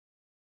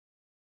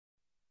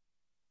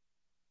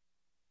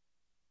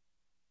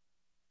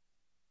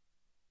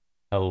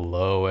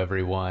Hello,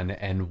 everyone,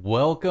 and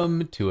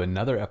welcome to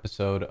another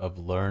episode of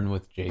Learn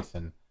with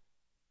Jason.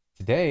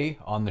 Today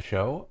on the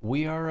show,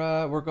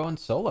 we're going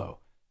solo.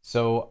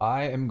 So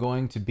I am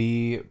going to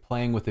be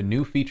playing with a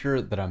new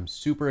feature that I'm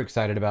super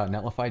excited about.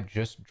 Netlify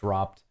just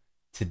dropped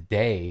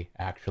today,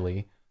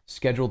 actually,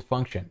 scheduled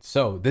function.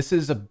 So this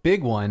is a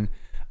big one.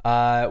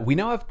 We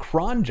now have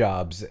cron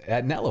jobs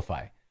at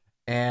Netlify,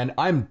 and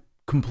I'm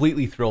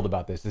completely thrilled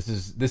about this. This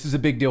is a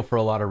big deal for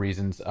a lot of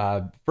reasons.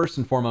 First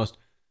and foremost,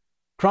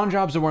 cron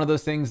jobs are one of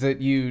those things that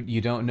you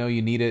don't know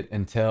you need it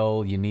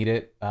until you need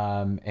it.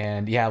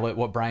 And yeah,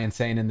 what Brian's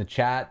saying in the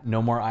chat,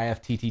 no more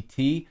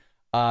IFTTT.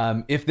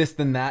 If this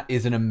then that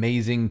is an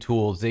amazing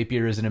tool.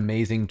 Zapier is an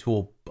amazing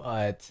tool,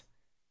 but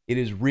it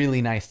is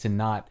really nice to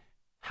not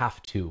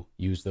have to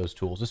use those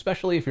tools,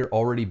 especially if you're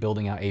already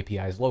building out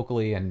APIs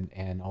locally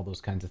and all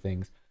those kinds of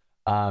things.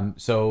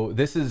 So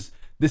this is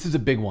a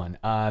big one.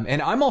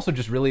 And I'm also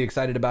just really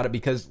excited about it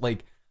because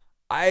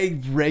I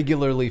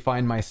regularly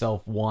find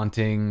myself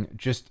wanting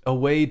just a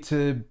way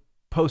to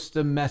post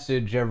a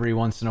message every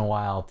once in a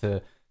while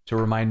to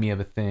remind me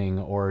of a thing,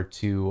 or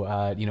to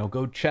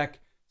go check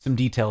some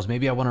details.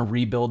 Maybe I want to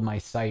rebuild my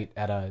site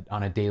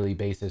on a daily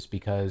basis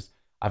because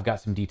I've got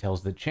some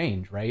details that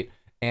change, right?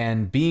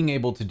 And being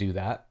able to do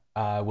that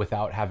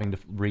without having to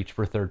reach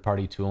for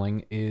third-party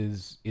tooling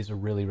is a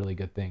really, really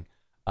good thing.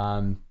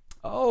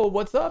 Oh,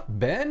 what's up,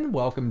 Ben?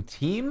 Welcome,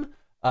 team.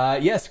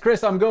 Yes,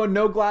 Chris, I'm going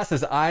no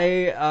glasses.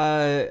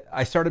 I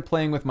started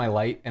playing with my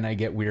light and I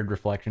get weird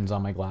reflections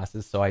on my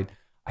glasses. So I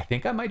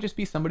think I might just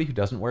be somebody who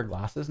doesn't wear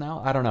glasses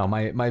now. I don't know.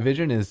 My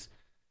vision is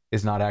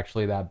not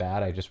actually that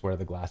bad. I just wear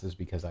the glasses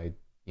because when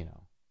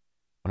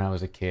I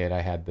was a kid,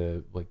 I had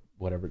the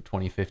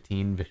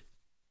 2015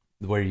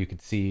 where you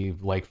could see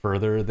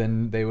further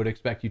than they would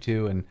expect you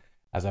to. And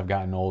as I've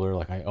gotten older,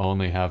 I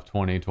only have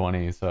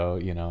 20/20. So,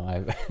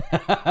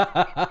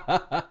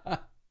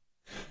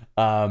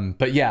 I've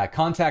but yeah,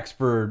 contacts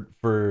for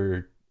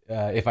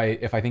if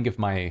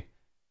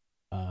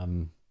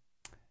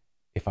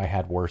I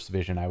had worse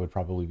vision, I would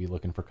probably be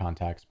looking for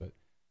contacts. But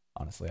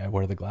honestly, I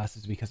wear the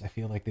glasses because I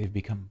feel like they've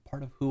become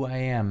part of who I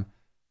am.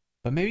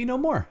 But maybe no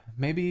more.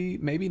 Maybe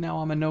now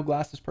I'm a no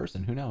glasses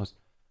person. Who knows?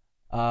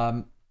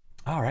 All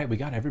right, we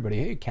got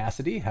everybody. Hey,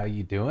 Cassidy, how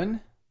you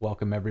doing?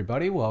 Welcome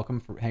everybody.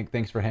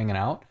 Thanks for hanging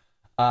out.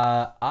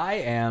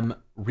 I am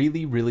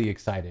really, really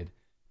excited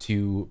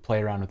to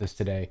play around with this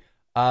today.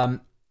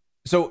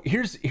 So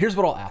here's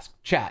what I'll ask.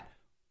 Chat,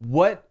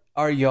 what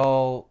are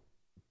y'all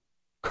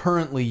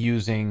currently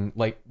using?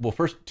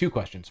 First, two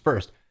questions.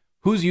 First,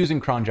 who's using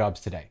cron jobs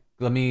today?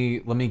 Let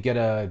me get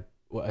a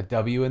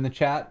W in the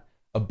chat,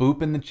 a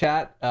boop in the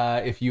chat,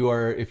 if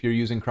you're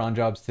using cron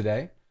jobs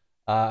today.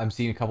 I'm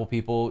seeing a couple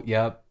people.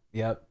 Yep,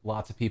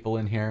 lots of people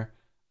in here.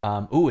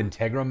 Ooh,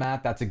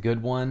 Integromat, that's a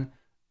good one.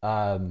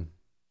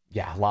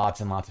 Yeah,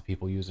 lots and lots of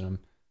people using them.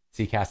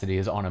 See, Cassidy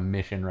is on a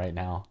mission right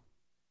now.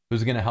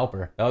 Who's going to help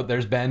her? Oh,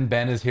 there's Ben.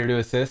 Ben is here to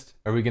assist.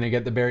 Are we going to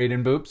get the buried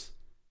in boops?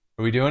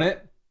 Are we doing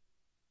it?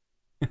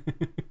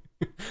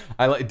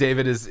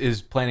 David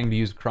is planning to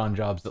use cron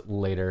jobs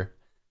later.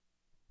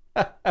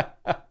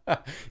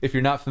 If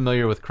you're not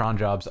familiar with cron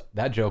jobs,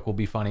 that joke will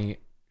be funny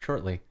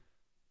shortly.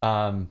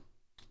 Oh,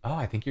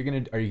 I think are you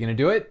going to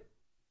do it?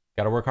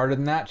 Got to work harder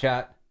than that,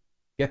 chat.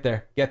 Get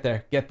there.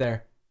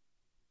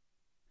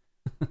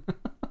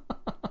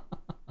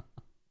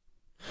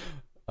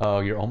 Oh,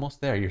 you're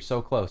almost there. You're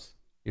so close.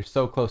 You're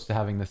so close to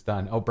having this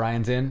done. Oh,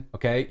 Brian's in.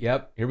 Okay,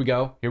 yep. Here we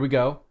go.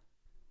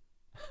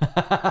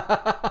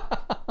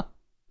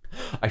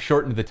 I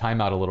shortened the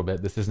timeout a little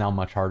bit. This is now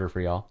much harder for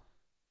y'all.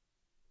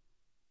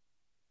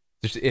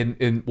 Just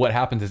in what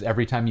happens is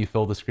every time you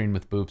fill the screen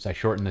with boops, I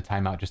shorten the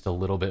timeout just a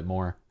little bit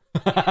more.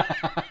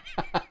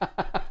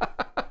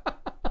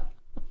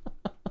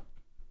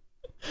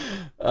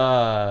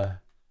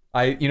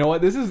 You know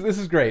what, this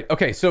is great.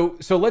 Okay, so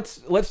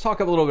let's talk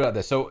a little bit about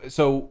this.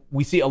 So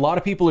we see a lot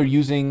of people are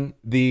using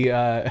the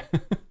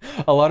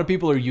a lot of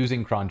people are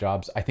using cron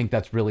jobs. I think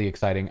that's really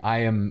exciting. I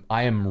am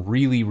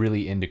really,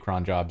 really into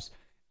cron jobs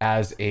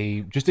as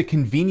just a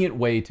convenient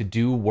way to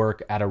do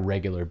work at a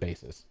regular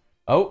basis.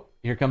 Oh,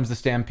 here comes the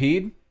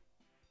stampede.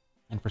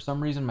 And for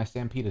some reason my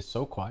stampede is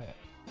so quiet.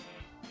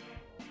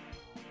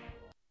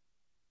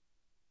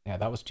 Yeah,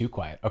 that was too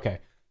quiet. Okay.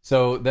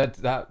 So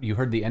that you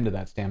heard the end of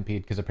that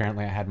stampede because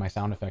apparently I had my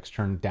sound effects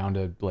turned down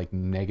to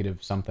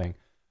negative something.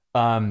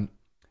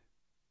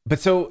 But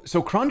so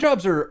cron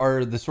jobs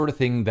are the sort of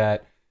thing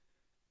that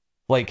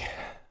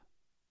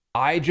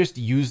I just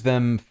use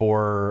them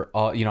for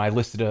I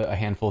listed a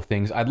handful of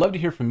things. I'd love to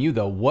hear from you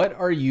though. What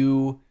are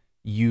you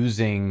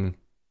using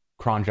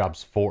cron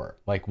jobs for?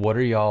 What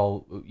are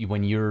y'all,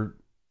 when you're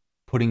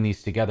putting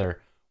these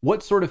together,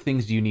 what sort of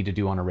things do you need to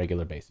do on a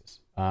regular basis?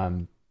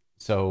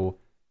 So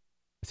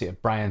see,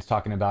 Brian's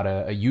talking about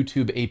a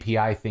YouTube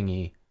API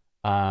thingy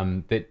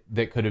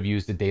that could have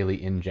used a daily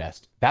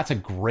ingest. That's a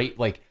great,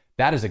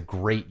 that is a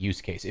great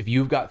use case. If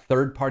you've got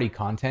third-party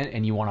content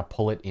and you want to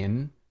pull it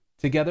in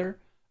together,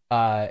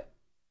 a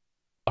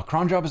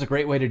cron job is a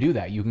great way to do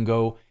that. You can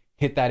go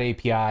hit that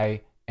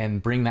API,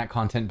 and bring that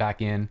content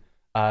back in.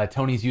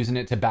 Tony's using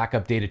it to back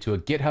up data to a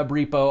GitHub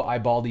repo.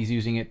 Ibaldi's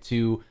using it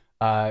to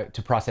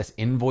process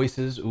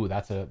invoices. Ooh,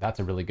 that's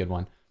a really good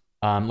one.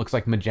 Looks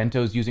like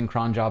Magento's using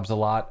cron jobs a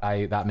lot.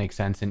 That makes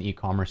sense. In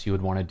e-commerce, you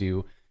would want to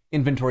do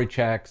inventory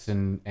checks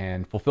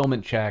and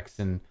fulfillment checks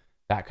and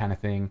that kind of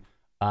thing.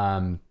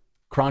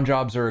 Cron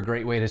jobs are a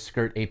great way to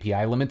skirt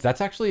API limits.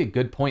 That's actually a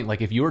good point.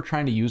 Like if you were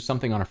trying to use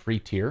something on a free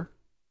tier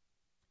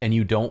and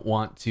you don't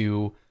want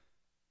to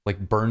like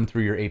burn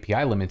through your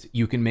API limits,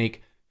 you can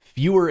make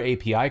fewer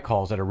API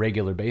calls at a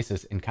regular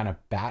basis and kind of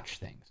batch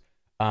things.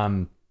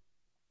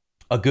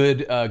 A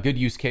good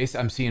use case,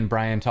 I'm seeing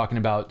Brian talking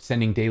about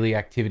sending daily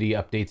activity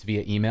updates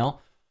via email.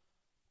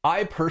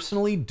 I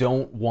personally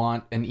don't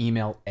want an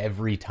email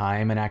every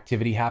time an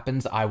activity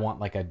happens. I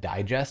want like a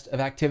digest of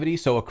activity.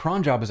 So a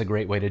cron job is a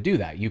great way to do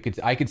that.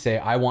 I could say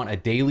I want a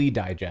daily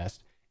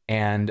digest,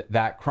 and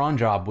that cron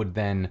job would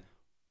then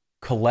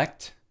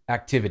collect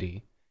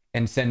activity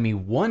and send me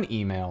one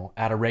email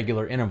at a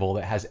regular interval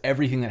that has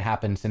everything that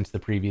happened since the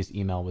previous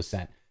email was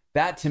sent.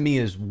 That to me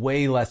is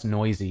way less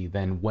noisy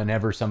than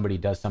whenever somebody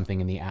does something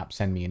in the app,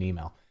 send me an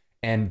email.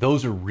 And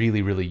those are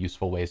really, really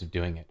useful ways of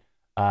doing it.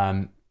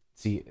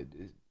 See,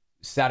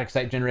 static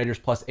site generators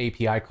plus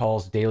API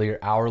calls daily or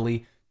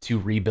hourly to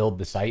rebuild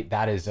the site.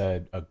 That is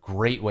a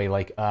great way.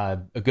 Like a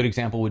good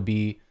example would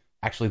be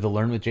actually the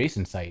Learn with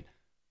Jason site.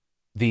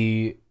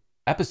 The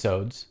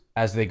episodes,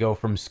 as they go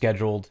from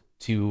scheduled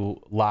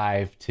to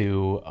live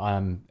to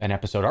an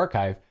episode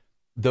archive,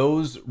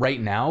 those right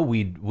now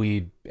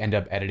we end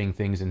up editing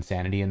things in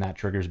Sanity, and that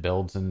triggers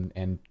builds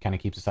and kind of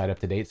keeps the site up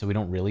to date. So we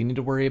don't really need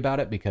to worry about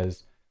it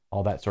because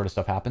all that sort of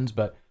stuff happens.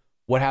 But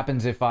what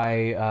happens if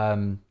I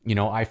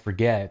I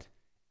forget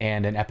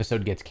and an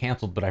episode gets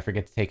canceled, but I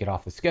forget to take it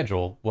off the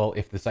schedule? Well,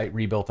 if the site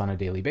rebuilt on a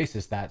daily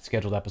basis, that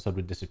scheduled episode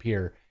would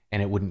disappear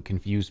and it wouldn't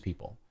confuse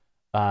people.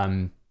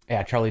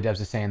 Yeah, Charlie Devs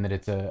is saying that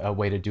it's a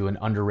way to do an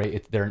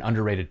underrated. They're an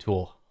underrated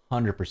tool.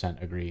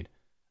 100% agreed.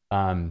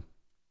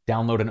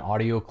 Download an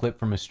audio clip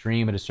from a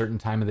stream at a certain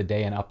time of the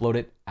day and upload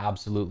it.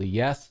 Absolutely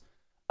yes.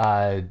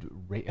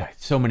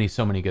 So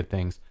many good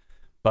things.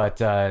 But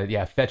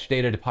yeah, fetch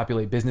data to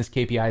populate business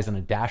KPIs on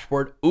a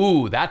dashboard.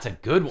 Ooh, that's a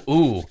good one.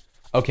 Ooh,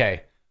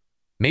 okay.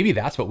 Maybe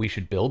that's what we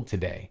should build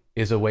today,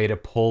 is a way to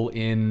pull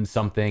in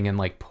something and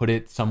like put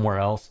it somewhere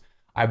else.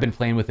 I've been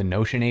playing with the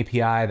Notion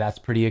API. That's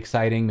pretty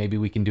exciting. Maybe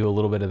we can do a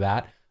little bit of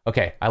that.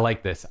 Okay, I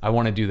like this. I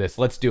want to do this.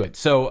 Let's do it.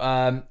 So,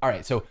 all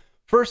right. So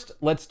first,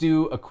 let's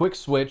do a quick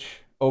switch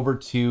over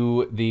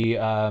to the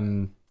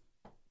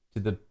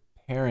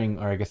pairing,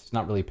 or I guess it's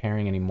not really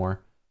pairing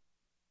anymore.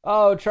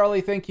 Oh,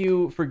 Charlie, thank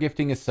you for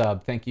gifting a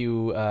sub. Thank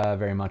you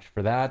very much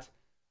for that.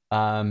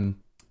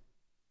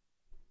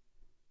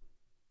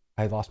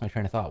 I lost my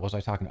train of thought. What was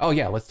I talking? Oh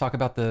yeah, let's talk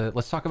about the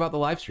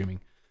live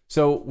streaming.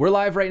 So we're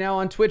live right now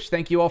on Twitch.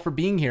 Thank you all for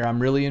being here. I'm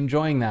really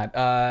enjoying that.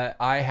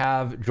 I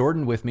have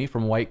Jordan with me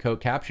from White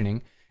Coat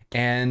Captioning,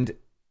 and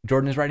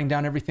Jordan is writing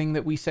down everything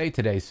that we say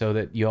today so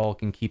that you all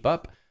can keep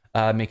up,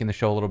 making the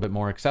show a little bit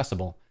more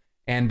accessible.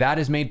 And that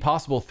is made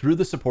possible through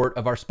the support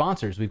of our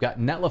sponsors. We've got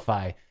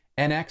Netlify,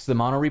 NX, the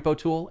monorepo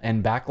tool,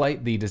 and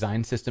Backlight, the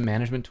design system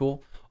management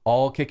tool,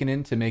 all kicking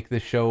in to make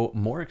this show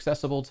more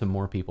accessible to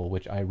more people,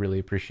 which I really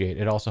appreciate.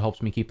 It also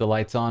helps me keep the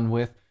lights on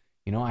with,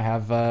 I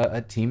have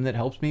a team that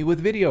helps me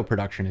with video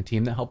production, a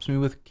team that helps me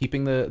with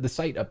keeping the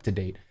site up to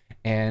date.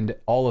 And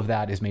all of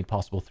that is made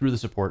possible through the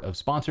support of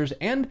sponsors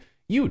and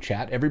you,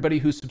 chat, everybody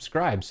who's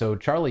subscribed. So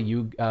Charlie,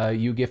 you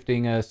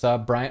gifting a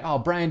sub, Brian. Oh,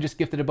 Brian just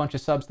gifted a bunch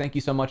of subs. Thank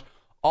you so much.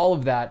 All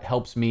of that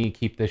helps me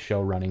keep this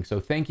show running. So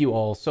thank you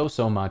all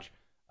so much.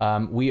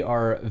 We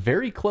are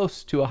very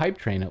close to a hype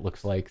train, it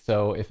looks like.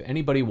 So if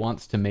anybody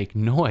wants to make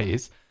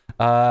noise,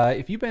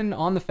 if you've been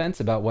on the fence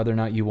about whether or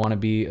not you want to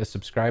be a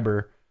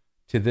subscriber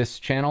to this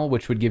channel,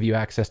 which would give you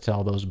access to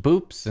all those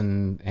boops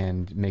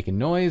and making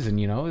noise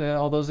and,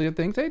 all those good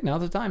things, hey,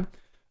 now's the time.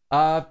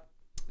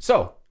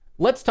 So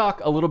let's talk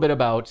a little bit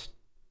about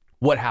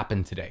what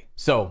happened today.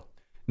 So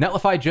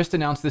Netlify just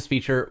announced this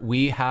feature.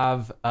 We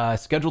have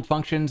scheduled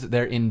functions.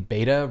 They're in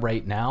beta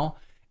right now.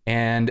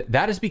 And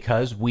that is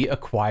because we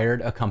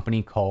acquired a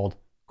company called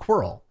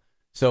Quirrel.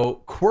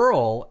 So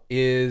Quirrel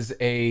is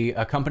a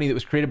company that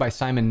was created by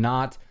Simon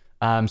Knott.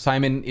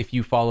 Simon, if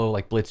you follow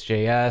like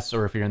Blitz.js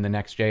or if you're in the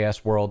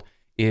Next.js world,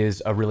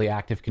 is a really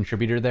active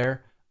contributor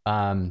there.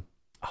 Oh,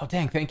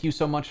 dang. Thank you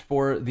so much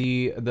for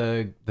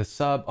the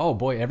sub. Oh,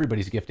 boy,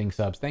 everybody's gifting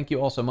subs. Thank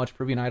you all so much,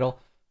 Peruvian Idol.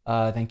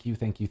 Thank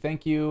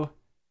you.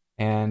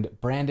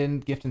 And Brandon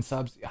gifting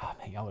subs. Oh,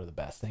 man, y'all are the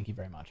best. Thank you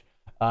very much.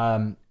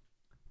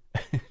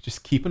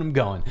 Just keeping them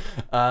going.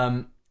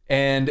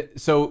 And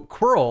so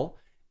Quirrel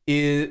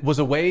was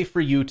a way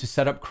for you to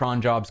set up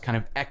cron jobs kind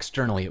of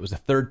externally. It was a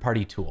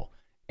third-party tool.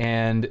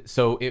 And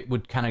so it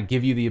would kind of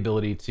give you the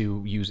ability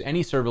to use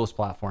any serverless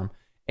platform.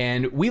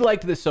 And we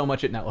liked this so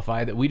much at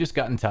Netlify that we just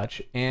got in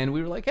touch and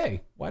we were like,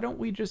 hey, why don't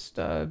we just,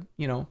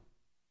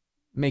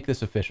 make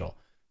this official?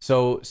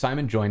 So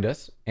Simon joined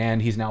us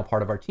and he's now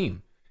part of our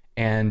team.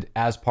 And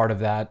as part of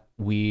that,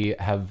 we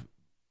have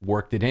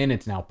worked it in.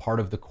 It's now part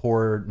of the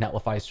core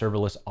Netlify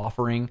serverless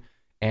offering,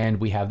 and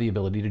we have the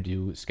ability to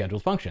do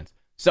scheduled functions.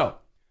 So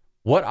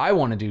what I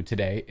want to do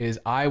today is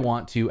I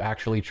want to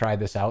actually try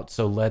this out.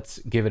 So let's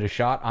give it a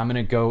shot. I'm going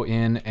to go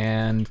in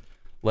and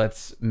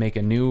let's make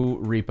a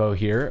new repo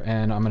here.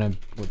 And I'm going to,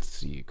 let's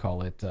see,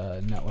 call it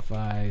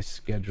Netlify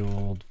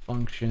scheduled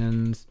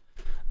functions.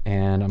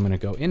 And I'm going to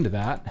go into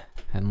that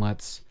and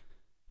let's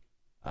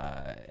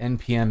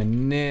npm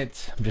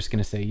init. I'm just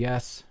going to say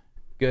yes.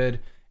 Good.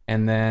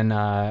 And then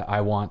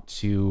I want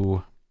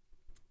to,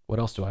 what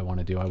else do I want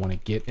to do? I want to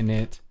git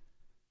init.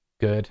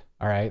 Good.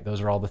 All right. Those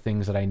are all the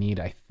things that I need,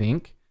 I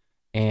think.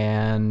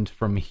 And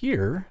from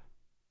here,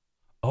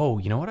 oh,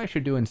 you know what I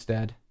should do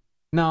instead?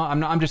 No, I'm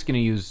not. I'm just going to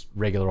use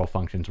regular old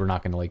functions. We're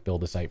not going to like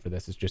build a site for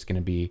this. It's just going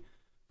to be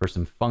for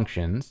some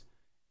functions.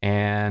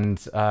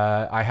 And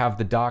I have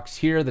the docs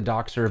here. The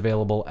docs are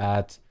available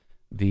at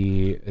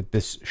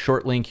this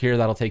short link here.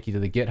 That'll take you to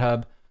the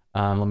GitHub.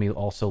 Let me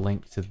also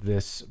link to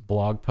this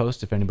blog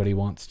post if anybody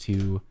wants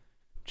to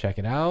check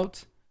it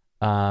out.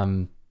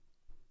 And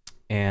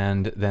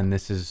then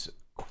this is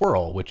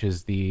Quirrel, which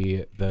is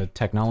the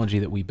technology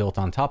that we built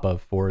on top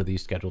of for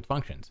these scheduled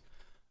functions.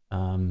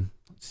 Let's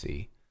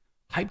see.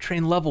 Hype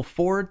train level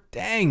 4.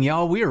 Dang,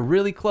 y'all, we are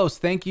really close.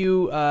 Thank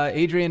you,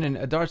 Adrian and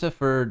Adartha,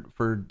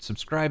 for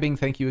subscribing.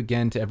 Thank you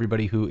again to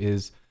everybody who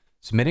is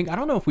submitting. I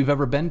don't know if we've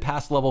ever been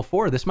past level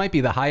 4. This might be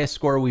the highest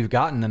score we've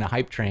gotten in a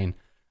hype train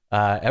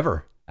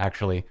ever,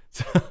 actually.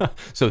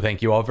 So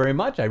thank you all very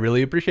much. I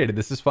really appreciate it.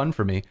 This is fun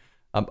for me.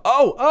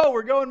 Oh,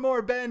 we're going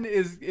more. Ben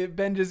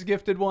just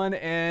gifted one,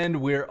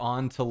 and we're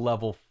on to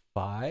level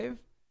 5.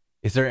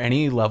 Is there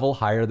any level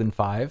higher than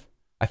 5?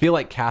 I feel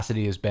like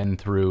Cassidy has been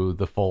through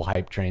the full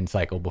hype train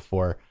cycle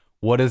before.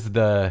 What's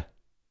the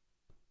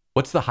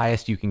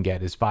highest you can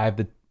get? Is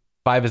 5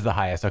 is the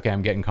highest? Okay,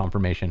 I'm getting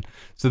confirmation.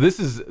 So this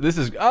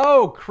is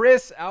oh,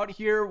 Chris out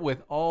here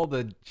with all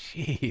the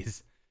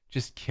jeez,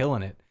 just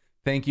killing it.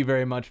 Thank you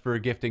very much for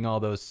gifting all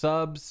those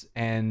subs.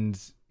 And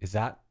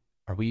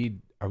are we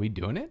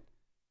doing it?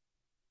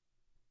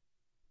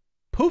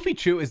 Poofy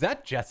Chew, is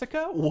that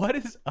Jessica? What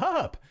is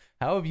up?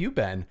 How have you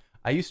been?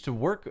 I used to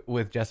work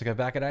with Jessica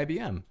back at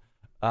IBM.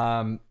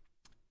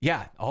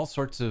 Yeah, all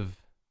sorts of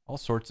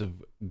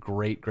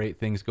great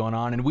things going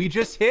on, and we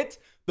just hit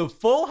the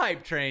full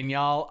hype train,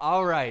 y'all.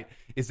 All right,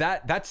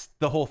 that's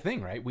the whole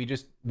thing, right?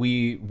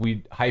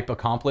 We hype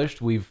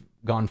accomplished. We've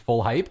gone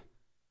full hype.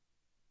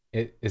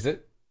 Is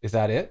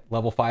that it?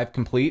 Level 5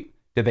 complete.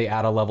 Did they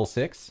add a level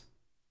 6?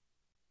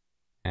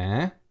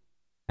 Where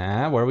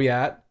are we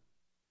at?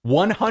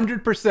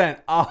 100%.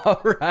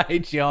 All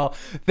right, y'all.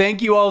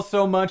 Thank you all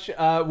so much.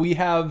 We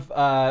have,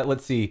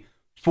 let's see,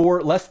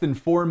 less than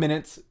 4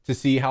 minutes to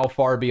see how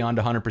far beyond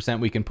 100%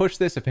 we can push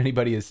this. If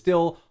anybody is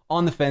still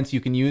on the fence, you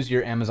can use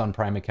your Amazon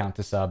Prime account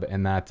to sub,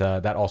 and that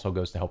also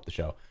goes to help the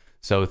show.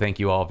 So thank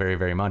you all very,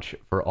 very much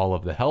for all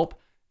of the help.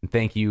 And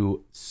thank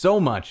you so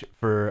much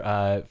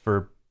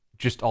for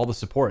just all the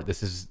support.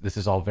 This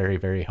is all very,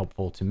 very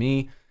helpful to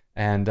me.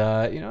 And,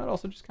 it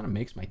also just kind of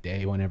makes my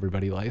day when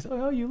everybody likes,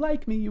 oh, you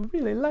like me, you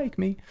really like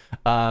me.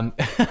 All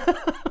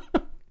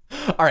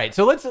right,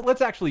 so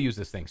let's actually use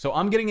this thing. So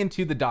I'm getting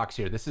into the docs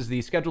here. This is the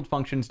scheduled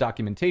functions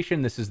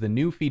documentation. This is the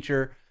new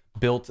feature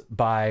built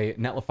by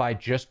Netlify,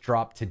 just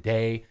dropped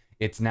today.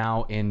 It's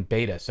now in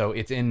beta. So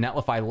it's in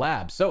Netlify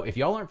Labs. So if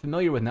y'all aren't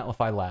familiar with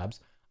Netlify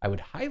Labs, I would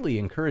highly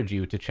encourage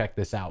you to check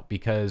this out,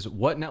 because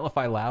what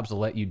Netlify Labs will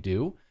let you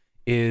do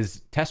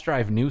is test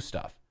drive new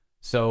stuff.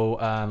 So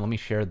let me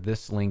share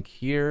this link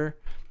here.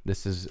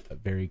 This is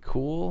very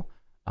cool.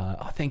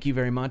 Thank you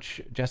very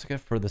much, Jessica,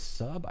 for the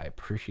sub. I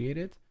appreciate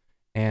it.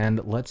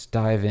 And let's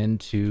dive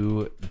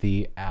into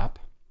the app.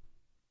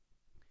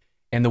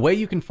 And the way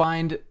you can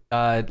find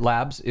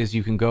labs is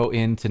you can go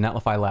into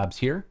Netlify Labs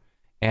here,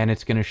 and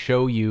it's going to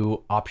show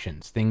you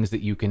options, things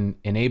that you can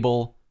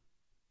enable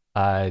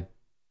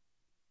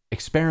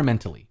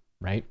experimentally,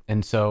 right?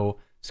 And so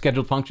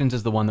scheduled functions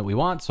is the one that we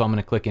want. So I'm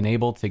going to click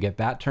enable to get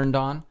that turned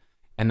on.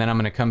 And then I'm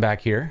going to come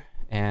back here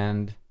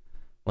and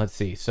let's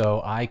see.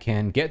 So I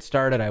can get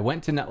started. I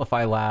went to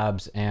Netlify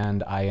Labs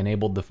and I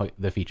enabled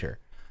the feature.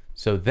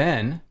 So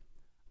then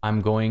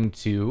I'm going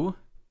to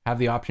have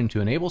the option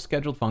to enable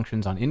scheduled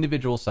functions on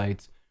individual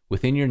sites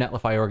within your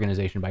Netlify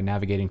organization by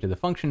navigating to the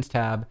Functions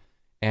tab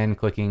and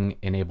clicking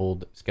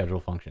Enabled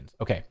Scheduled Functions.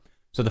 Okay,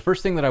 so the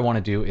first thing that I want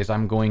to do is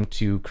I'm going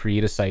to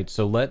create a site.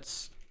 So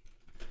let's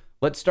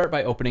start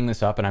by opening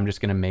this up, and I'm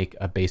just going to make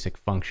a basic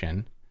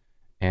function.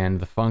 And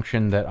the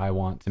function that I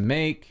want to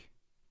make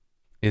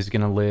is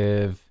going to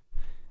live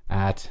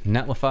at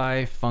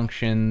Netlify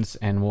functions,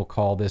 and we'll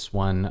call this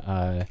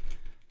one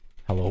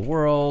hello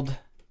world.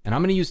 And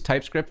I'm going to use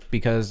TypeScript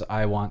because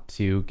I want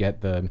to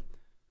get the,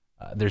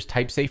 there's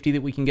type safety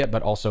that we can get,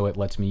 but also it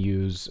lets me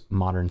use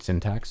modern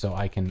syntax. So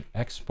I can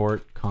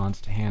export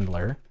const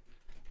handler,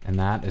 and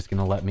that is going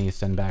to let me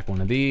send back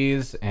one of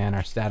these, and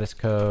our status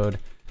code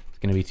is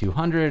going to be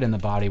 200, and the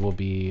body will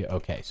be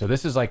okay. So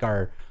this is like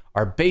our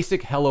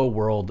basic hello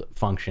world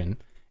function.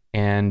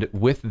 And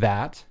with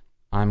that,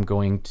 I'm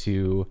going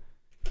to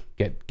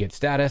Get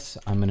status.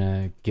 I'm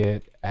gonna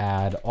git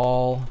add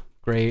all.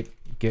 Great.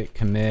 Git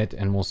commit,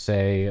 and we'll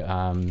say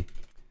add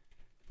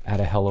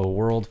a hello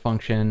world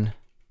function.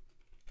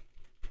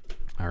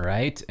 All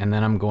right, and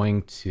then I'm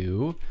going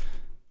to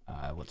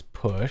let's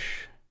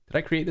push. Did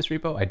I create this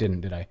repo? I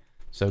didn't, did I?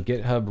 So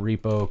GitHub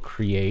repo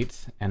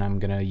create, and I'm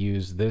gonna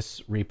use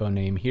this repo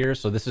name here.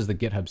 So this is the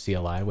GitHub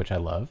CLI, which I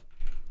love.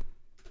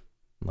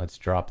 Let's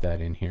drop that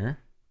in here.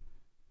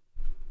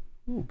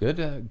 Ooh,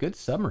 good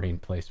submarine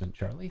placement,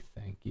 Charlie.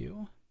 Thank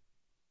you.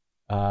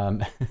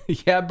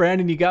 Yeah,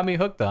 Brandon, you got me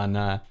hooked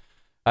on.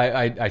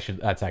 I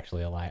should. That's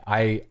actually a lie.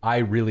 I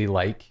really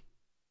like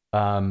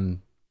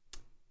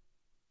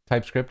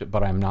TypeScript,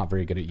 but I'm not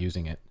very good at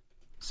using it.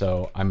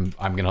 So I'm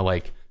gonna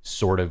like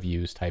sort of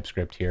use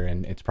TypeScript here,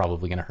 and it's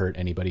probably gonna hurt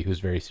anybody who's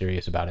very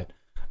serious about it.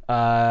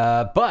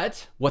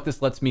 But what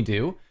this lets me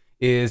do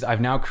is I've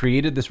now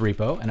created this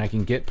repo, and I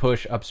can git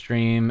push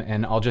upstream,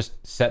 and I'll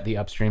just set the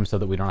upstream so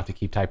that we don't have to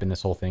keep typing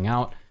this whole thing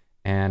out.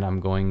 And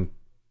I'm going,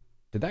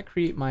 did that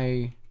create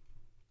my,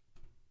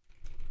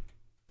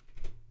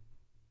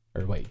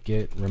 or wait,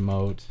 git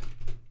remote?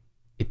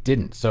 It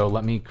didn't. So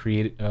let me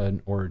create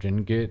an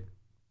origin, git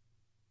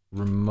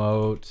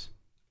remote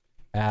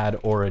add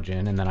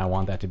origin, and then I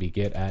want that to be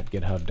git at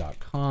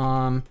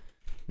github.com.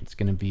 It's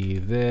gonna be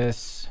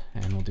this,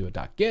 and we'll do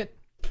a .git.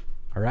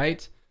 All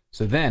right.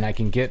 So then I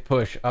can git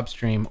push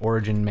upstream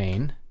origin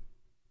main.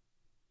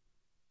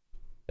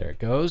 There it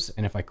goes.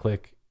 And if I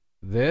click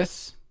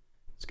this,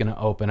 it's going to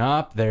open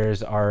up.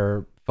 There's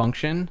our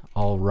function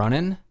all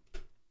running.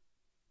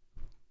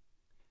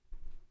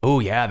 Oh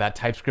yeah, that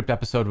TypeScript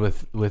episode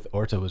with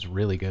Orta was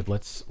really good.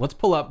 Let's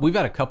pull up. We've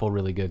got a couple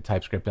really good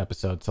TypeScript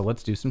episodes, so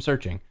let's do some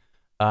searching.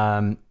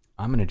 I'm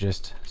going to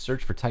just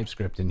search for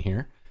TypeScript in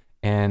here.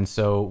 And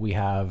so we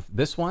have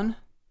this one.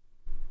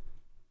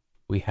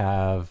 We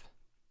have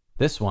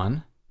this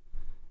one,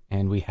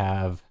 and we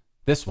have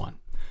this one.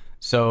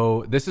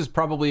 So this is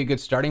probably a good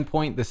starting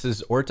point. This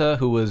is Orta,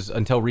 who was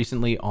until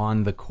recently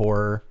on the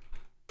core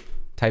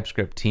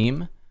TypeScript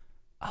team.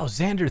 Oh,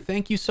 Xander,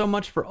 thank you so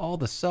much for all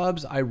the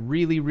subs. I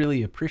really,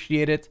 really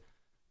appreciate it.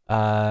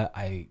 Y'all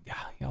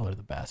are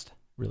the best.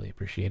 Really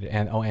appreciate it.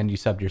 And oh, and you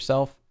subbed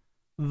yourself.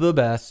 The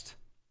best.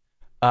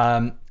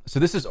 So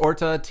this is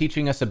Orta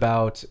teaching us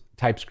about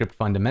TypeScript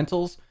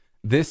fundamentals.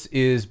 This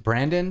is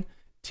Brandon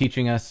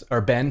teaching us,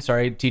 or Ben,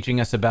 sorry, teaching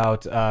us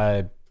about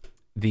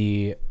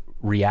the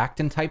React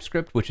in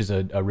TypeScript, which is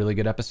a really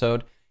good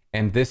episode.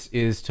 And this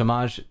is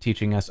Tomaj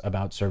teaching us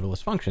about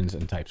serverless functions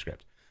in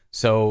TypeScript.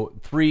 So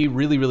 3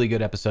 really, really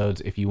good episodes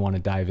if you want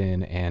to dive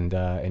in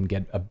and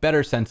get a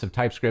better sense of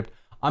TypeScript.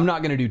 I'm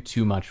not going to do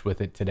too much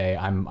with it today.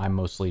 I'm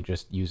mostly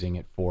just using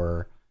it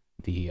for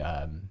the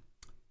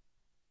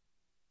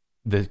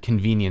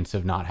convenience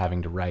of not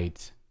having to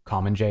write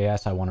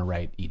CommonJS. I want to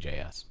write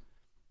EJS.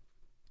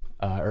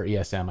 Or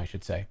ESM, I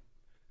should say.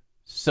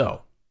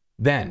 So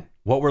then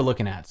what we're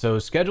looking at. So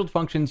scheduled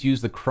functions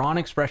use the cron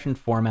expression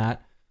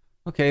format.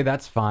 Okay,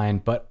 that's fine.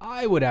 But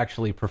I would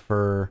actually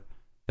prefer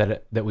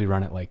that we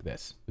run it like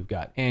this. We've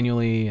got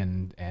annually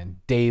and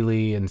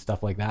daily and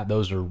stuff like that.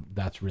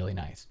 That's really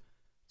nice.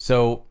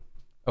 So,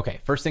 okay,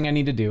 first thing I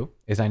need to do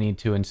is I need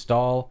to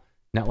install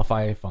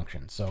Netlify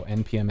functions. So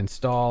npm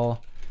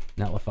install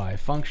Netlify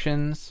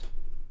functions.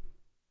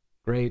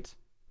 Great.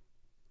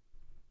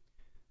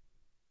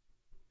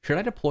 Should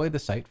I deploy the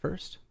site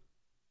first?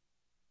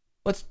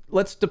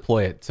 Let's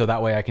deploy it, so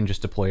that way I can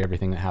just deploy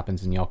everything that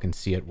happens and y'all can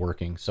see it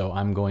working. So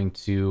I'm going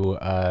to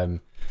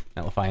Netlify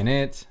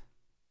init,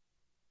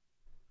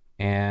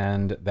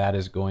 and that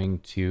is going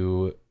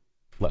to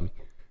let me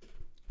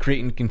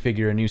create and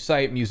configure a new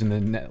site. I'm using the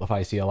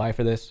Netlify CLI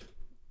for this.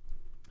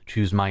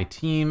 Choose my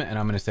team, and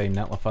I'm going to say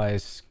Netlify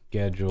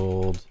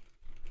scheduled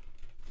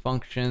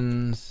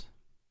functions.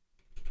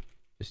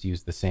 Just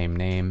use the same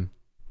name.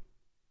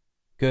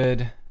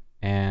 Good.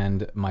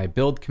 And my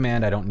build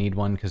command, I don't need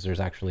one because there's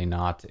actually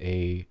not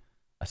a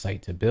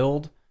site to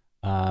build.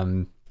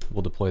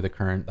 We'll deploy the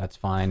current, that's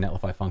fine.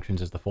 Netlify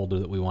functions is the folder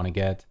that we want to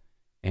get.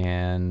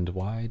 And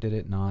why did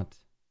it not?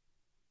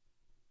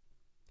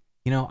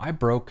 You know, I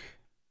broke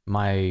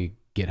my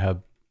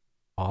GitHub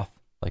auth,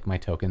 like my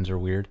tokens are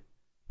weird,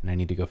 and I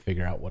need to go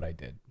figure out what I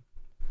did.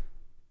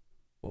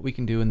 What we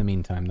can do in the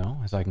meantime, though,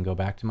 is I can go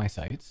back to my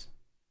sites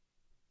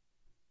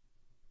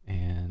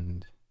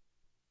and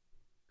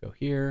go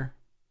here.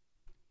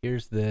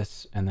 Here's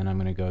this, and then I'm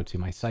going to go to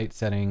my site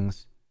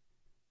settings,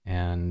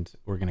 and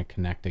we're going to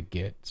connect a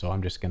Git. So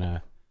I'm just going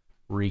to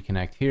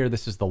reconnect here.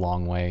 This is the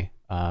long way.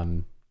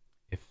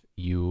 If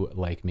you,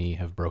 like me,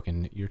 have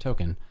broken your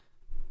token.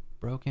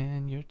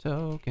 Broken your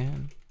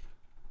token.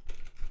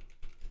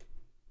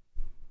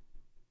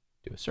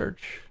 Do a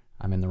search.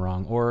 I'm in the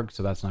wrong org,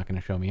 so that's not going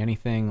to show me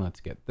anything. Let's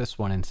get this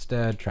one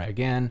instead. Try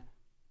again.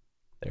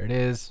 There it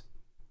is.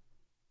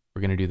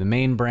 We're going to do the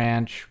main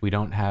branch. We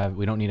don't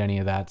need any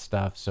of that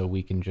stuff, so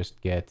we can just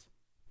get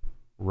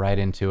right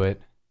into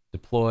it.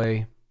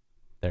 Deploy.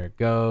 There it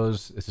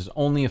goes. This is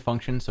only a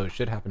function, so it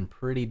should happen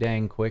pretty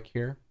dang quick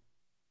here.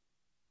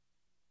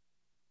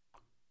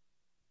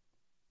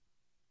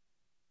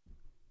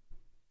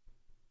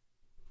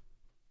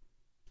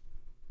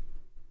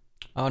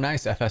 Oh,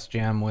 nice. FS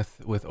Jam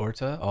with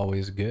Orta,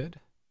 always good.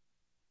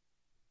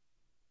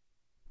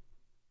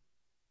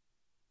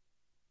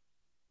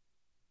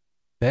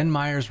 Ben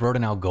Myers wrote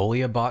an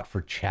Algolia bot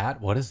for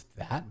chat. What does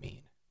that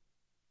mean?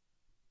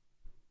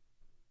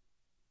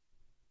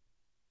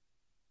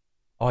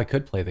 Oh, I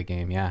could play the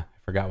game. Yeah, I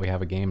forgot we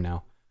have a game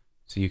now.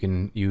 So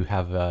you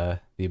have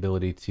the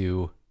ability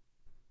to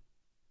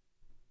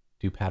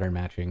do pattern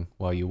matching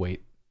while you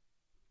wait.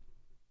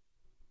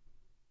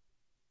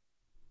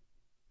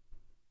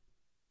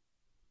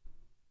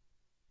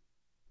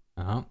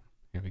 Oh,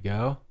 here we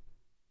go.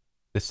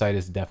 This site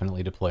is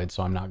definitely deployed,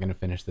 so I'm not going to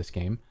finish this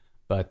game.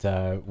 But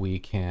we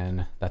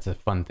can, that's a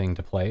fun thing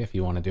to play if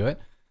you want to do it.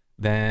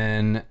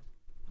 Then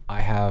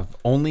I have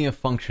only a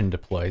function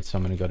deployed, so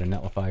I'm going to go to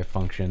Netlify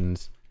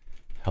functions,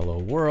 hello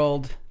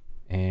world,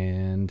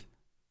 and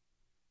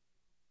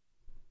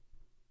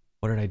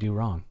what did I do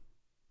wrong?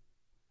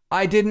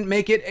 I didn't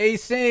make it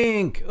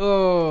async.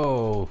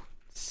 Oh,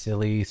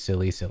 silly,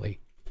 silly, silly.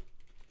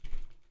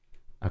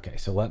 Okay,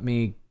 so let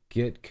me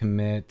git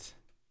commit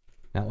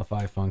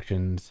Netlify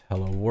functions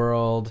hello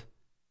world,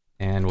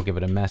 and we'll give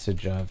it a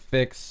message of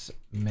fix,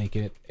 make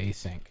it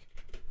async.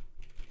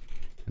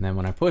 And then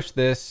when I push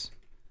this,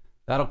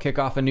 that'll kick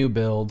off a new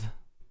build.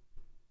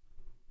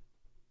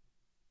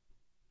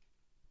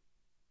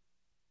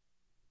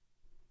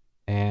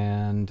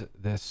 And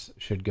this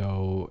should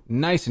go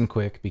nice and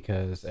quick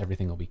because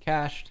everything will be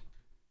cached.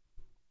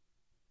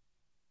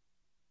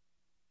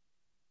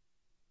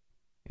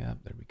 Yep,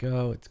 there we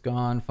go. It's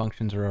gone.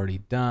 Functions are already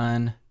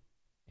done.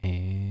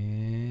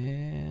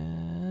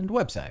 And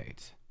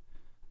website.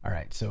 All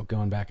right, so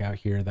going back out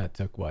here, that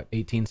took what,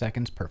 18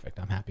 seconds? Perfect.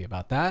 I'm happy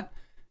about that.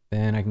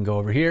 Then I can go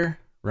over here,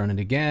 run it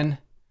again.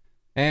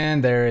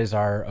 And there is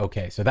our,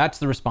 okay, so that's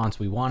the response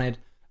we wanted.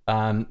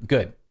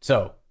 Good.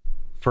 So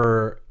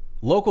for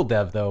local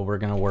dev, though, we're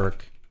going to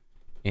work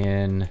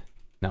in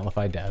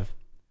Netlify dev,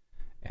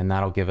 and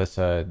that'll give us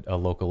a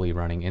locally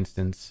running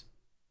instance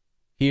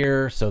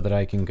here so that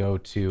I can go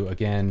to,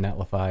 again,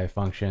 Netlify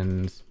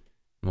functions,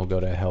 and we'll go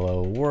to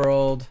hello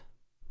world.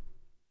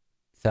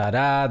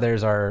 Ta-da,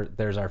 there's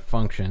our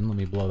function. Let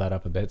me blow that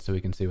up a bit so we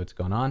can see what's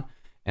going on.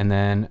 And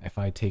then if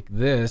I take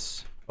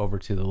this over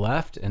to the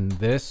left and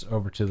this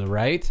over to the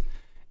right,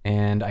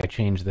 and I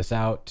change this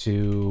out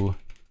to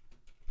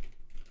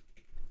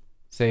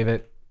save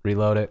it,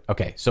 reload it.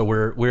 Okay, so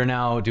we're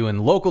now doing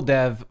local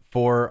dev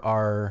for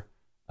our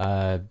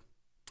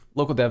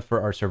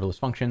serverless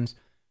functions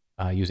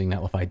using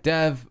Netlify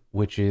dev,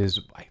 which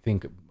is, I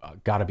think,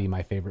 gotta be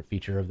my favorite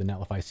feature of the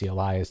Netlify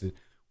CLI, is that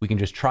we can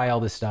just try all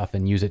this stuff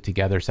and use it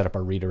together, set up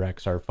our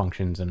redirects, our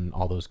functions, and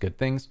all those good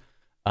things.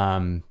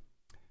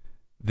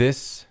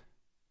 This,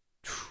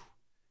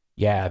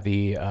 yeah,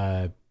 the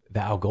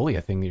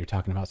Algolia thing that you're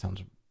talking about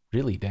sounds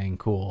really dang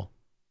cool.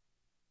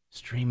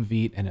 Stream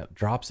Vite, and it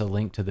drops a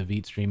link to the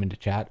Vite stream into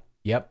chat.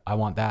 Yep, I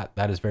want that.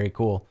 That is very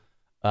cool.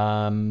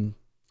 Netlify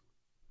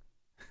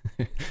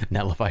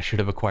should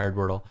have acquired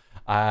Wordle.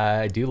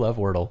 I do love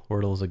Wordle.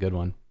 Wordle is a good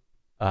one.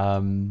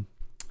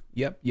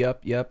 Yep.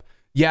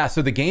 Yeah,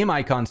 so the game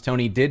icons,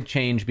 Tony, did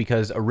change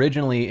because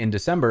originally in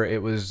December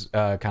it was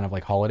kind of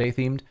like holiday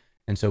themed,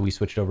 and so we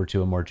switched over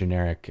to a more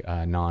generic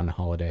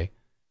non-holiday.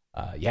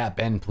 Yeah,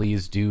 Ben,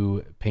 please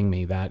do ping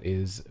me. That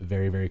is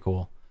very, very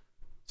cool.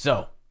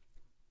 So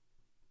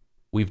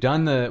we've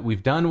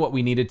done what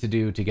we needed to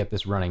do to get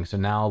this running. So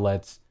now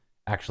let's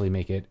actually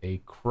make it a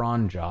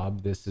cron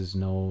job. That's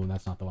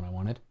not the one I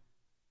wanted.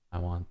 I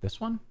want this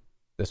one.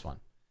 This one.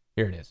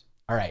 Here it is.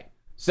 All right.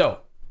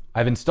 So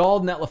I've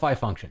installed Netlify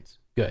functions.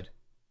 Good.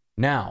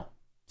 Now,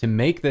 to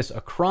make this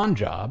a cron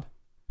job,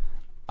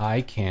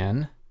 I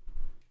can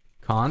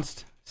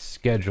const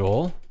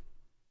schedule,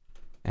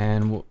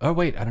 and oh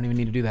wait, I don't even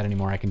need to do that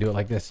anymore. I can do it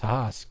like this.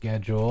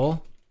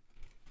 Schedule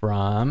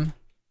from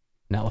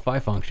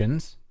Netlify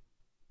functions.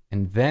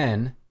 And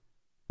then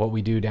what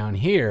we do down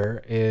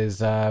here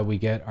is we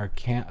get our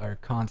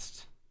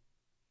const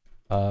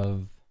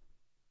of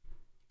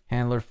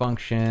handler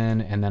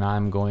function, and then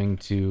I'm going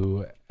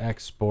to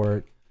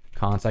export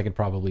const. I could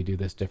probably do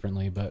this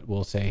differently, but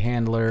we'll say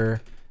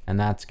handler, and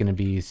that's going to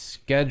be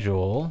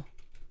schedule,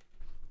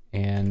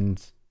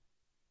 and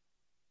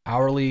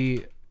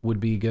hourly would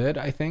be good,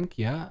 I think.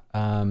 Yeah.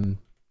 And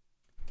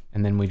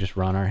then we just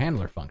run our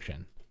handler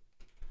function.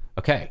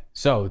 Okay,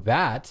 so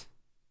that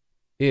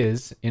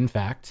is, in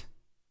fact,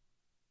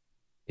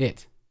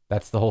 it.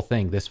 That's the whole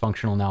thing. This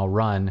function will now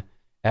run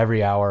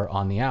every hour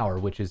on the hour,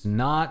 which is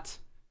not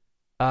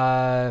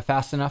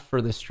fast enough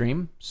for this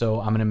stream.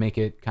 So I'm going to make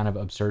it kind of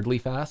absurdly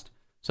fast.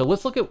 So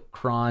let's look at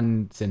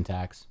cron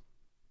syntax,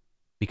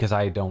 because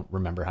I don't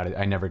remember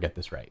I never get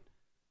this right.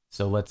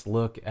 So let's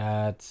look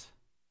at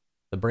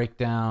the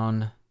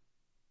breakdown.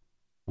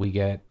 We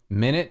get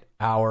minute,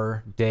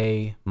 hour,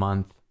 day,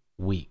 month,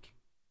 week.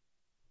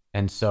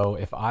 And so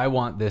if I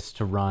want this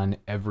to run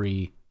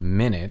every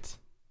minute,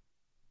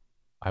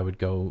 I would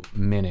go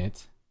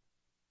minute,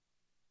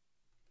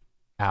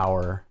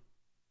 hour,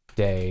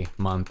 day,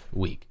 month,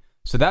 week.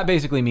 So that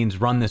basically means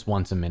run this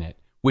once a minute,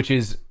 which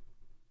is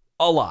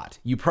a lot.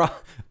 You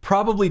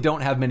probably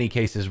don't have many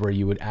cases where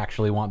you would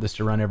actually want this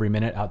to run every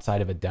minute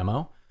outside of a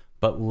demo,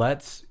 but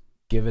let's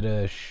give it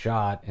a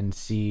shot and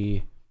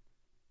see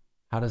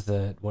what does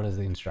the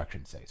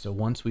instruction say? So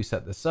once we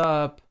set this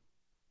up,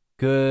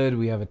 good,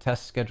 we have a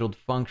test scheduled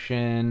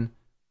function.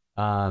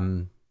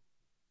 Oh,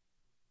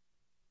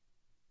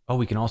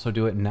 we can also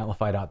do it in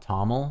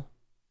netlify.toml.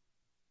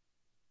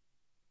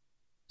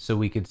 So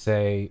we could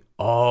say,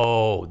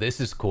 oh, this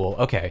is cool.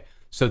 Okay,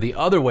 so the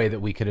other way that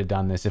we could have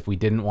done this if we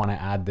didn't want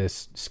to add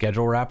this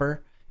schedule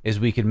wrapper is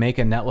we could make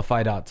a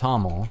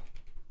netlify.toml.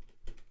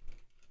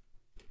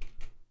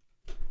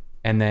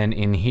 And then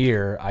in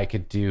here, I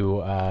could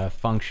do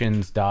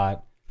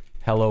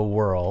functions.hello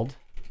world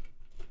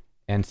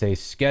and say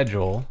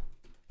schedule,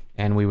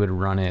 and we would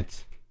run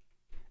it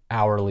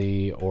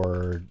hourly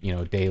or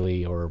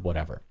daily or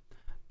whatever.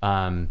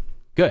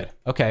 Good.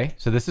 Okay,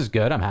 so this is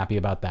good. I'm happy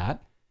about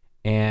that.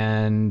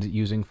 And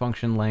using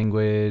function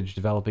language,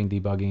 developing,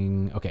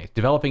 debugging. Okay,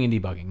 developing and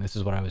debugging. This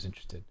is what I was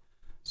interested.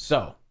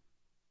 So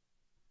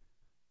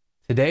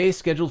today,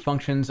 scheduled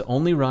functions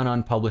only run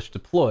on published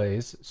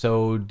deploys.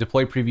 So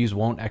deploy previews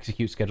won't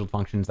execute scheduled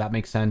functions. That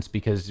makes sense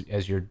because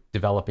as you're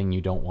developing, you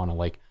don't want to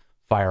like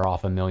fire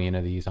off a million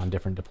of these on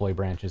different deploy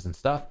branches and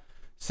stuff.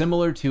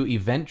 Similar to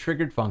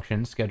event-triggered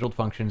functions, scheduled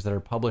functions that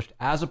are published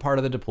as a part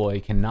of the deploy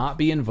cannot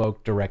be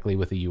invoked directly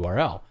with a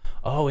URL.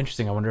 Oh,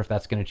 interesting. I wonder if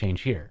that's going to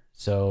change here.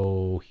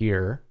 So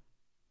here,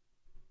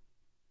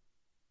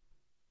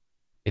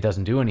 it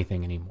doesn't do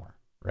anything anymore,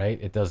 right?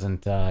 It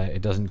doesn't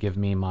give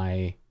me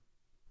my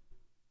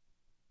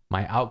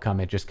outcome.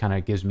 It just kind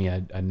of gives me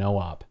a no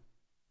op.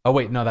 Oh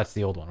wait, no, that's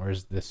the old one.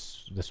 Where's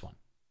this one?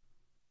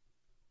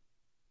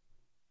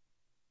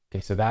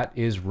 Okay, so that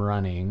is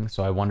running.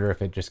 So I wonder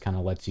if it just kind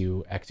of lets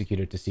you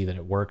execute it to see that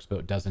it works, but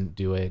it doesn't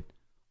do it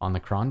on the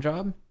cron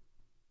job.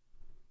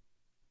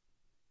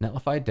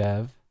 Netlify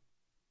dev.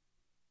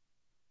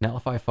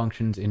 Netlify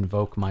functions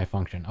invoke my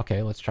function.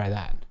 Okay, let's try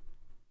that.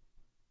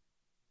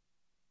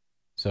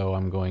 So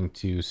I'm going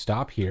to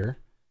stop here.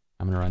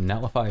 I'm going to run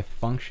Netlify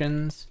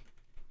functions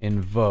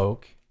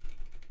invoke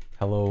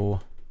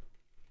hello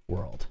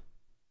world.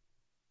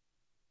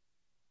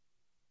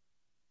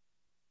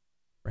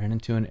 Ran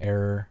into an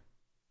error.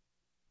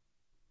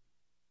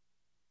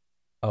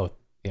 Oh,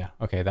 yeah.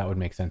 Okay, that would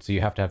make sense. So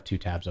you have to have two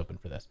tabs open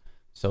for this.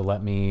 So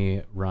let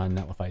me run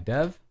Netlify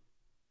dev.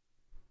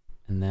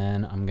 And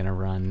then I'm going to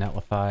run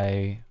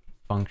Netlify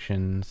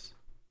functions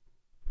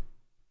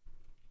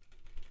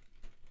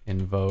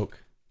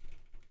invoke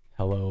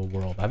hello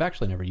world. I've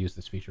actually never used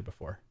this feature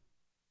before.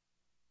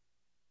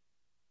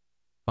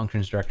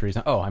 Functions directories.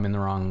 Oh, I'm in the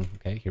wrong.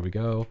 Okay, here we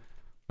go.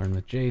 Learn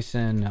with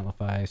JSON,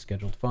 Netlify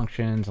scheduled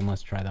functions, and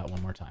let's try that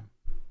one more time.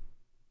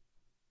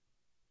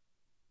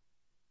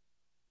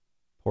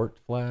 Port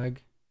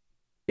flag.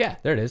 Yeah,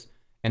 there it is.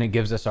 And it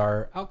gives us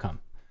our outcome.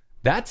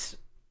 That's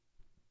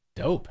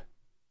dope.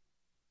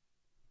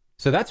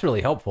 So that's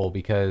really helpful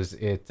because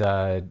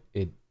I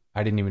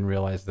didn't even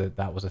realize that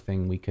that was a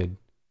thing we could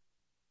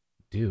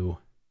do.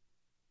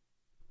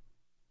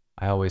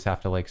 I always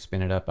have to like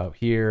spin it up out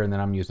here, and then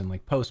I'm using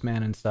like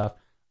Postman and stuff.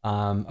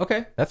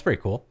 Okay, that's very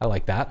cool. I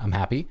like that. I'm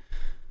happy.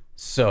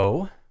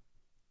 So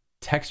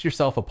text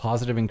yourself a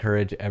positive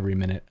encourage every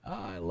minute. Oh,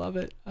 I love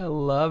it. I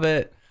love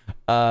it.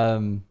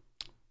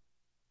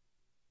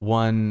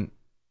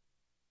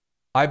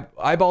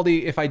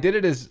 Baldy, if I did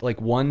it as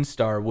like 1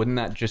 star, wouldn't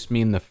that just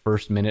mean the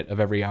first minute of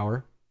every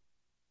hour?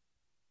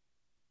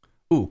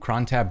 Ooh,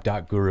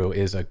 crontab.guru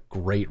is a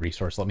great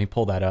resource. Let me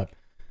pull that up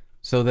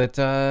so that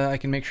I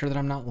can make sure that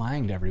I'm not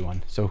lying to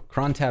everyone. So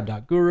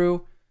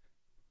crontab.guru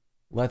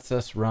lets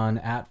us run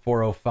at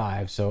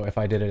 4:05. So if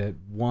I did it at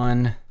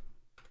 1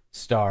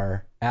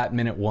 star at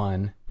minute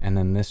 1, and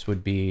then this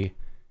would be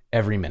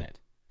every minute.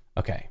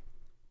 Okay.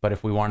 But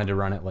if we wanted to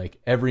run it like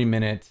every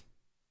minute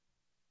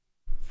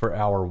for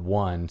hour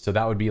 1, so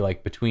that would be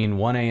like between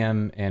 1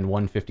 a.m. and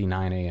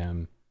 1:59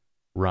 a.m.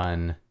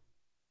 run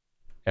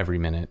every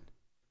minute.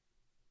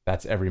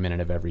 That's every minute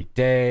of every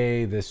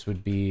day. This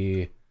would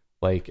be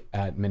like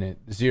at minute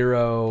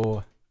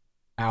 0,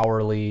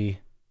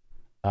 hourly.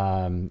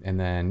 And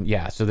then,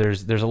 yeah, so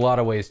there's a lot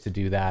of ways to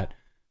do that.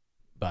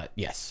 But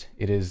yes,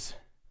 it is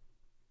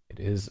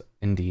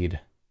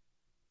indeed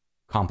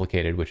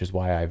complicated, which is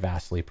why I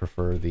vastly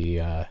prefer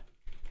the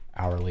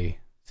hourly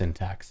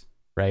syntax,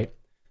 right?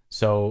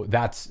 So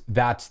that's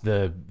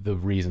the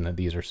reason that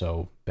these are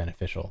so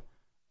beneficial.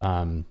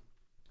 Okay,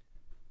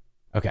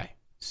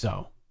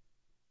 so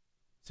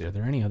are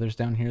there any others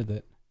down here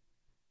that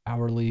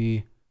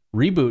hourly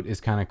reboot is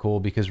kind of cool,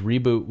 because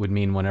reboot would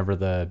mean whenever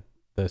the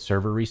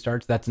server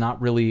restarts. That's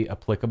not really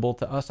applicable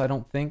to us, I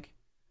don't think,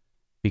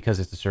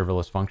 because it's a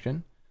serverless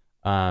function.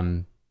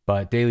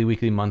 But daily,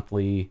 weekly,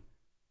 monthly,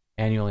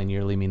 annual, and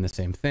yearly mean the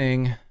same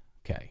thing.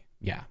 Okay,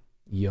 yeah,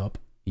 yup.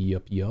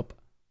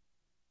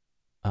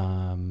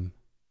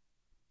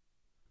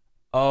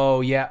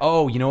 Oh yeah.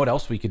 Oh, you know what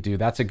else we could do?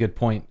 That's a good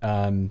point.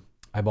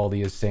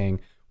 Ibaldi is saying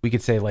we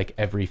could say like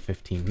every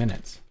 15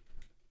 minutes,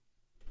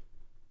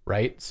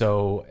 right?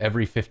 So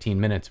every 15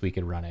 minutes we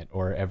could run it,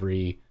 or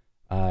every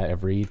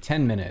every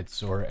 10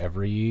 minutes or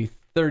every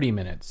 30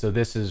 minutes. So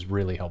this is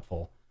really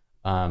helpful.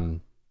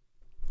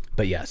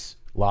 But yes,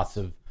 lots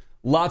of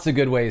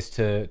good ways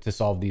to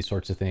solve these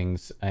sorts of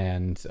things.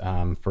 And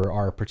for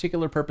our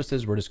particular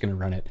purposes, we're just going to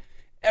run it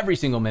every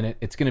single minute.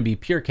 It's going to be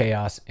pure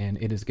chaos, and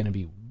it is going to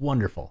be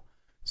wonderful.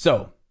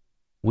 So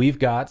we've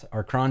got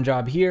our cron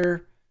job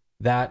here.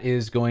 That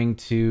is going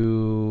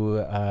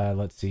to,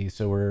 let's see.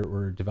 So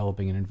we're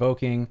developing and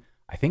invoking.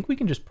 I think we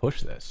can just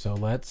push this. So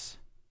let's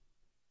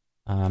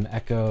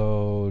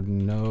echo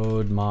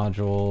node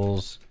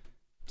modules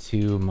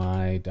to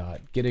my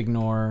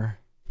 .getignore.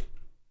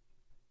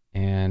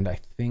 And I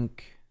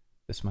think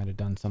this might have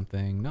done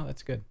something. No,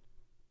 that's good.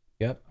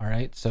 Yep. All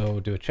right. So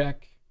do a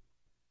check.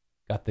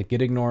 Got the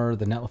getignore,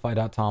 the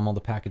netlify.toml,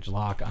 the package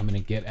lock. I'm going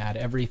to git add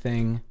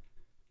everything.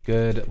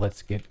 Good.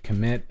 Let's git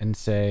commit and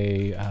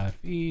say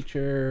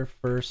feature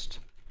first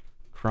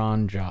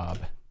cron job.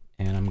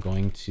 And I'm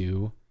going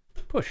to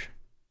push.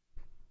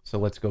 So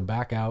let's go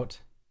back out.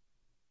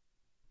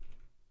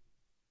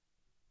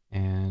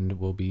 And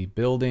we'll be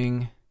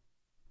building.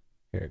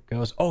 Here it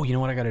goes. Oh, you know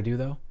what I got to do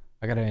though?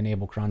 I got to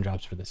enable cron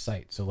jobs for this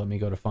site. So let me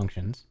go to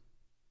functions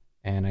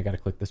and I got to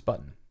click this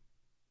button.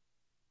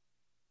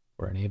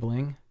 We're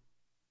enabling.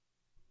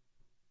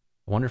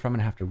 I wonder if I'm going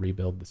to have to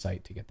rebuild the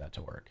site to get that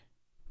to work.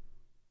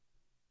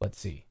 Let's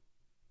see.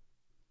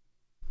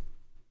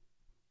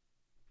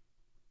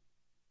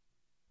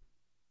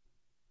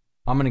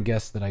 I'm going to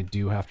guess that I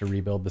do have to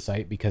rebuild the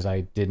site because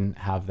I didn't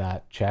have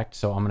that checked.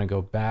 So I'm going to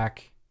go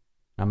back.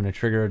 I'm going to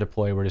trigger a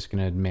deploy. We're just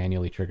going to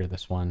manually trigger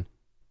this one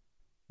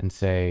and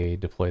say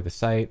deploy the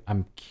site.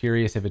 I'm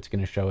curious if it's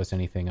going to show us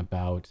anything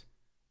about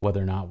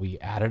whether or not we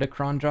added a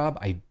cron job.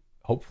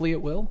 Hopefully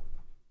it will.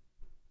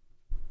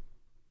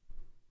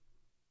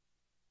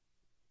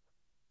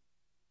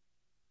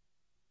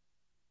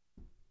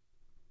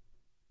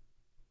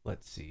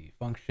 Let's see,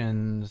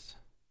 functions.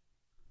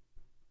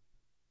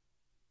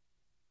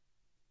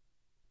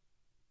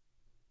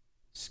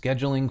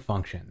 Scheduling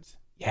functions.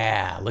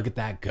 Yeah, look at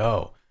that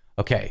go.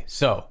 Okay,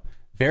 so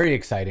very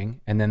exciting.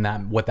 And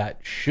then what that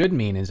should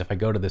mean is if I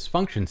go to this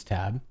functions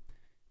tab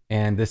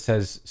and this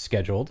says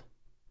scheduled,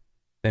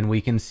 then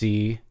we can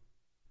see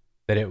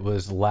that it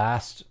was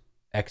last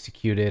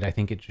executed. I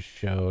think it just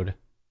showed.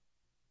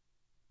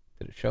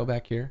 Did it show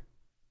back here?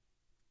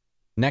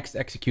 Next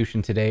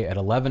execution today at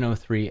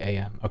 11:03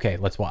 a.m. Okay,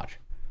 let's watch.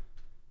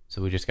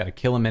 So we just got to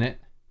kill a minute.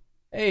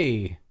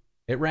 Hey,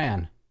 it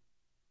ran.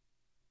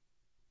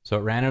 So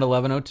it ran at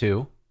 11:02,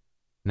 and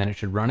then it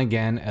should run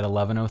again at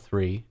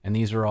 11:03. And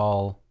these are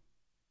all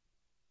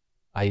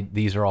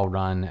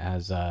run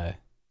as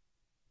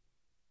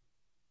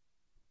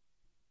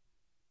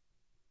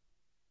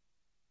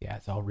yeah,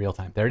 it's all real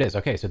time. There it is.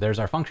 Okay, so there's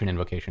our function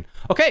invocation.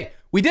 Okay,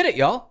 we did it,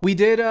 y'all. We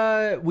did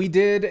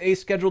a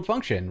scheduled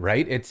function,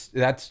 right?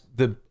 That's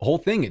the whole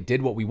thing. It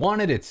did what we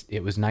wanted.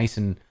 It was nice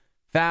and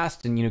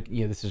fast, and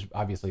this is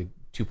obviously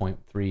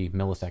 2.3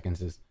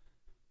 milliseconds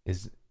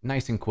is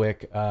nice and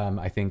quick.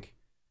 I think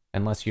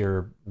unless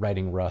you're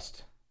writing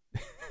Rust.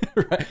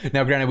 Right?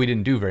 Now, granted, we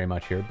didn't do very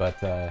much here,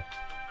 but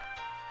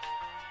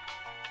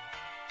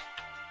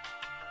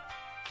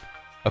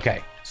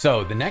okay.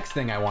 So the next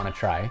thing I want to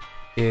try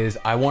is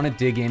I want to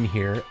dig in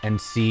here and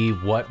see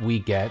what we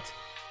get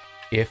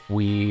if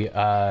we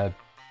try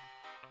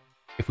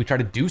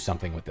to do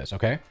something with this,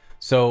 okay?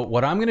 So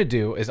what I'm going to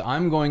do is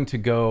I'm going to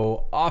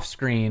go off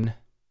screen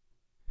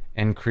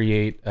and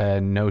create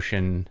a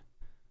Notion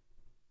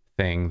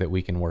thing that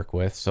we can work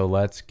with. So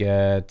let's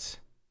get,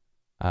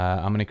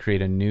 I'm going to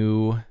create a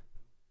new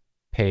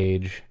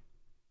page.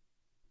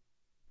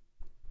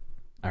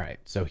 All right,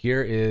 so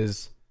here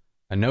is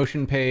a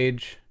Notion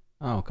page.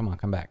 Oh, come on,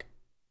 come back.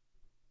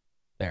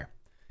 There.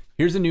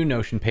 Here's a new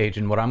Notion page,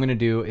 and what I'm going to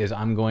do is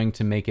I'm going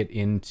to make it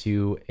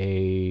into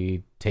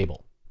a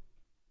table.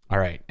 All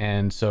right,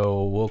 and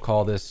so we'll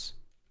call this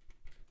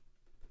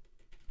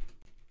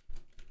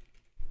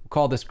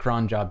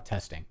cron job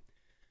testing.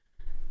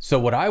 So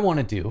what I want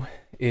to do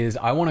is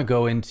I want to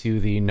go into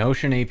the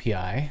Notion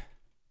API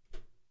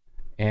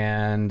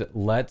and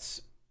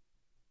let's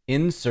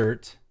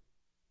insert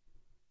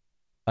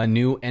a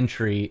new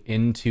entry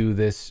into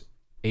this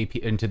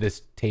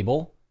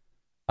table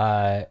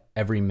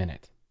every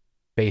minute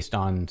based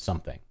on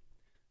something.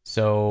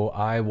 So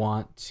I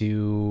want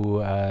to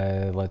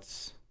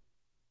let's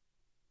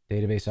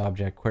database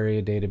object, query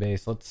a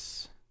database.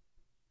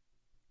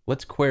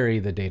 Let's query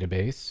the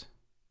database.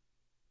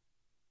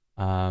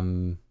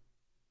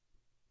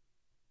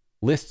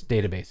 List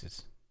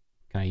databases.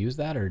 Can I use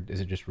that, or is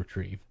it just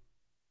retrieve?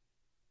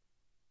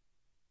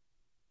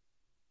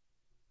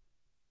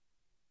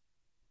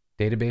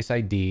 Database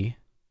ID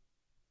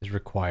is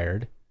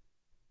required.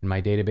 And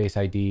my database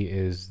ID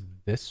is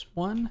this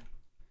one.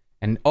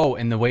 And oh,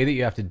 and the way that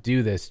you have to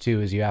do this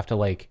too is you have to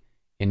like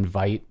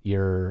invite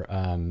your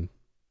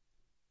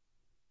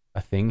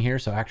a thing here.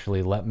 So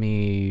actually let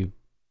me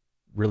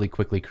really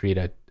quickly create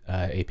a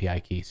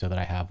API key so that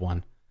I have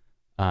one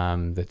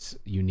that's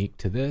unique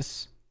to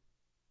this.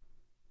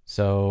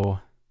 So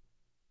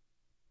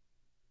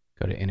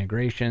go to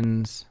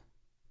integrations.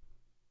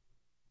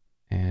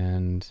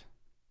 And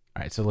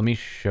all right, so let me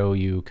show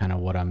you kind of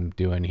what I'm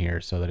doing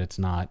here so that it's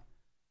not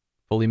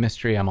fully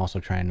mystery. I'm also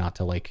trying not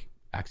to like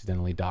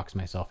accidentally dox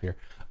myself here.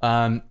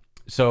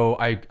 So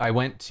I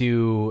went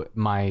to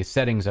my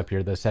settings up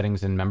here, the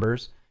settings and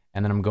members,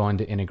 and then I'm going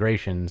to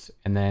integrations,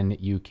 and then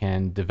you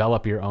can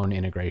develop your own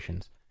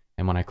integrations.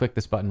 And when I click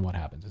this button, what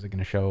happens? Is it going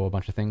to show a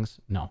bunch of things?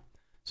 No.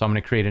 So I'm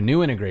going to create a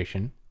new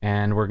integration,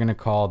 and we're going to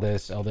call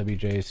this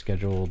LWJ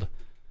scheduled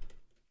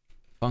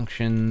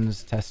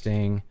functions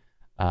testing.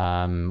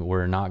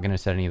 We're not going to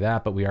set any of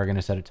that, but we are going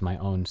to set it to my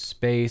own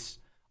space.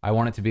 I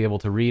want it to be able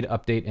to read,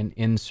 update, and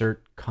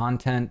insert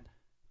content.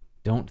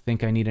 Don't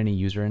think I need any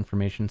user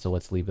information, so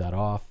let's leave that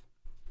off.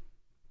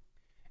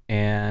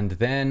 And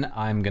then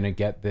I'm going to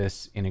get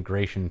this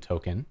integration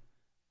token.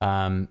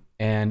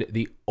 And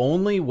the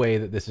only way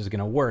that this is going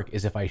to work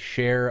is if I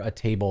share a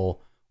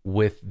table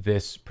with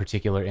this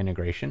particular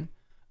integration.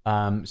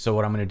 So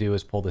what I'm going to do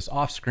is pull this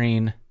off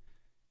screen,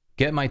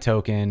 get my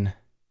token,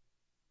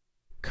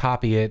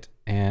 copy it,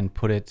 and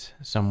put it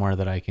somewhere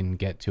that I can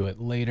get to it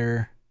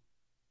later.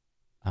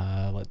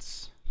 Can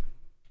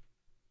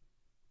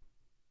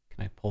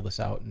I pull this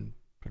out and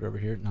put it over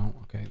here? No.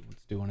 Okay,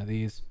 let's do one of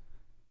these.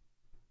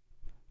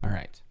 All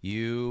right.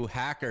 You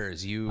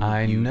hackers,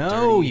 I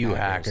know you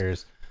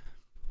hackers.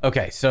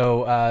 Okay,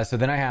 so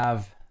then I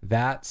have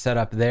that set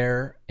up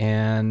there,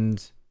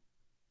 and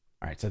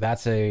all right, so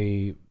that's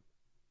a.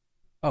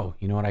 Oh,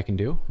 you know what I can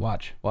do?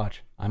 Watch.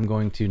 I'm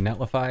going to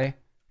Netlify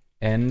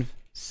env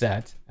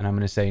set, and I'm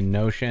going to say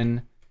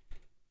Notion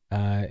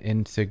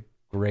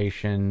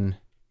integration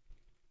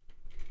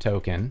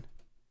token,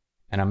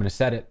 and I'm going to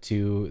set it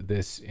to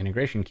this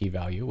integration key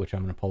value, which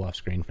I'm going to pull off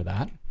screen for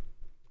that.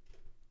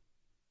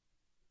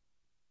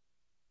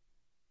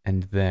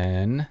 And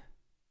then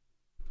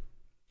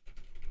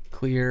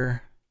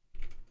clear,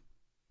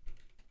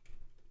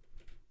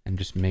 and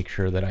just make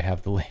sure that I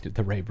have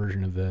the right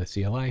version of the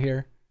CLI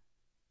here.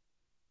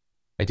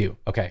 I do.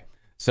 Okay.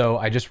 So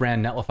I just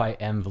ran Netlify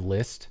env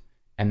list,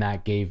 and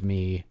that gave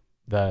me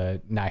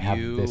the, now I have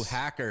this. You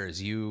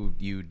hackers,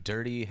 you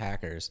dirty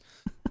hackers.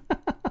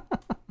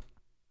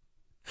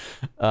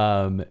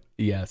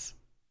 Yes.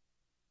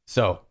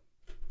 So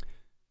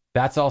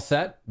that's all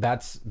set.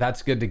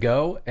 That's good to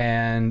go.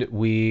 And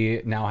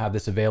we now have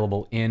this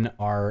available in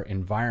our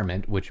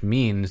environment, which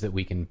means that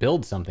we can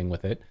build something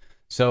with it.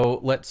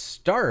 So let's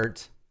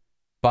start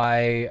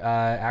by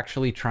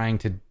actually trying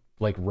to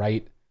like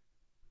write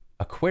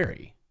a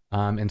query.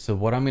 And so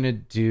what I'm going to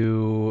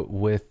do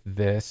with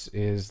this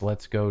is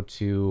let's go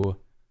to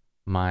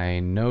my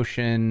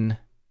Notion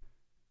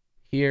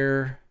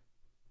here.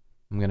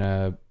 I'm going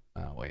to,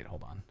 wait,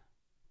 hold on.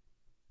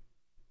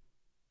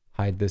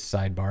 Hide this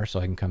sidebar so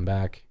I can come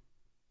back.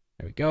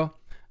 There we go.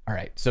 All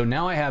right. So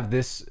now I have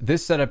this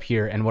set up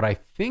here. And what I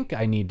think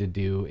I need to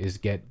do is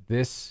get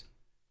this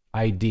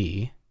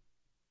ID.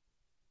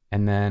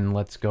 And then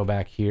let's go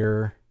back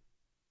here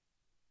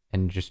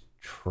and just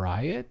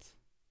try it.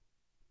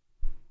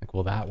 Like,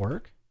 will that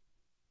work?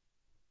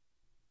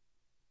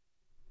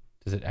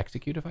 Does it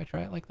execute if I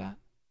try it like that?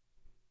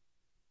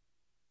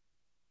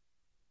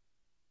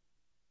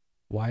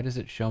 Why does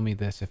it show me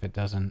this if it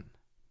doesn't?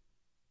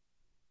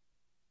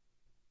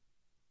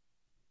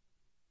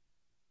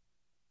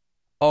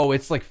 Oh,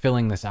 it's like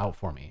filling this out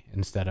for me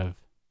instead of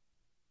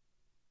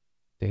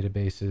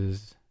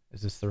databases.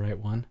 Is this the right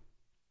one?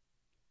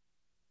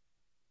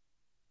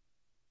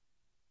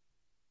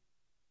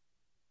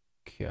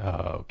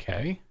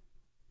 Okay.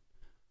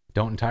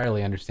 Don't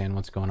entirely understand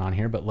what's going on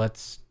here, but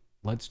let's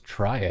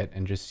try it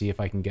and just see if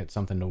I can get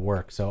something to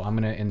work. So I'm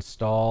going to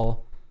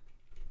install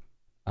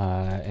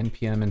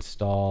npm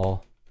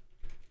install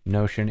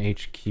Notion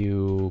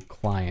HQ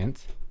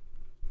client.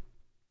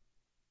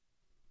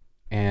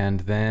 And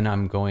then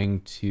I'm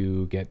going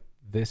to get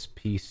this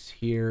piece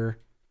here.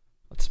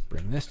 Let's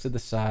bring this to the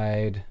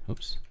side.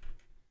 Oops.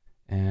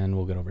 And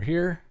we'll get over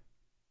here.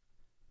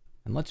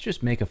 And let's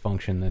just make a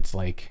function that's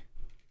like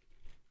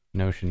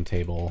Notion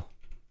table.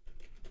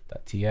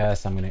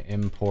 .ts. I'm going to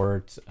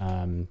import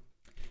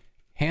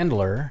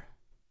handler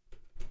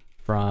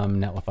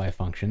from Netlify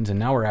functions. And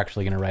now we're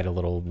actually going to write a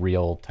little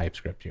real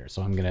TypeScript here.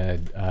 So I'm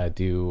going to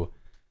do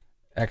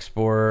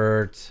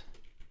export,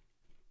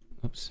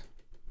 oops,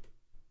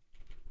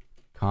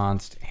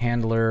 const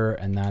handler,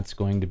 and that's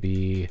going to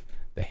be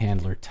the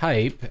handler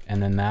type.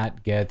 And then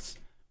that gets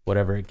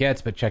whatever it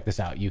gets. But check this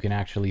out. You can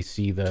actually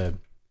see the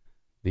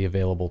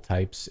available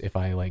types if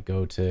I like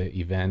go to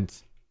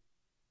event.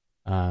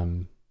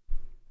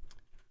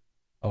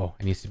 Oh,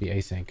 it needs to be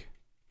async.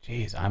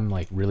 Jeez, I'm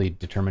like really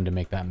determined to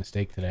make that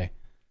mistake today.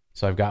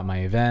 So I've got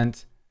my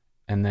event,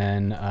 and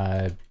then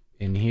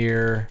in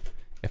here,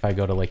 if I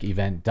go to like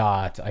event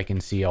dot, I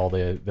can see all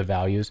the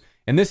values.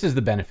 And this is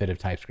the benefit of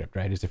TypeScript,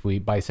 right? Is if we,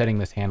 by setting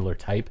this handler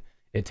type,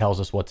 it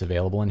tells us what's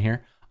available in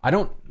here. I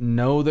don't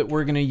know that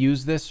we're going to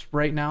use this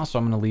right now, so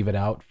I'm going to leave it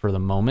out for the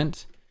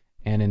moment.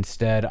 And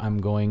instead, I'm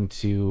going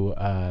to,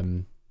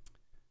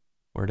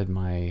 where did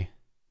my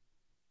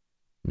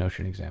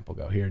Notion example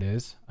go? Here it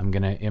is. I'm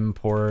going to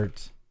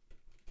import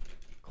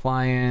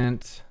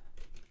client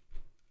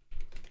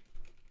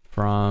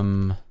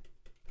from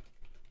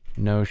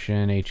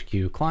Notion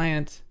HQ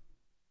client.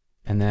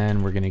 And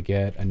then we're going to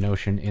get a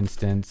Notion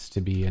instance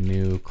to be a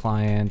new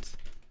client.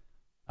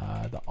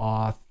 The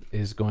auth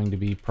is going to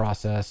be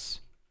process.env.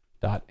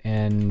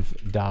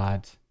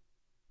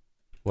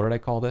 What did I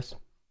call this?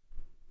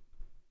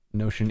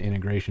 Notion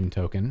integration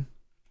token.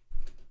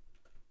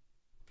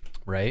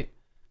 Right?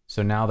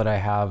 So now that I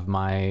have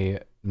my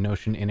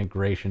Notion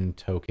integration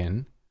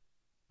token,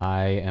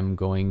 I am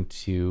going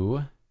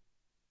to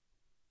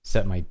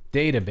set my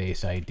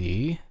database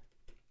ID,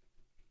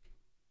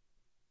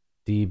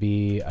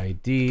 DB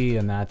ID,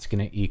 and that's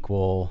going to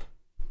equal,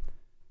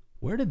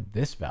 where did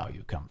this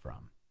value come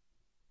from?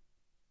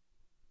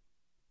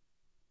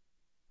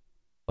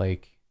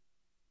 Like,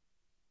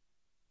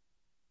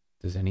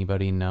 does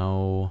anybody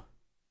know?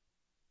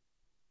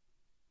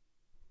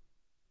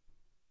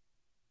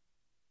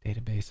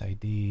 Database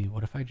ID.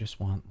 What if I just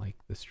want like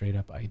the straight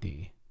up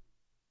ID?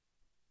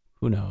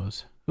 Who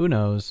knows? Who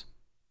knows?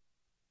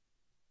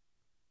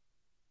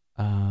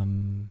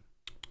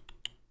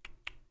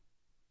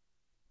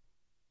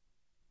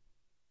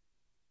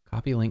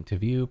 Copy link to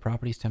view,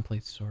 properties,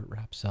 templates, sort,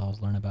 wrap cells,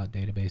 learn about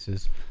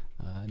databases.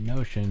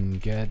 Notion,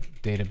 get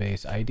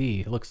database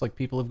ID. It looks like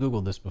people have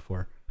Googled this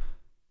before.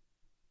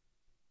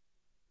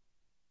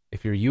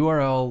 If your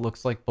URL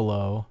looks like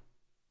below,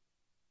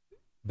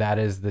 that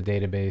is the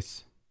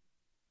database.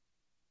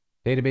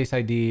 Database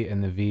ID,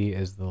 and the V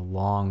is the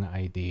long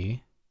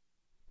ID.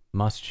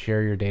 Must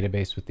share your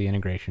database with the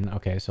integration.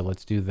 Okay, so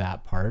let's do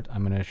that part.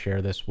 I'm going to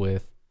share this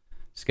with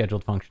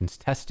scheduled functions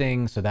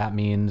testing. So that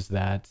means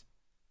that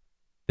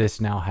this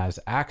now has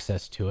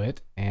access to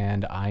it,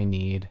 and I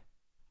need,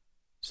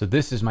 so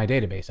this is my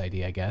database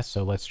ID, I guess.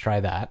 So let's try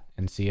that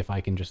and see if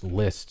I can just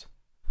list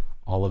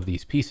all of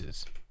these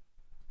pieces.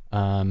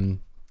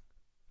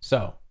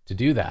 So to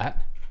do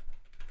that,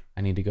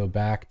 I need to go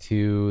back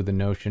to the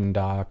Notion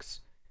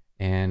docs,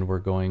 and we're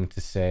going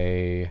to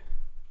say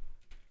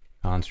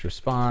const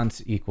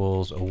response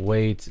equals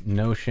await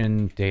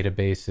Notion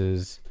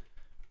databases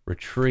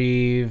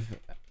retrieve.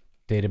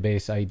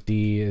 Database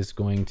ID is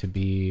going to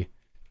be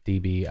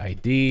DB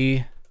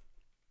ID.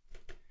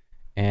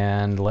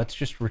 And let's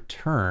just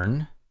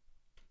return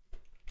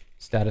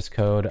status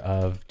code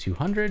of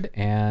 200,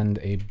 and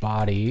a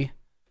body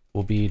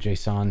will be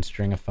JSON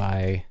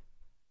stringify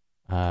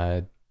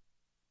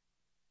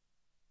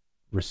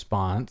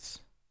response.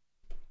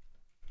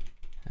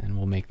 And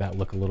we'll make that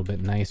look a little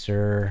bit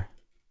nicer.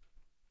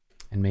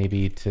 And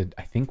maybe to,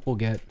 I think we'll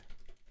get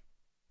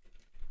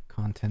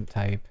content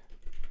type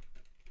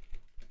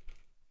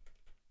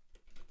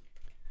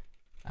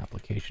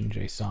application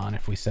JSON.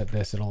 If we set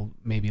this, it'll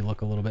maybe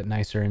look a little bit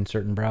nicer in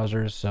certain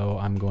browsers. So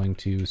I'm going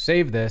to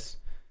save this,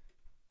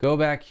 go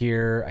back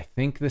here. I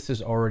think this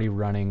is already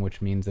running,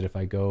 which means that if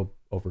I go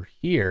over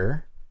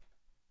here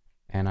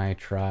and I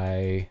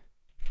try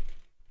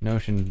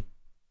Notion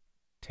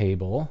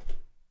table,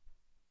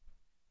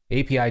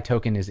 API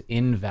token is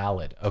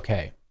invalid.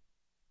 Okay.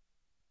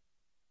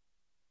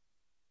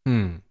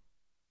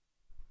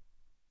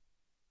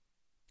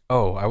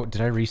 Oh,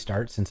 did I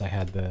restart since I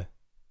had the... Let's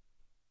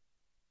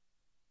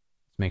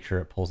make sure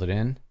it pulls it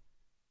in.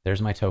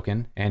 There's my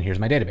token, and here's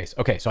my database.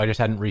 Okay, so I just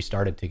hadn't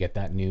restarted to get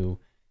that new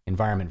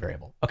environment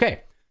variable.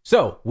 Okay,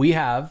 so we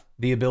have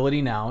the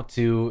ability now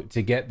to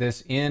get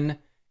this in,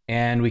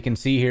 and we can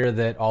see here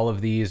that all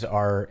of these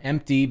are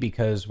empty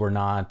because we're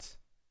not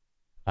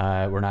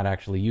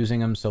actually using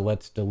them. So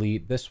let's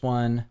delete this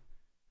one,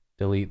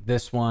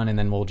 and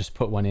then we'll just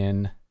put one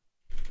in.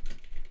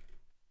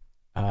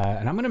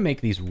 And I'm going to make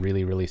these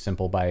really, really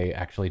simple by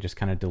actually just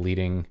kind of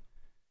deleting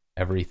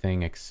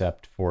everything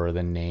except for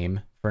the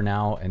name for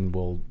now, and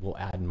we'll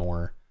add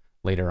more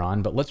later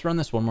on. But let's run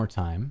this one more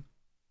time.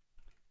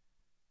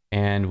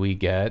 And we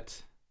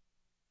get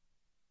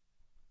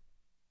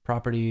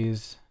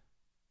properties.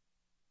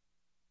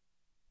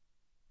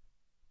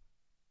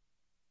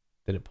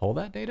 Did it pull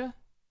that data?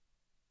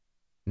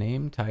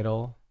 Name,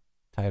 title,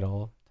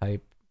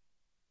 type.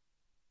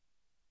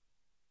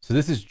 So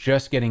this is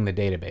just getting the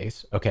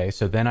database. Okay,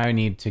 so then I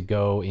need to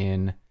go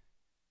in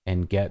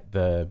and get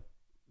the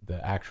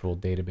actual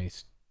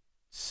database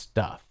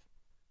stuff.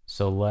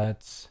 So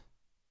let's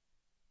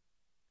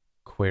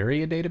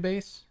query a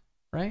database,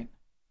 right?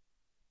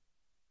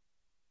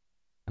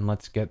 And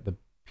let's get the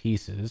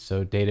pieces.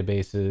 So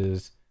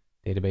databases,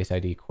 database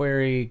ID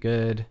query,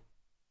 good.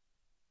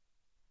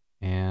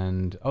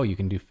 And oh, you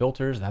can do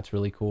filters. That's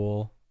really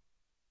cool.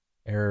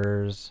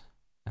 Errors.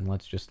 And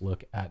let's just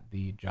look at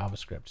the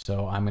JavaScript.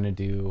 So I'm going to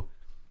do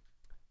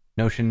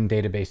Notion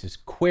databases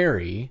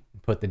query,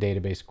 put the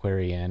database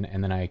query in,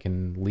 and then I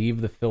can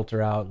leave the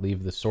filter out,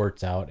 leave the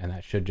sorts out, and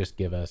that should just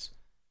give us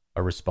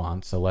a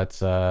response. So let's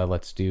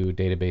do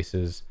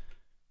databases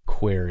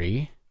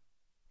query.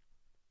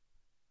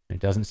 It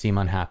doesn't seem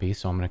unhappy,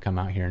 so I'm going to come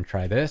out here and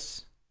try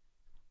this.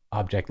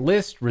 Object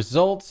list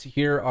results.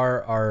 Here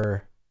are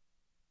our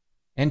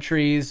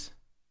entries.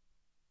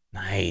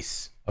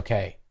 Nice.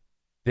 Okay.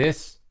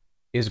 This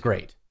is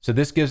great. So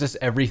this gives us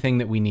everything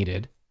that we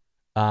needed.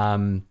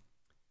 I'm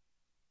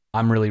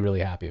really,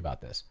 really happy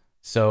about this.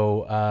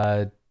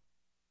 So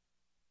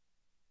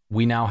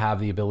we now have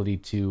the ability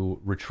to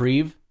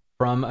retrieve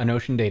from a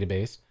Notion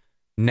database.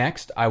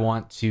 Next, I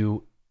want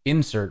to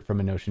insert from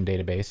a Notion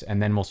database,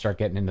 and then we'll start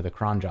getting into the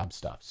cron job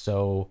stuff.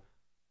 So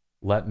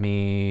let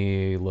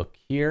me look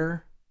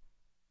here,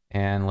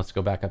 and let's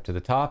go back up to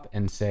the top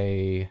and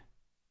say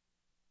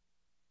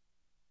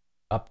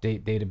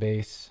update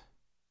database.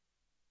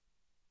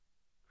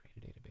 Create a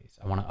database.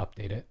 I want to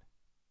update it.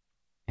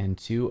 And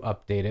to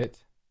update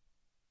it,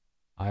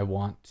 I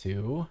want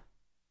to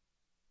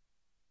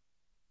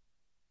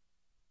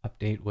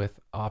update with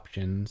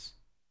options.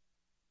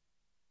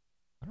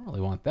 I don't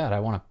really want that. I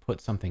want to put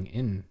something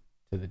into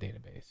the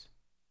database,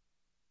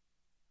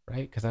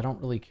 right? Because I don't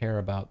really care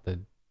about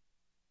the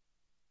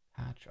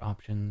patch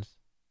options.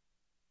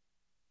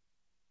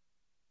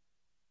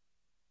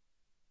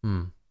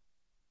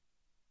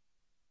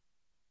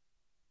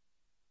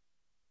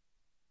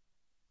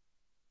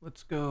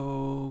 Let's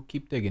go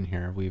keep digging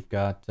here. We've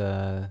got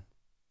pagination,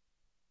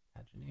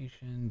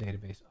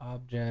 database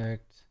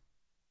object,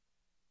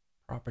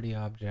 property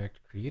object,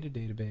 create a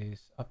database,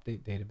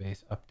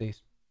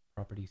 update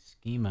property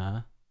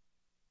schema,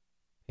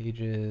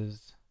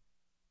 pages.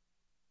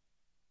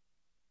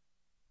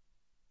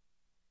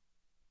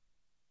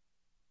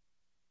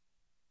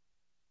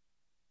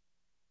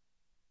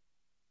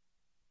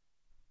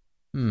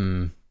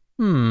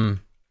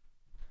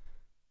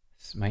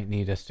 This might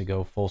need us to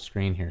go full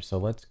screen here. So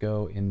let's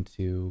go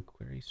into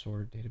query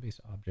sort database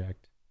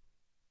object,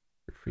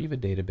 retrieve a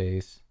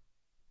database,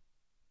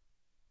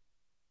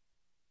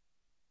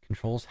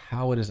 controls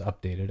how it is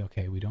updated.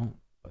 Okay, we don't,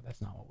 but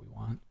that's not what we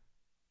want.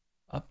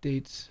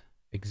 Updates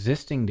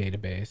existing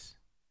database.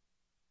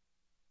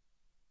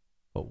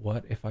 But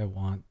what if I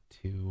want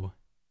to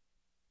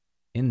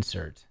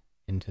insert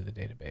into the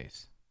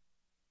database?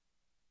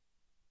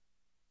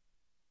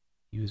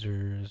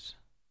 Users,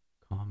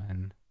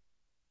 common.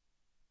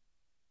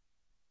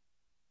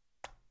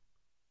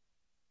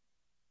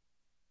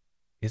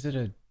 Is it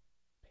a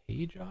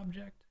page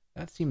object?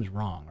 That seems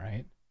wrong,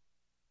 right?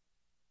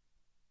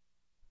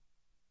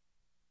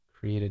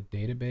 Create a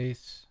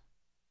database.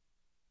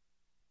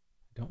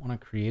 I don't want to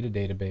create a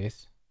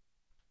database.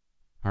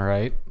 All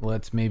right,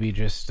 let's maybe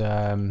just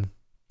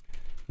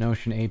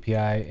Notion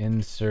API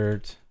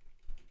insert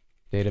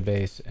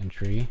database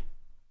entry.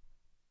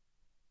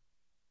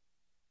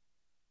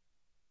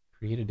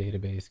 Create a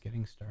database,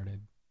 getting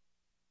started.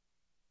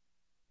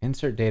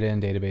 Insert data in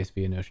database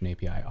via Notion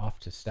API. Off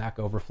to Stack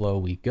Overflow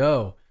we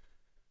go.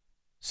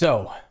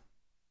 So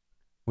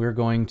we're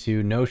going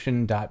to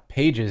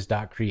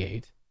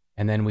notion.pages.create,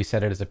 and then we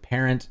set it as a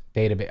parent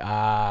database.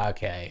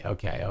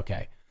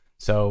 Okay.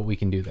 So we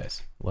can do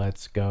this.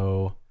 Let's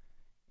go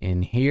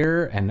in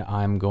here, and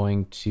I'm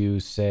going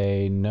to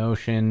say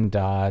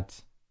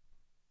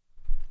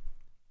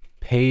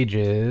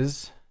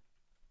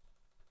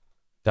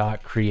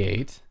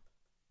notion.pages.create,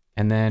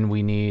 and then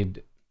we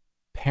need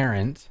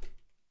parent,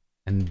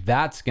 and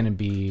that's going to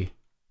be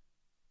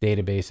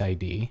database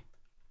ID.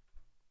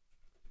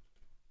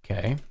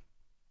 Okay.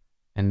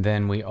 And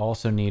then we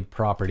also need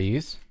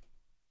properties.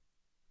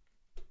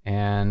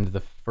 And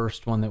the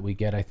first one that we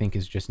get, I think,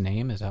 is just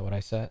name. Is that what I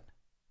set?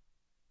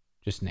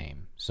 Just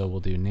name. So we'll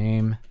do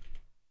name.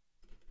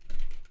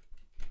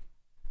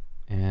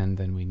 And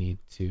then we need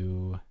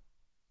to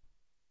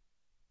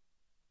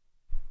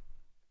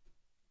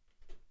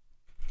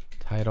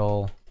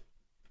title.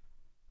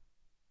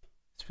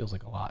 This feels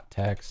like a lot.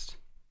 Text.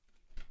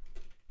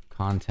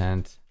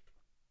 Content.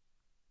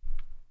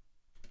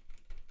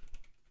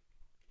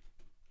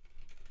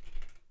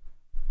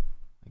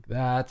 Like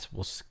that.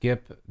 We'll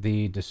skip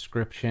the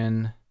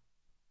description.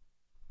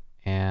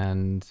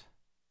 And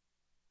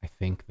I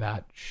think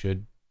that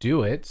should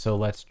do it. So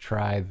let's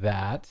try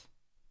that.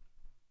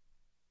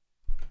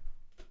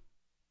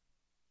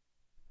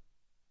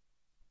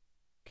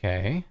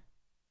 Okay.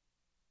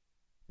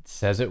 It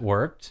says it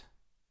worked.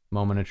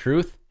 Moment of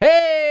truth.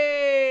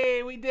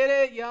 Hey, we did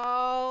it,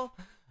 y'all.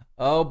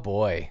 Oh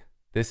boy.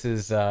 This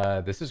is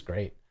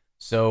great.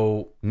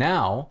 So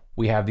now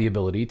we have the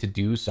ability to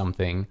do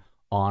something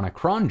on a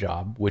cron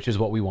job, which is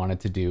what we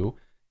wanted to do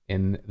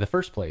in the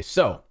first place.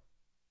 So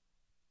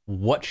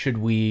what should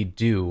we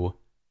do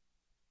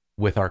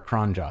with our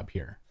cron job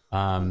here?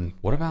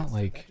 What about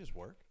like,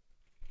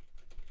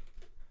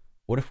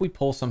 what if we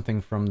pull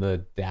something from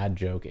the dad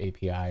joke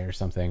API or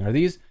something? Are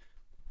these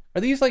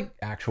like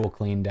actual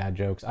clean dad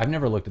jokes? I've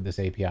never looked at this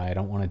API. I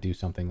don't want to do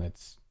something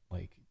that's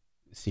like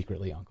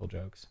secretly uncle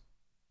jokes.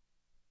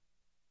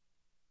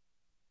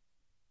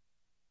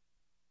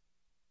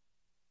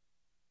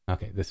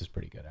 Okay, this is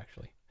pretty good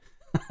actually.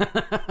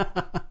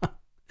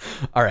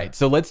 All right,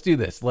 so let's do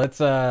this.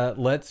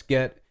 Let's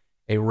get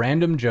a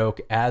random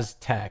joke as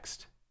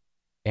text,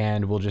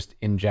 and we'll just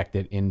inject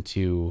it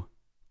into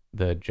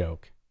the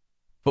joke.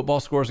 Football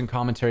scores and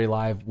commentary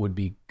live would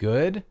be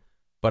good,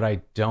 but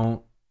I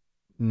don't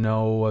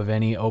know of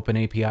any open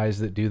APIs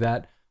that do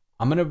that.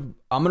 I'm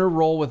gonna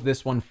roll with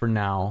this one for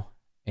now,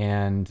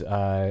 and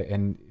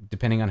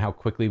depending on how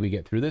quickly we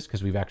get through this,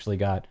 because we've actually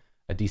got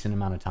a decent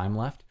amount of time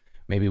left,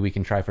 maybe we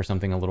can try for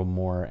something a little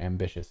more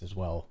ambitious as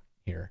well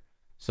here.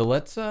 So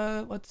let's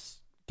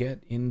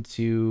get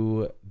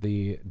into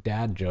the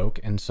dad joke.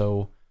 And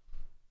so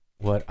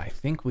what I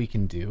think we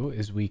can do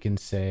is we can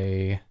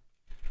say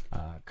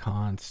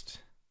const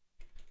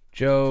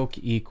joke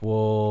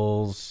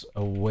equals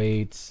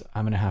await.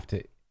 I'm gonna have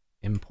to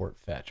import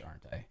fetch,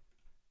 aren't I?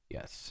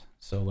 Yes.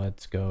 So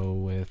let's go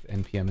with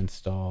npm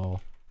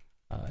install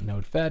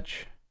node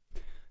fetch.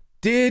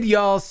 Did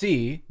y'all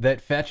see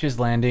that fetch is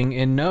landing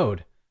in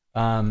node?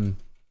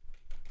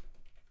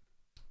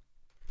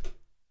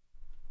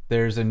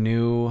 There's a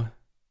new,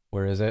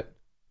 where is it?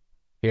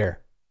 Here.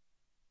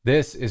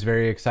 This is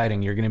very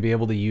exciting. You're going to be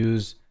able to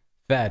use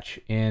fetch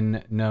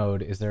in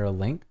node. Is there a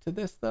link to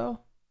this though?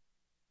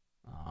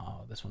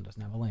 Oh, this one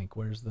doesn't have a link.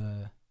 Where's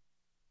the...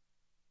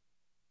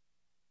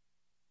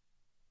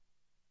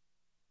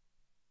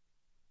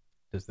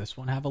 Does this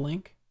one have a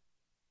link?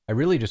 I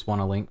really just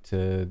want a link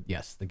to,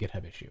 yes, the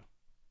GitHub issue.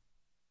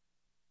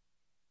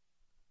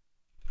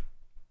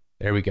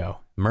 There we go.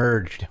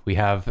 Merged. We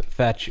have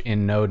fetch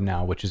in node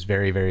now, which is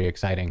very, very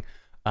exciting.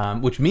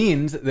 Which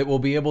means that we'll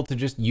be able to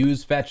just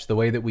use fetch the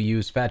way that we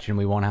use fetch, and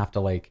we won't have to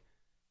like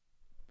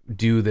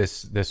do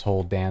this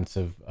whole dance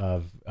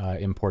of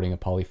importing a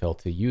polyfill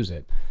to use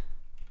it.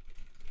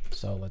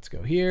 So let's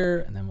go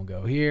here, and then we'll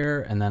go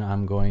here, and then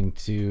I'm going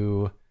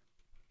to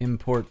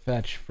import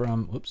fetch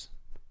from, whoops,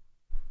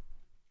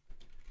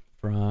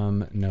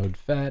 from node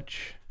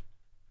fetch.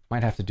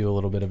 Might have to do a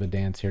little bit of a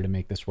dance here to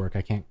make this work.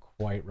 I can't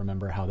quite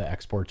remember how the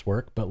exports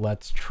work, but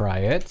let's try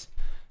it.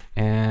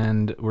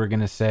 And we're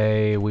gonna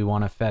say we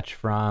want to fetch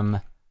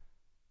from,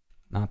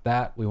 not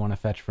that, we want to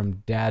fetch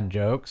from dad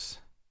jokes.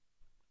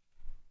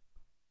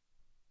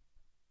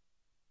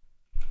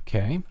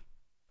 Okay.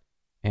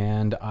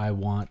 And I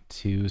want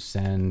to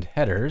send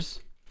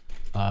headers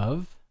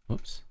of,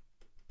 whoops,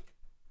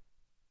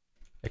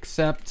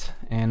 accept,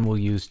 and we'll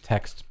use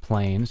text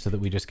plain so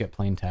that we just get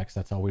plain text.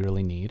 That's all we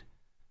really need.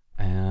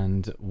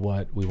 And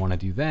what we want to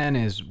do then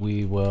is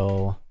we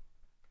will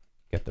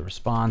get the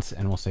response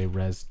and we'll say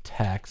res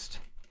text.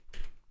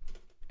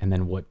 And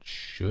then what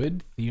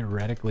should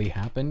theoretically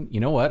happen? You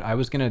know what? I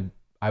was gonna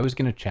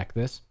check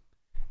this,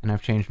 and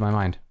I've changed my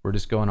mind. We're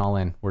just going all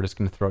in. We're just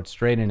gonna throw it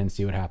straight in and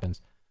see what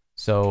happens.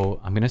 So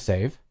I'm gonna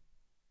save,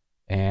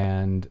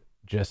 and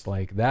just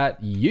like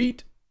that,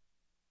 yeet.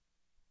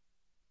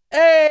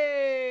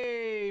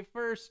 Hey,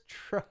 first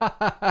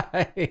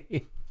try.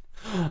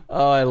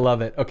 Oh, I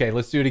love it. Okay,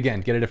 let's do it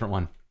again. Get a different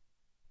one.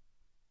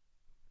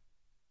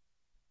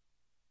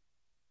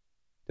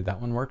 Did that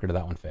one work or did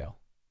that one fail?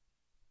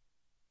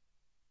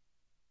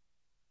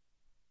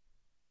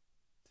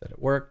 Said it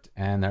worked,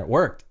 and there it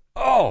worked.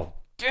 Oh,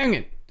 dang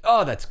it.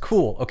 Oh, that's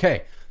cool.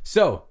 Okay,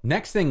 so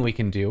next thing we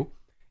can do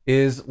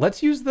is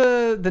let's use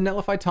the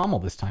Netlify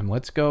toml this time.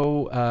 Let's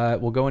go,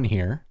 we'll go in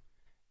here,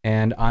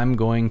 and I'm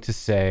going to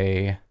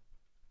say,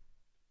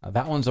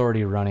 that one's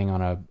already running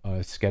on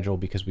a schedule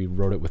because we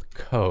wrote it with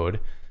code.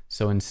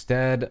 So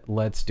instead,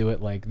 let's do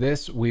it like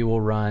this. We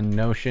will run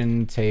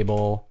Notion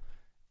table,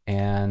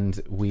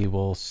 and we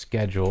will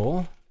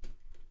schedule.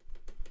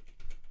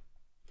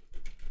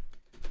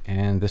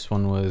 And this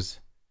one was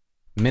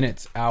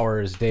minutes,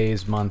 hours,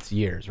 days, months,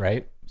 years,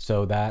 right?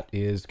 So that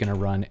is going to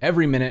run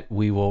every minute.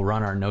 We will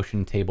run our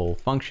Notion table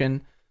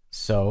function.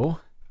 So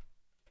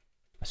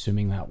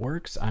assuming that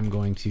works, I'm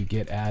going to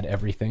git add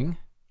everything.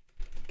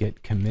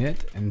 Git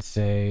commit and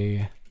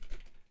say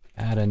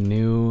add a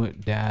new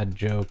dad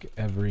joke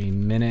every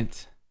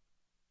minute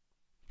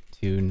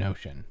to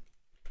Notion.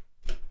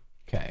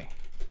 Okay,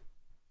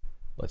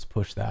 let's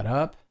push that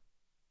up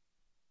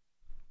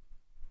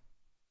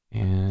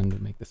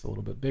and make this a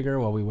little bit bigger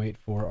while we wait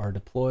for our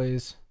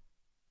deploys.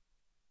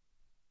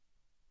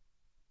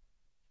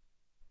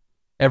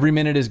 Every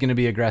minute is going to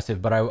be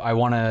aggressive, but I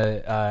want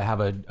to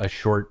have a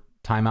short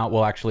timeout.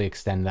 We'll actually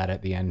extend that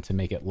at the end to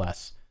make it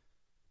less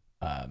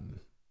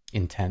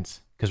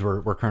intense, because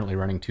we're currently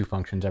running 2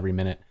 functions every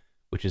minute,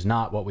 which is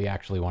not what we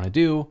actually want to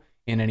do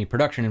in any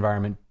production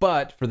environment.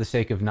 But for the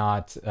sake of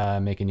not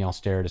making y'all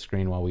stare at a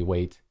screen while we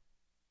wait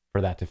for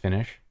that to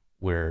finish,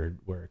 we're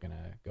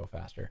gonna go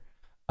faster.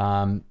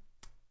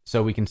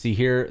 So we can see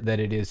here that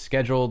it is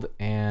scheduled,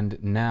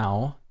 and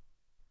now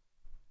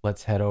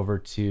let's head over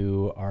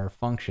to our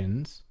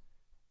functions,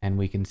 and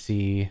we can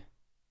see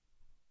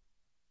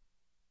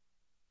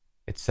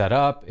it's set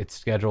up, it's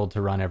scheduled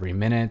to run every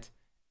minute.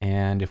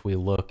 And if we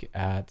look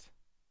at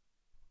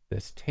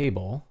this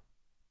table,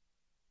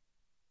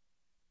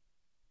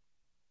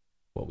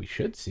 what we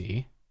should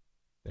see,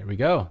 there we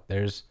go.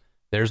 There's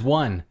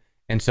one.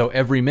 And so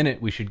every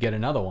minute we should get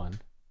another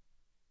one.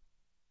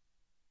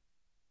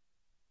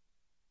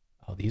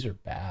 Oh, these are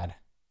bad.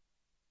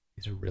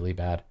 These are really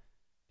bad.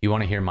 Do you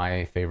want to hear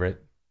my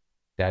favorite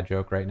dad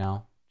joke right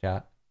now,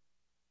 chat?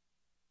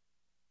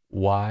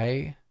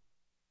 Why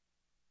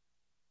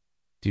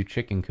do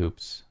chicken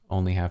coops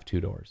only have 2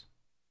 doors?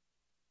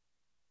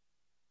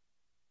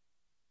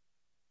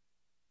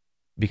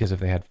 Because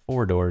if they had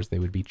 4 doors, they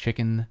would be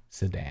chicken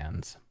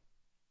sedans.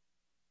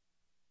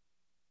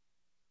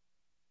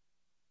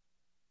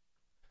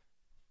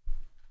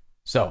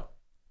 So,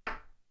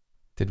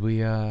 did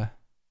we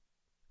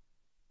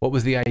what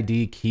was the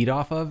ID keyed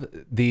off of?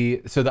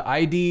 So the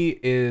ID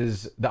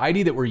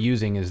that we're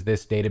using is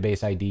this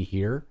database ID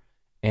here,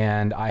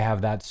 and I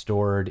have that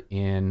stored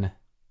in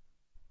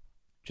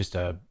just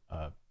a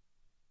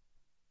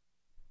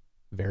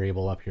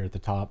variable up here at the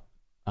top.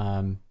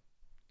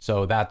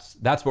 So that's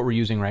what we're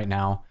using right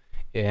now.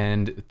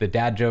 And the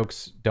dad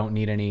jokes don't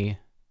need any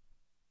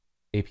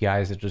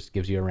APIs. It just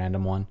gives you a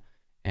random one.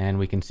 And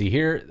we can see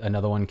here,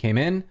 another one came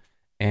in,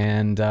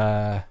 and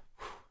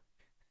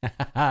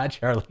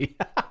Charlie.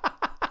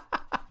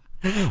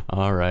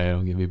 All right,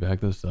 don't give me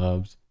back the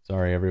subs.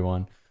 Sorry,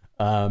 everyone.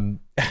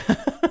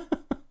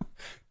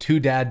 Too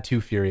dad, too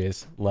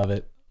furious. Love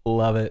it.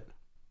 Love it.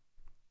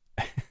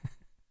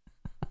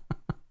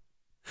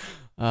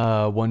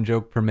 1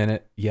 joke per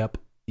minute. Yep.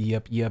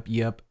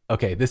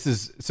 Okay, this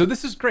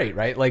is great,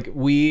 right? Like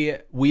we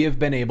have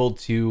been able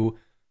to,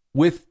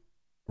 with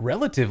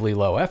relatively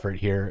low effort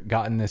here,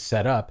 gotten this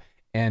set up.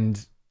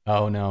 And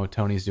oh no,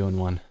 Tony's doing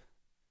one.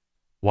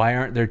 Why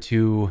aren't there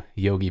 2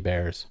 Yogi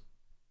Bears?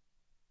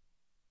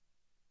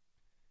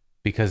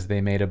 Because they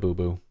made a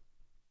boo-boo.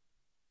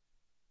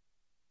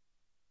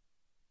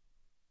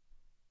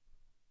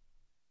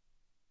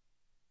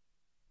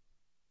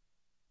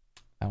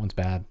 That one's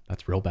bad.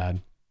 That's real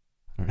bad.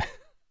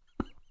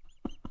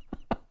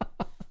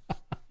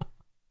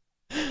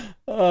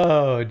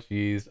 Oh,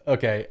 geez.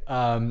 Okay.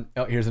 Oh,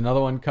 here's another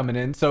one coming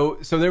in. So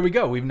there we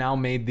go. We've now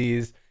made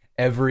these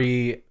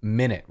every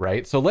minute,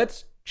 right? So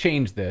let's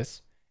change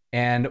this.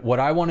 And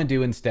what I want to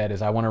do instead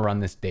is I want to run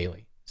this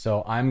daily.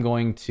 So I'm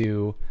going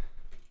to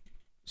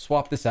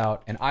swap this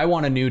out, and I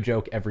want a new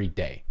joke every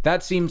day.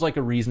 That seems like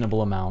a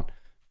reasonable amount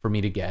for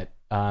me to get.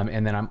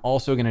 And then I'm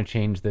also going to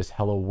change this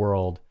hello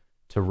world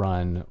to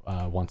run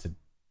once a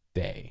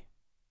day.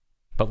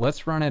 But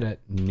let's run it at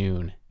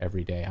noon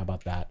every day. How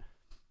about that?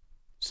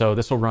 So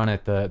this will run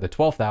at the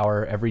 12th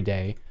hour every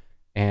day.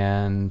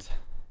 And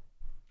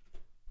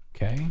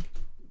okay,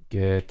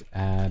 git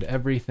add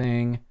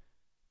everything.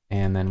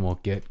 And then we'll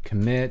git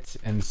commit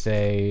and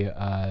say,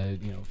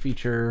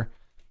 feature,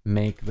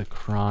 make the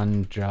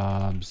cron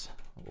jobs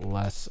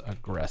less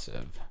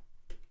aggressive.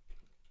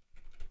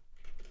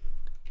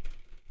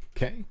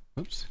 Okay,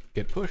 oops,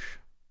 git push.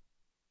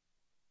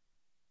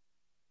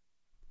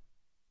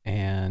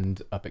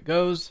 And up it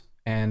goes.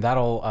 And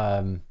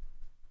that'll,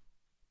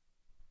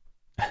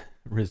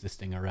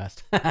 resisting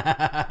arrest.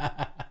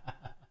 That's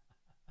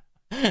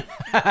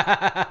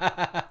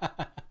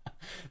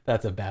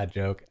a bad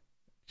joke.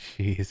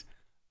 Jeez.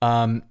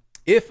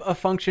 If a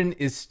function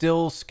is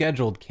still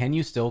scheduled, can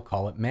you still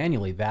call it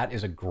manually? That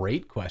is a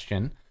great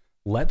question.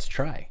 Let's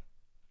try.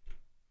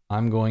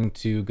 I'm going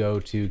to go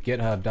to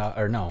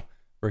github.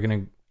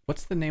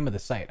 What's the name of the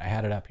site? I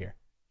had it up here.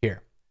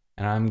 Here.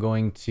 And I'm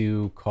going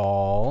to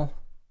call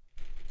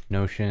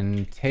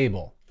Notion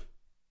table.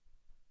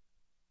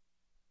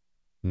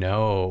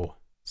 No.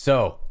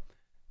 So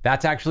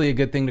that's actually a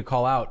good thing to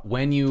call out.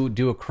 When you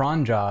do a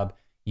cron job,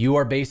 you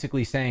are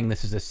basically saying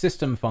this is a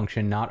system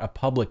function, not a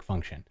public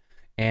function.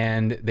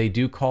 And they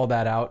do call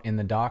that out in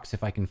the docs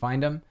if I can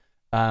find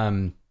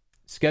them.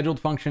 Scheduled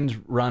functions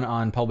run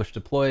on publish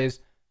deploys,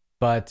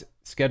 but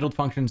scheduled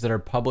functions that are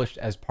published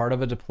as part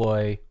of a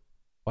deploy,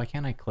 why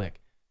can't I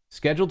click?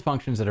 Scheduled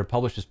functions that are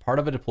published as part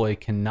of a deploy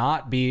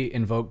cannot be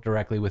invoked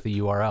directly with a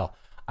URL.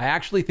 I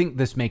actually think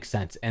this makes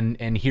sense,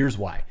 and here's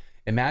why.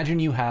 Imagine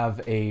you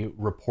have a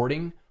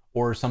reporting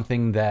or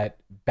something that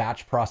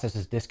batch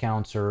processes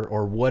discounts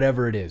or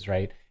whatever it is,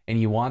 right? And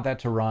you want that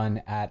to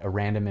run at a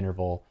random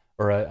interval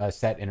or a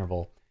set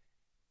interval.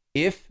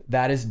 If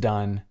that is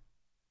done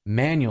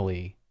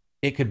manually,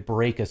 it could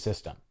break a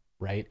system,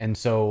 right? And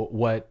so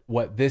what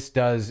this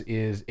does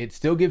is it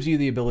still gives you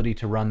the ability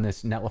to run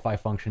this Netlify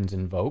functions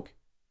invoke,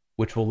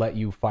 which will let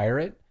you fire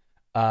it,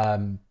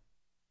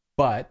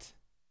 but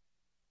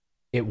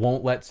it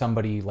won't let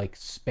somebody like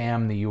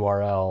spam the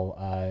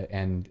URL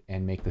and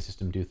make the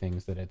system do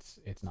things that it's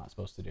not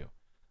supposed to do.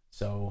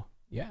 So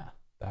yeah,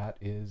 that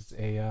is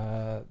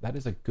a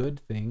good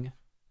thing.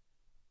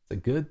 It's a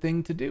good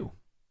thing to do.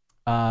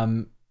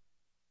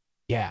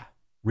 Yeah,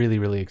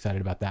 really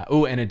excited about that.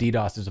 Oh, and a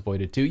DDoS is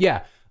avoided too.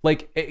 Yeah,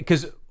 like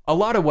because a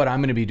lot of what I'm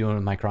going to be doing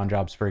with my cron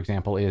jobs, for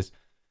example, is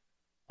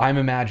I'm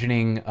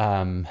imagining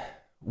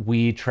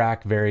we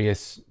track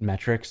various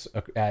metrics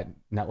at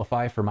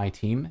Netlify for my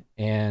team,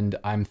 and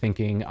I'm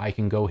thinking I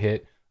can go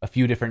hit a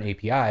few different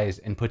APIs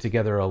and put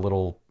together a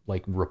little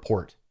like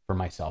report for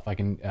myself. I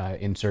can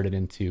insert it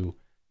into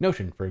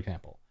Notion, for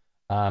example,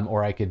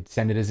 or I could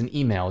send it as an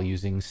email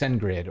using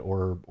SendGrid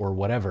or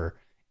whatever,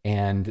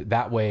 and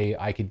that way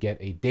I could get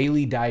a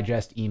daily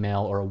digest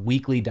email or a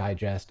weekly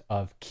digest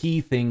of key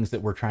things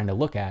that we're trying to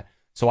look at,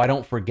 so I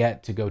don't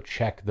forget to go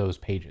check those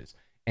pages.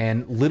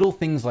 And little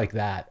things like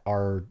that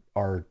are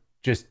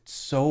just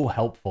so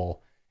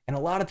helpful. And a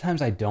lot of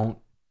times I don't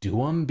do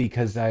them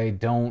because I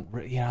don't,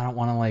 I don't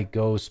want to like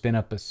go spin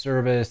up a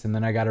service and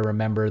then I got to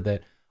remember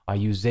that I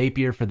use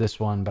Zapier for this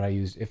one, but I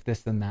use if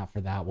this then that for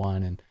that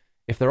one. And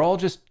if they're all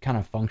just kind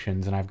of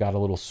functions and I've got a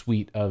little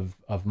suite of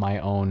my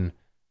own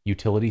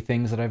utility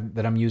things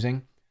that I'm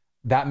using,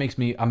 that makes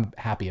me, I'm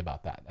happy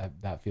about that.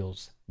 That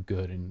feels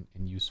good and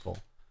useful.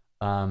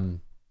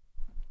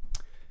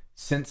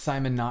 Since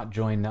Simon not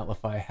joined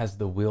Netlify, has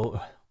the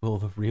will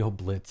the real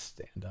Blitz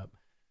stand up?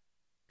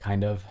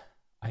 Kind of.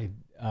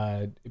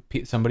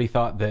 Somebody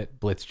thought that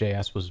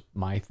Blitz.js was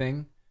my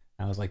thing.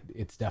 I was like,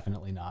 it's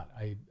definitely not.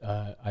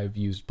 I've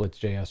used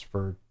Blitz.js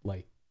for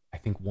like I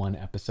think one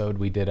episode.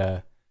 We did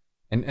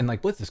and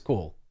like Blitz is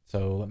cool.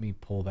 So let me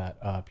pull that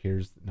up.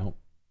 Here's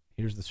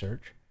the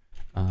search.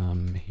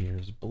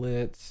 Here's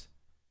Blitz.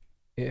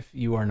 If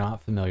you are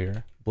not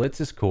familiar, Blitz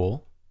is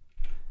cool.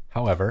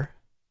 However,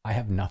 I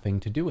have nothing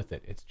to do with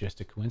it. It's just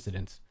a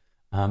coincidence.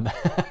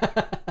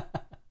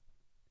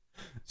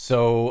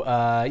 So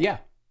yeah,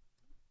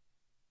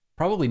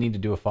 probably need to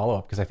do a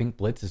follow-up because I think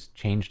Blitz has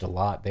changed a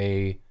lot.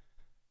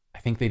 I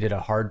think they did a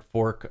hard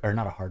fork, or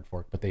not a hard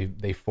fork, but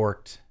they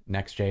forked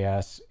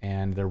Next.js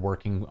and they're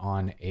working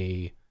on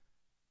a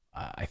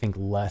I think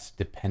less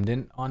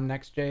dependent on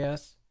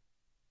Next.js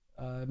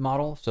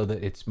model, so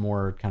that it's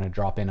more kind of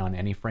drop in on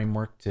any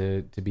framework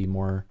to be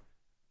more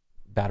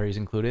batteries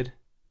included.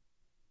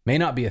 May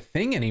not be a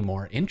thing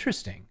anymore.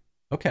 Interesting.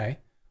 Okay.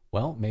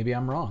 Well, maybe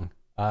I'm wrong.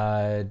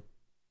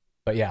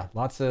 But yeah,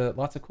 lots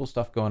of cool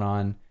stuff going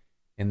on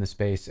in the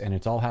space, and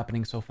it's all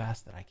happening so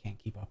fast that I can't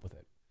keep up with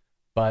it.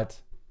 But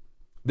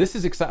this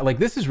is exciting. Like,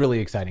 this is really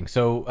exciting.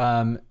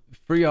 So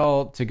for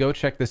y'all to go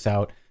check this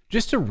out,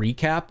 just to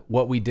recap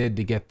what we did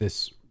to get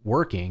this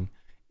working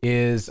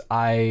is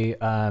I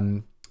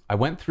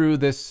went through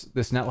this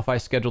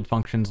Netlify scheduled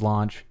functions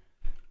launch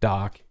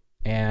doc,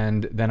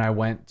 and then I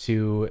went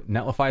to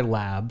Netlify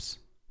Labs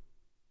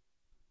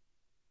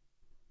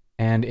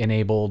and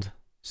enabled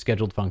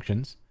scheduled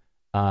functions.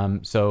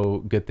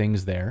 So good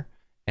things there.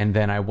 And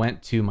then I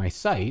went to my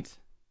site,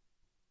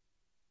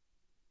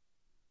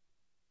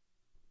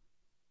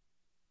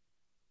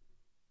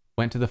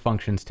 went to the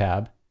functions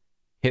tab,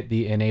 hit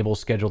the enable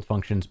scheduled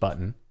functions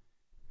button.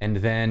 And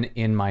then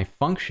in my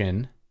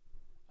function,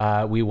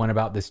 we went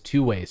about this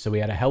two ways. So we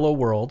had a hello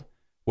world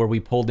where we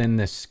pulled in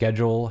this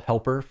schedule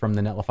helper from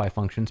the Netlify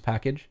functions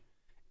package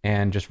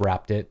and just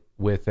wrapped it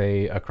with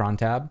a cron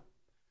tab.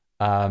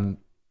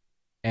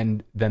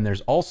 And then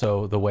there's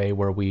also the way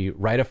where we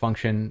write a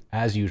function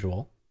as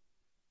usual.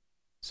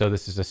 So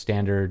this is a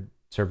standard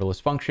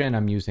serverless function.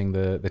 I'm using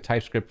the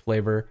TypeScript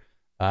flavor,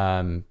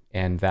 and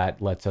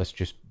that lets us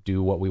just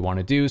do what we want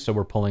to do. So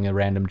we're pulling a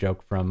random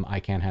joke from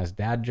ICANN has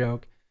dad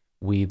joke.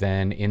 We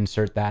then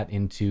insert that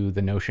into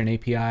the Notion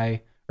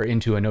API or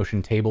into a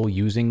Notion table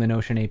using the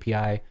Notion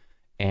API.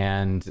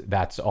 And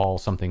that's all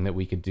something that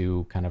we could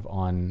do kind of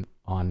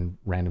on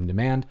random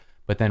demand.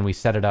 But then we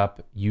set it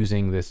up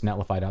using this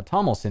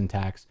netlify.toml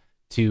syntax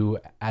to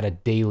add a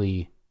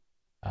daily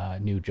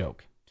new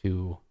joke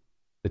to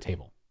the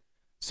table.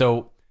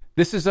 So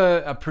this is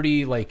a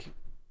pretty like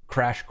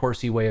crash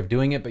coursey way of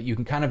doing it, but you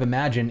can kind of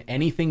imagine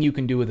anything you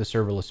can do with a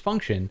serverless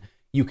function,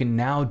 you can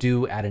now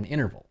do at an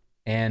interval.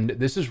 And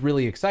this is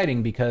really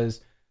exciting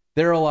because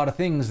there are a lot of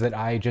things that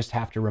I just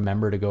have to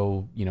remember to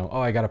go, oh,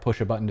 I got to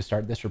push a button to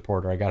start this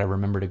report, or I got to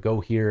remember to go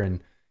here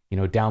and,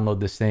 download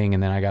this thing,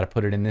 and then I got to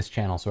put it in this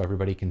channel so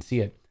everybody can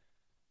see it.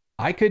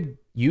 I could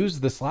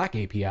use the Slack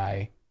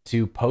API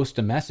to post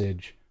a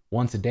message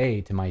once a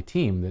day to my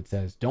team that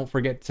says, don't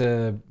forget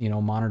to,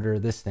 monitor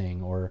this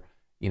thing, or,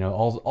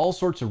 all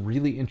sorts of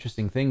really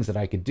interesting things that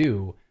I could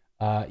do,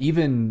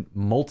 even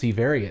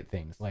multivariate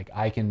things. Like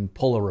I can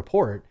pull a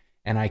report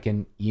and I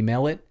can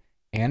email it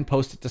and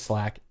post it to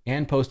Slack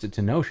and post it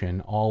to Notion,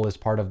 all as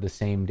part of the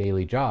same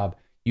daily job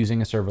using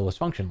a serverless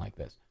function like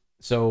this.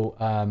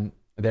 So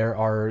there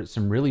are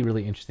some really,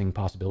 really interesting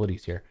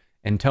possibilities here.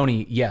 And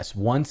Tony, yes,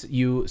 once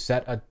you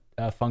set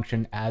a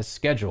function as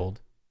scheduled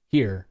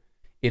here,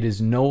 it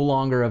is no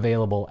longer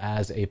available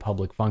as a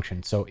public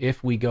function. So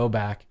if we go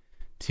back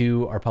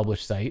to our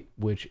published site,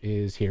 which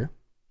is here,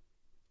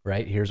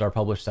 right? Here's our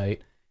published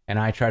site, and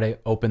I try to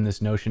open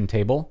this Notion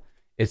table,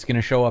 it's going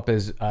to show up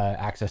as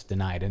access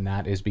denied. And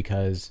that is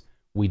because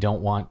we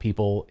don't want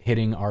people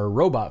hitting our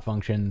robot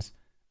functions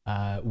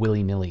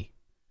willy-nilly.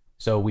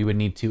 So we would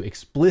need to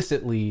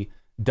explicitly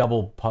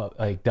double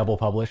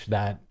publish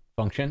that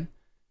function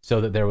so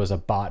that there was a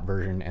bot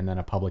version and then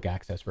a public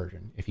access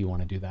version if you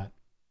want to do that.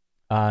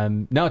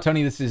 No,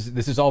 Tony, this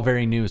is all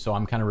very new, so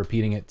I'm kind of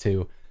repeating it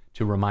to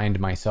remind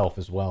myself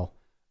as well.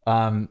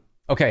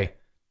 Okay,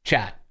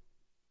 chat.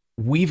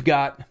 We've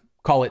got,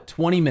 call it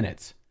 20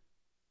 minutes.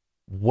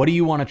 What do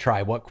you want to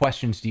try? What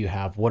questions do you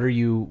have? What are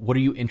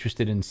you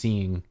interested in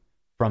seeing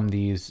from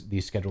these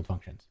scheduled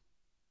functions?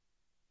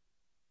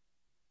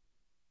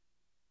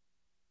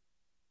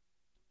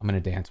 I'm going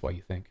to dance while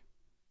you think.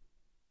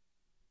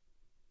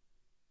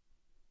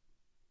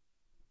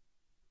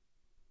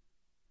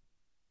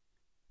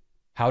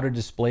 How to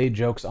display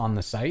jokes on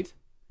the site.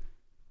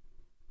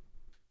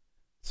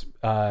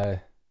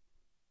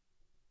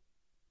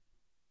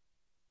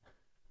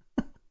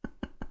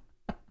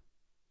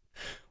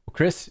 Well,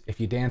 Chris, if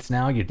you dance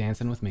now, you're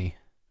dancing with me.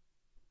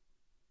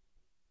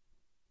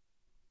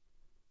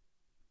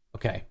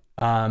 Okay.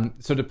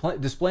 So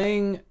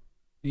displaying.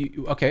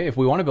 Okay, if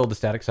we want to build a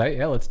static site,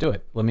 yeah, let's do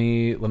it. Let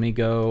me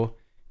go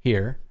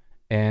here,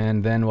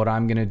 and then what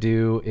I'm gonna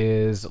do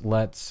is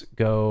let's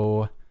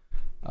go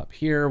up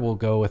here. We'll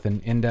go with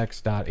an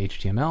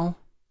index.html.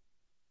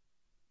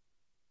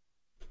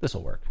 This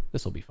will work.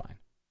 This will be fine.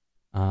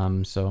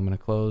 So I'm gonna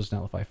close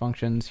Netlify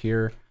functions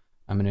here.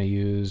 I'm gonna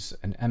use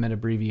an emit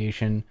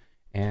abbreviation,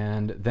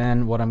 and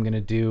then what I'm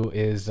gonna do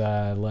is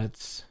I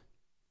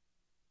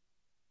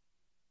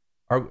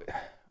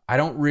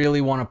don't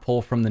really want to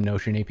pull from the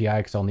Notion API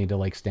because I'll need to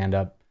like stand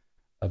up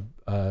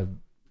a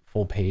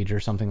full page or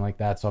something like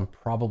that. So I'm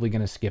probably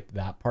going to skip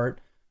that part,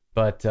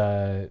 but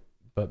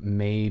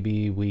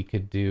maybe we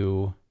could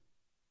do,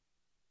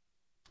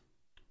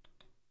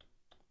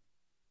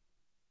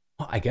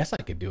 well, I guess I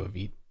could do a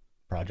Vite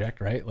project,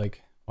 right?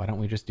 Like, why don't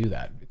we just do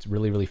that? It's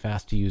really, really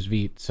fast to use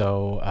Vite.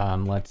 So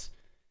let's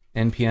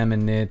npm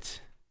init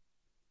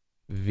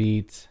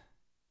Vite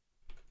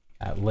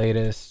at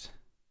latest.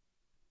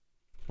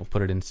 We'll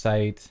put it in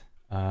site.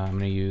 I'm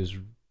going to use,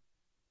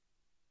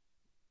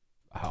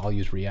 I'll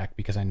use React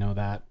because I know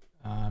that.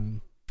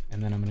 And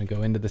then I'm going to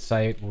go into the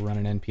site. We'll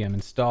run an npm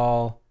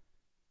install.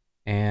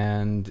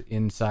 And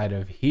inside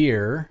of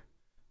here,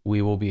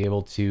 we will be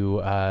able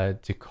to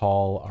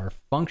call our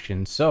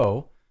function.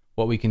 So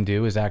what we can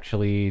do is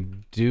actually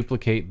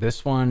duplicate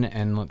this one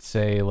and let's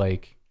say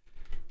like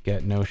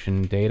get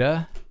Notion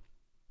data.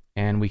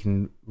 And we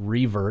can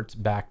revert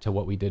back to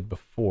what we did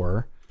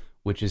before,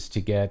 which is to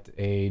get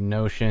a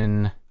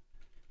Notion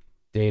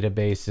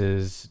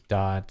databases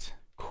dot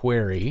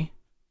query,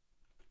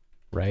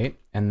 right?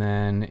 And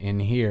then in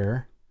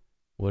here,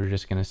 we're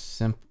just gonna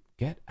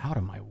get out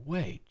of my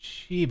way,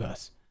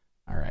 Jeebus.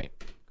 All right,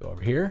 go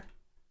over here,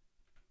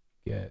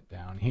 get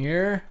down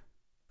here.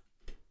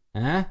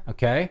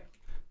 Okay.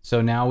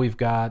 So now we've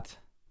got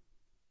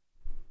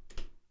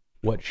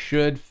what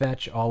should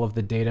fetch all of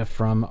the data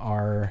from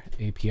our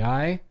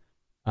API.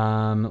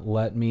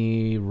 Let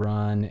me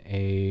run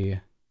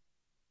let's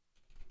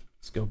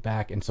go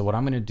back. And so what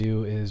I'm going to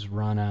do is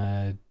run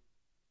a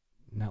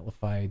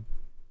Netlify,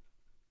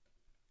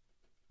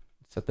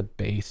 set the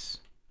base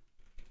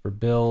for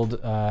build.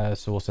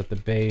 So we'll set the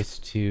base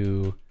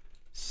to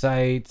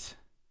site.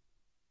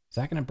 Is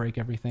that going to break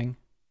everything?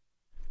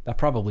 That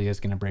probably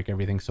is going to break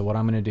everything. So what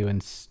I'm going to do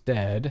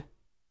instead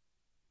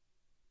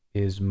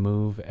is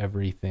move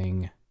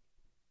everything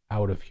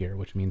out of here,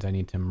 which means I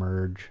need to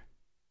merge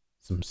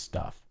some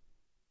stuff.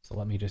 So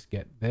let me just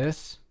get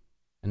this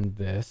and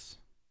this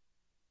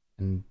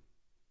and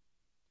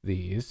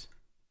these.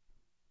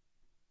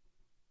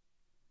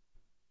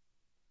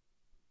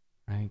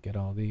 Right, get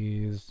all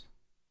these.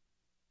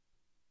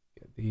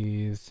 Get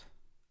these.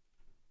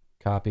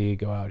 Copy,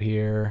 go out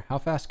here. How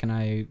fast can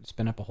I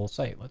spin up a whole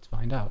site? Let's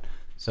find out.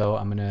 So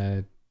I'm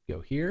gonna go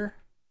here,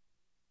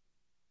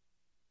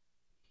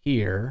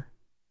 here,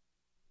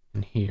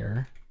 and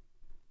here.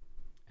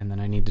 And then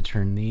I need to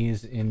turn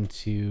these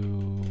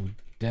into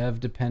dev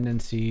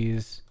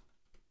dependencies.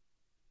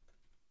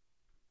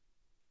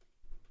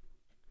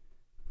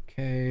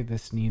 Okay,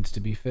 this needs to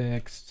be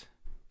fixed.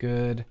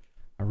 Good.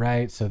 All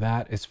right, so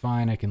that is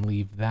fine. I can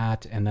leave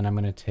that. And then I'm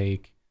going to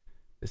take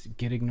this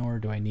git ignore.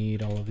 Do I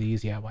need all of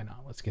these? Yeah, why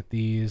not? Let's get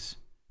these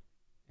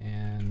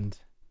and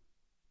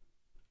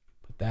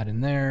put that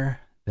in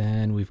there.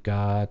 Then we've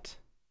got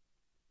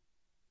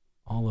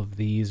all of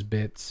these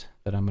bits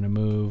that I'm going to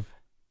move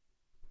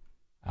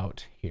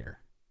out here.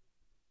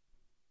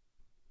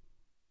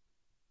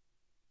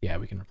 Yeah,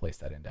 we can replace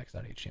that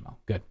index.html.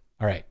 Good.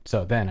 All right,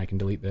 so then I can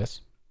delete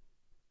this.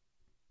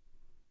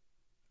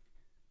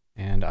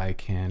 And I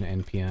can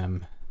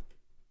npm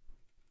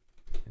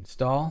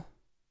install.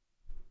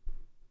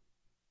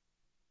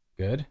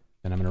 Good.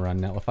 Then I'm going to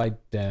run netlify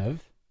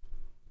dev.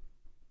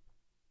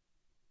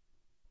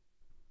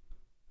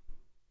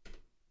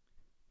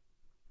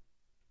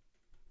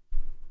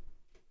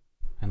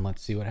 And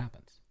let's see what happens.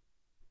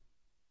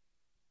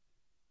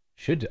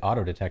 Should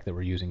auto detect that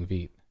we're using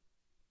Vite.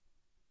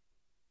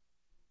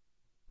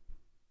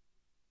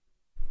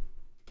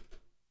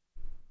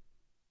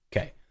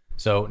 Okay,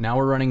 so now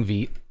we're running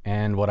Vite,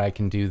 and what I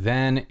can do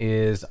then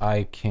is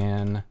I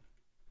can,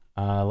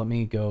 let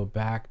me go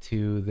back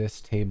to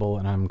this table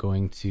and I'm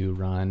going to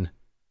run,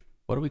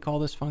 what do we call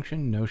this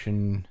function?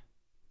 Notion,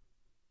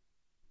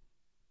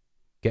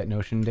 get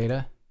Notion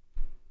data.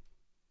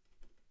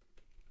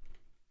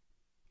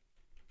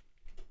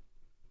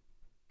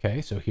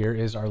 Okay, so here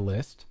is our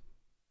list,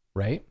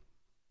 right?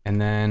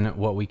 And then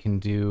what we can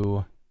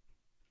do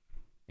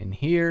in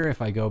here,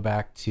 if I go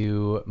back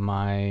to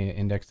my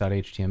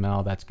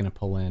index.html, that's going to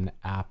pull in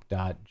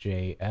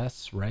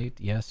app.js, right?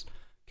 Yes.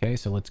 Okay,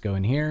 so let's go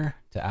in here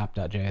to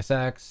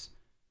app.jsx.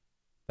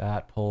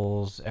 That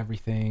pulls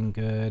everything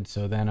good.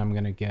 So then I'm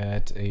going to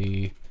get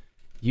a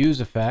use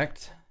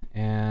effect,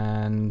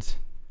 and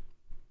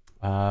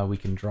we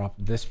can drop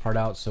this part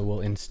out. So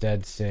we'll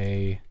instead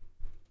say,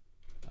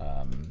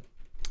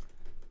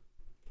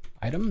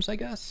 items, I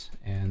guess,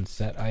 and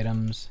set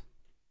items.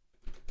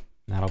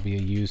 And that'll be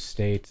a use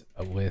state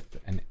with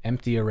an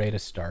empty array to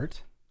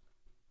start.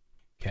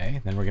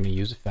 Okay, then we're going to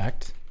use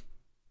effect.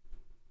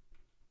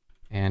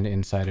 And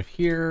inside of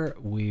here,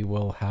 we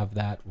will have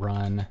that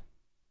run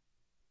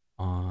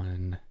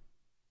on,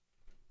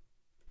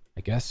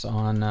 I guess,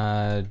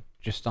 on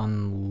just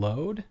on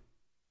load.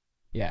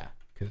 Yeah,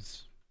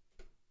 because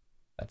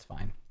that's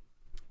fine.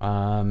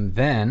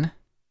 Then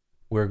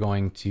we're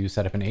going to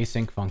set up an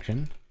async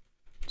function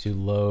to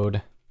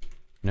load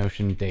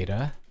Notion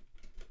data.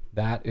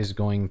 That is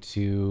going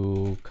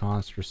to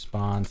const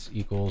response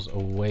equals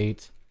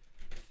await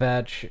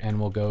fetch, and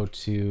we'll go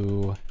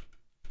to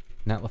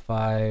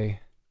Netlify.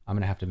 I'm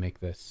gonna have to make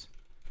this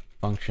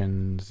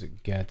functions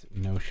get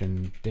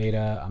Notion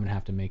data. I'm gonna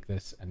have to make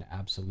this an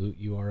absolute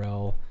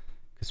URL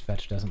because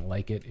fetch doesn't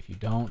like it if you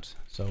don't.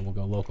 So we'll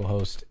go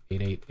localhost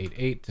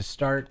 8888 to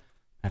start.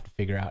 I have to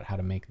figure out how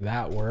to make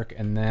that work,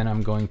 and then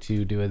I'm going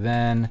to do a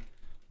then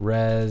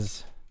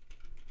res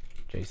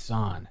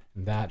JSON.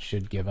 And that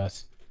should give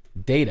us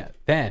data.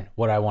 Then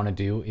what I want to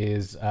do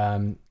is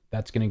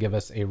that's going to give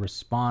us a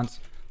response.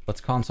 Let's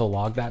console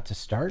log that to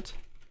start,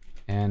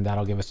 and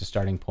that'll give us a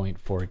starting point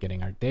for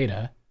getting our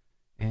data.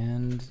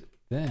 And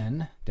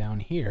then down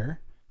here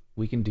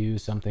we can do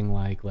something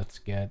like let's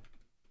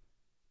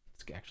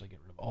actually get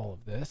rid of all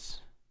of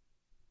this,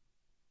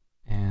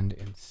 and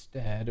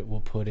instead we'll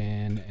put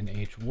in an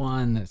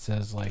h1 that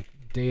says like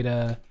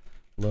data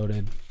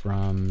loaded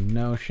from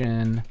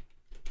Notion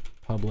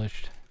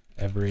published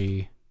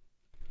every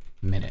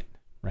minute,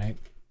 right?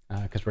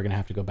 Because we're going to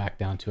have to go back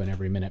down to an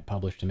every minute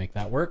published to make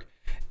that work.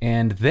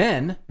 And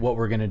then what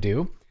we're going to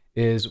do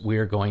is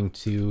we're going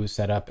to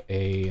set up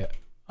a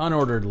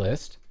unordered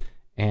list,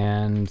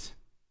 and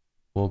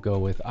we'll go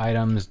with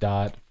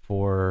items.map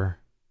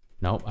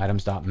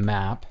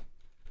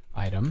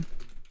item.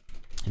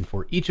 And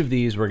for each of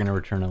these, we're going to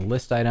return a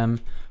list item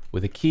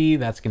with a key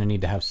that's going to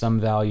need to have some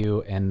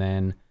value, and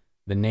then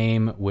the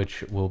name,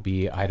 which will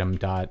be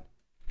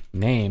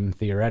item.name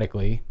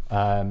theoretically.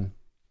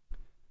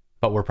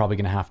 But we're probably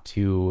going to have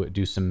to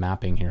do some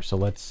mapping here. So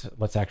let's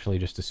actually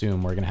just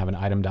assume we're going to have an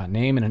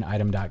item.name and an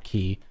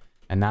item.key,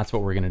 and that's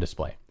what we're going to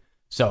display.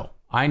 So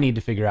I need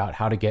to figure out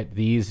how to get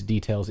these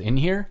details in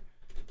here.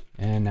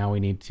 And now we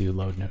need to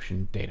load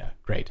Notion data.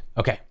 Great.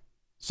 Okay.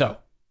 So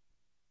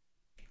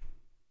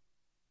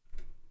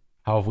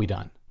how have we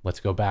done?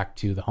 Let's go back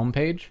to the home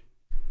page.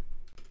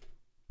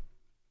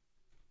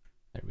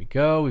 There we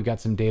go. We've got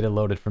some data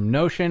loaded from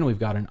Notion. We've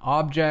got an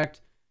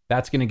object.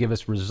 That's going to give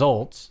us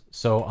results.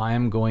 So I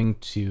am going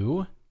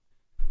to,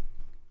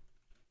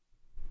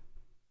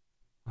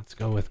 let's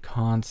go with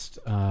const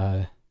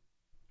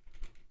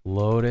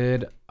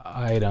loaded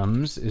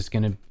items is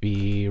going to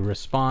be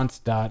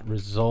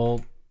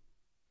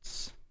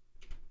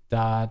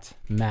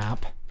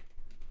response.results.map.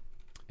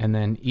 And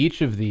then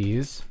each of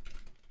these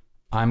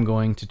I'm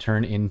going to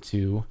turn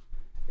into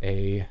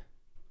a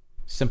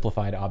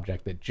simplified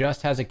object that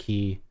just has a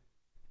key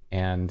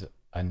and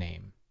a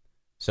name.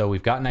 So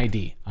we've got an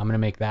ID. I'm going to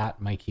make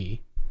that my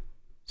key.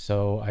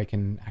 So I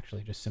can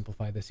actually just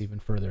simplify this even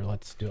further.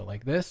 Let's do it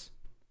like this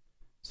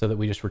so that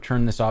we just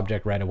return this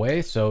object right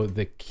away. So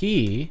the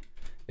key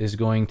is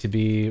going to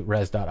be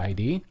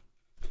res.id,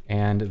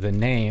 and the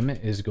name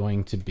is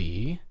going to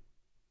be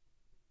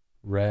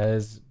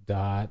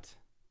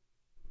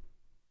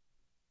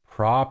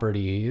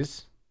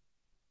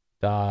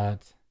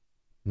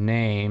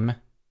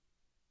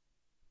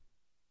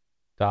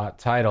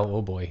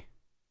Oh boy.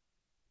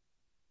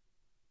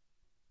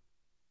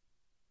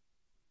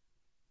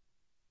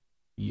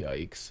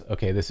 Yikes.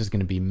 Okay, this is going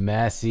to be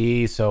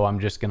messy, so I'm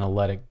just going to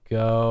let it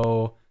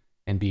go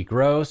and be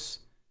gross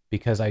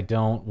because I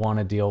don't want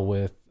to deal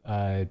with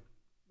a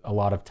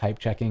lot of type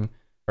checking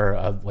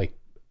or like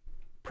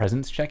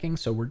presence checking,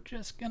 so we're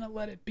just going to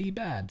let it be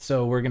bad.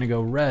 So we're going to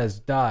go go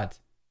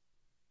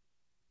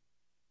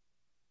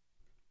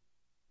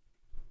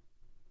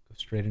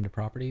straight into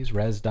properties,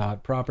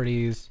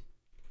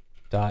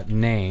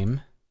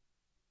 res.properties.name,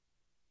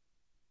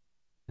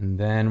 and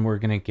then we're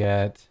going to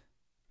get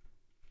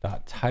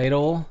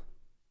 .title,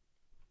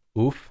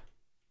 oof.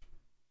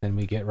 Then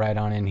we get right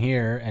on in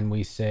here and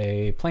we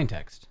say plain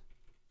text.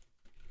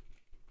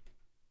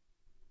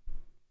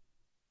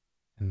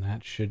 And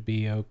that should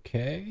be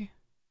okay.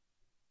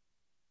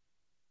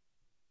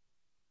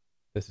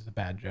 This is a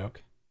bad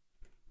joke.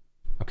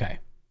 Okay,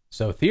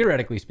 so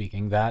theoretically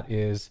speaking, that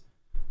is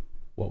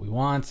what we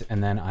want.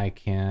 And then I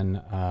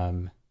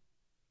can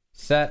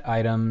set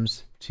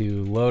items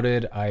to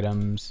loaded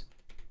items,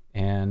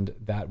 and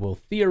that will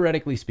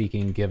theoretically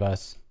speaking give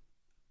us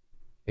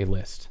a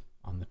list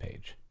on the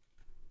page.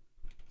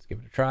 Let's give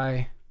it a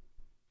try.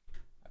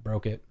 I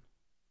broke it.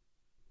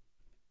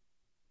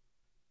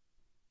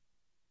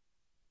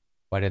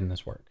 Why didn't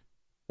this work?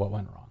 What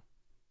went wrong?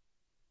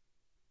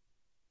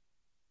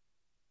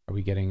 Are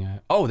we getting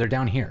a... Oh, they're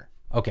down here.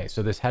 Okay,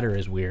 so this header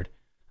is weird.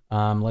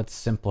 Let's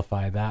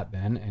simplify that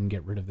then and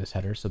get rid of this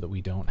header so that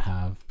we don't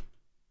have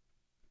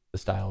the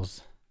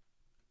styles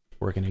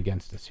working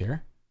against us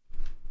here.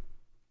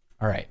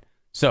 All right.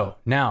 So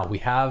now we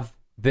have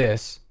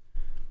this,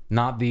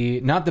 not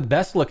the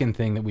best looking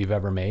thing that we've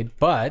ever made,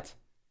 but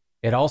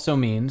it also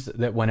means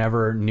that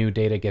whenever new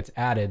data gets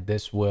added,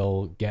 this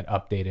will get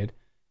updated.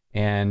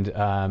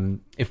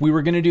 And if we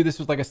were going to do this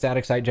with like a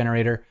static site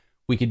generator,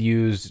 we could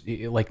use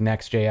like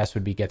Next.js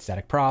would be get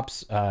static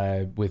props.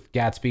 With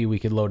Gatsby, we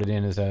could load it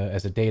in as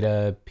a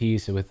data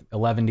piece. With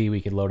 11D,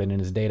 we could load it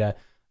in as data.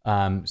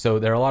 So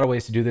there are a lot of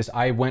ways to do this.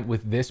 I went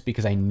with this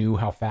because I knew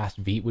how fast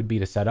Vite would be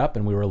to set up,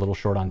 and we were a little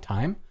short on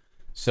time.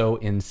 So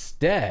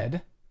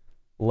instead,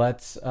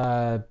 let's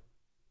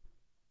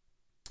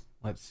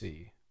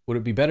see. Would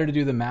it be better to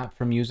do the map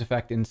from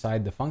useEffect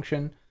inside the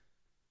function?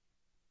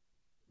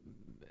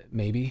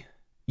 Maybe.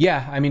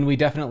 Yeah, I mean, we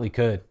definitely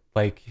could.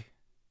 Like,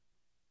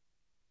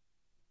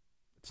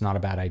 it's not a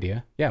bad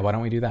idea. Yeah, why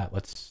don't we do that?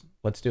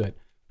 Let's do it.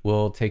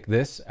 We'll take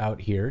this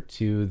out here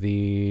to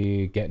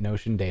the get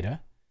notion data.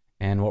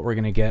 And what we're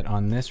going to get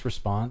on this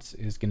response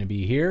is going to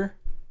be here,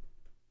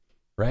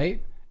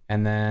 right?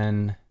 And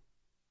then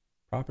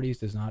properties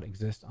does not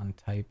exist on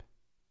type.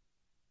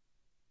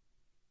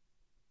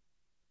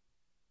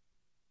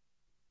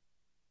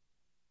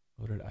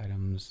 Loaded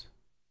items.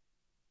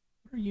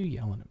 What are you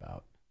yelling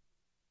about?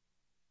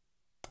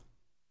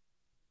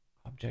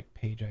 Object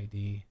page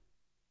ID.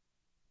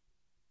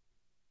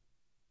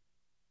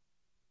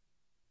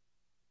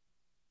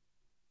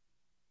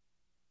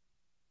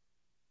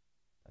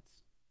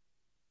 That's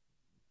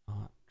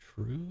not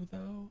true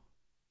though.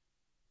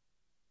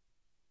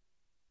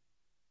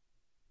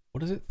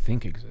 What does it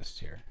think exists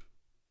here?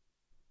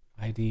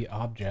 ID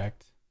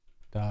object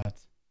dot.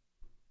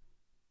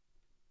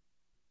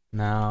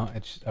 No,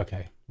 it's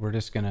okay. We're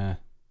just gonna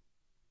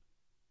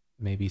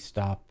maybe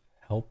stop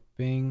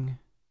helping.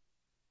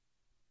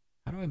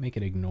 How do I make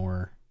it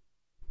ignore?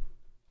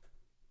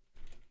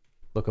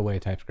 Look away,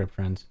 TypeScript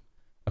friends.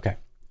 Okay,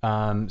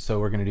 so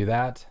we're gonna do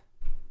that.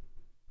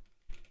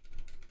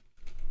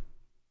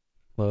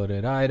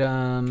 Loaded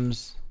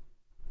items.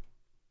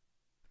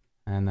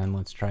 And then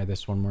let's try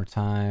this one more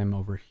time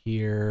over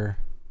here.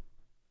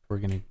 We're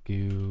gonna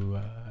do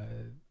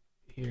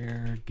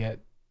here, get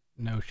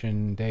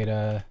notion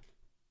data.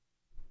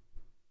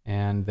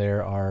 And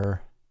there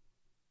are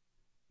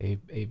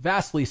a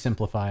vastly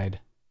simplified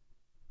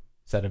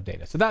set of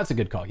data. So that's a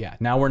good call. Yeah,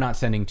 now we're not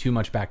sending too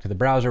much back to the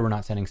browser. We're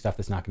not sending stuff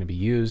that's not going to be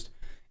used.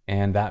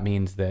 And that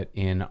means that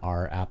in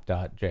our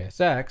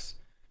app.jsx,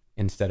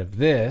 instead of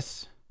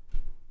this,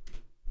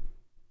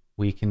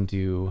 we can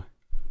do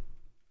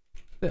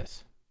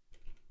this.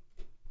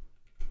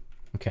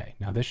 Okay,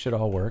 now this should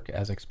all work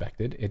as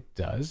expected. It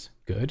does.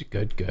 Good,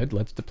 good, good.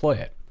 Let's deploy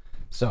it.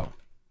 So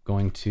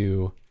going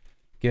to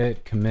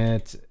git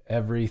commit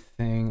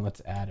everything.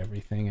 Let's add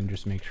everything and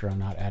just make sure I'm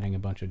not adding a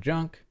bunch of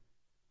junk.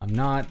 I'm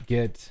not.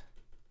 Git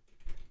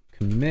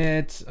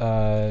commit,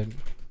 build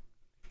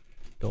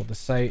a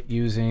site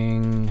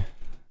using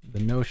the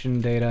notion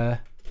data.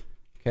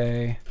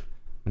 Okay,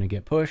 I'm gonna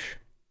git push.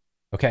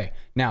 Okay,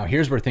 now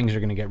here's where things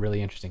are gonna get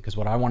really interesting, because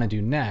what I wanna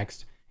do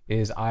next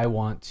is I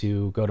want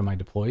to go to my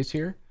deploys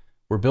here.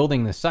 We're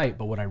building the site,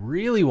 but what I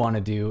really wanna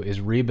do is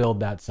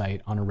rebuild that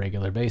site on a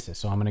regular basis.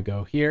 So I'm gonna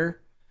go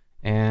here,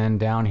 and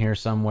down here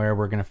somewhere,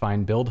 we're gonna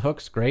find build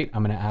hooks. Great,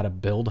 I'm gonna add a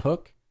build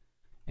hook.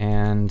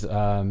 And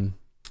I'm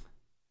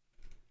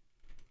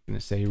gonna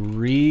say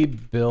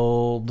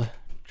rebuild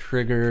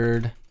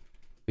triggered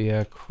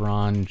via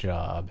cron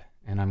job.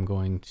 And I'm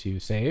going to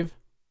save.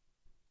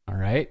 All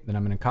right, then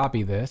I'm gonna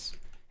copy this.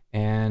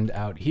 And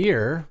out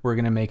here, we're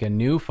gonna make a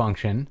new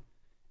function.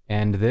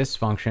 And this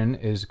function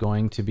is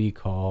going to be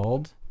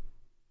called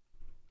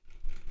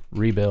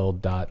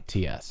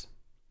rebuild.ts,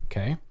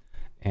 okay?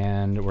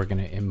 And we're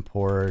gonna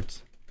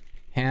import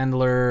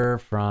handler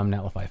from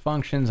Netlify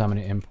functions. I'm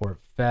gonna import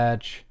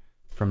fetch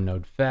from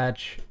node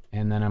fetch,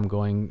 and then I'm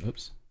going,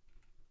 oops,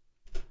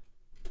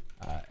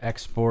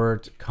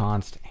 export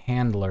const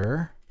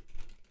handler,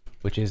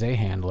 which is a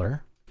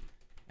handler,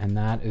 and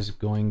that is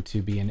going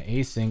to be an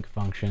async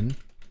function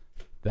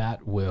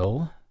that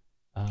will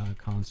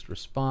const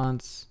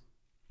response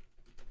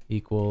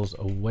equals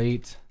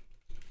await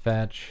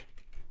fetch,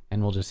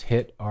 and we'll just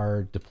hit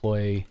our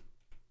deploy.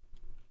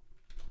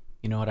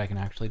 You know what I can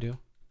actually do?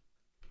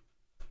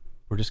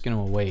 We're just going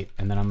to await,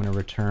 and then I'm going to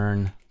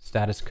return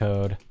status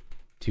code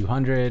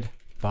 200,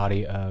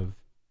 body of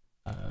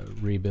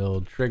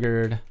rebuild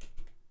triggered,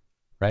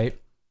 right?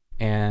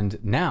 And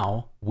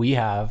now we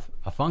have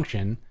a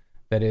function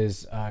that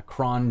is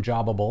cron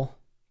jobbable.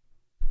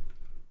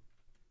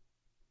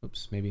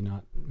 Oops, maybe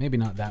not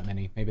that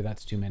many. Maybe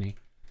that's too many.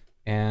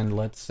 And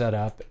let's set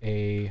up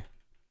a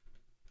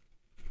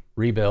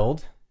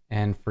rebuild.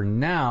 And for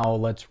now,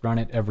 let's run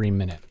it every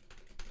minute.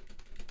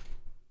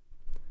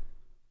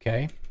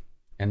 Okay,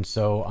 and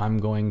so I'm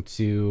going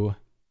to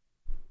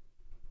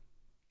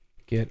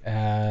git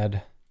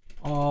add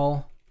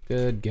all,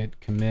 good, git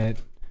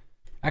commit.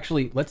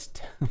 Actually, let's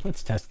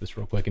test this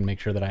real quick and make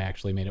sure that I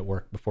actually made it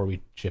work before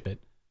we ship it.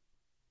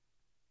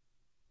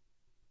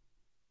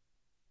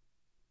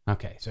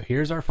 Okay, so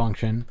here's our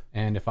function,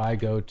 and if I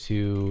go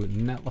to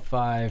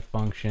Netlify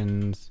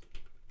functions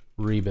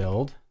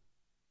rebuild.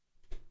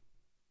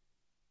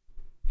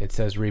 It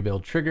says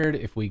rebuild triggered.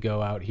 If we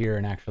go out here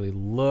and actually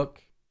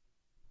look,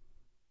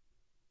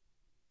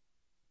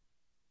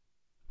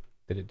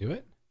 did it do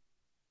it?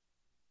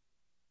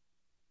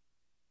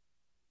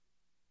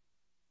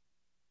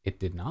 It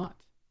did not.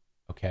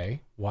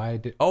 Okay, why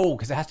did, oh,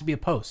 because it has to be a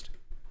post.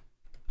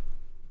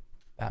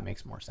 That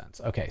makes more sense.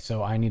 Okay,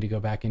 so I need to go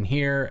back in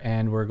here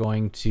and we're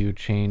going to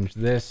change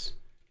this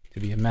to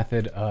be a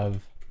method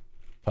of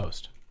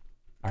post.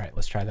 All right,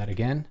 let's try that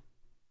again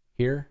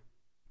here.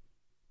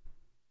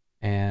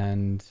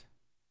 And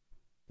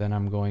then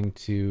I'm going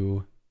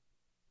to,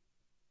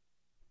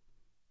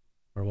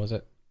 where was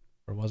it?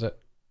 Where was it?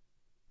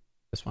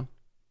 This one.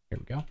 Here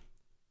we go.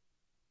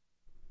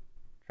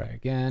 Try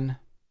again.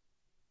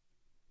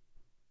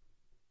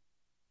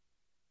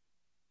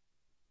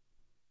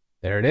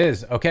 There it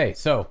is. Okay,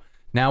 so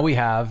now we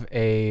have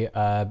a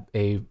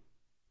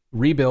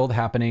rebuild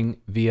happening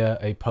via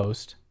a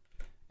post.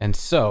 And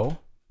so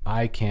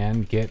I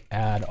can git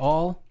add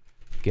all,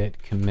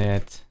 git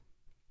commit,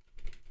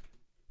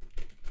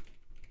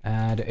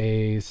 add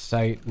a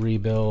site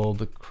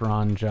rebuild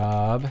cron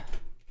job.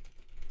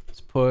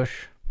 Let's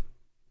push.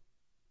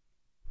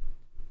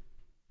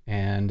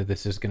 And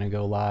this is going to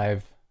go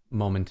live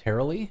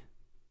momentarily.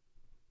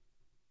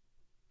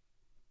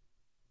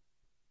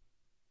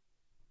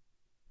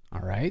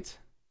 All right.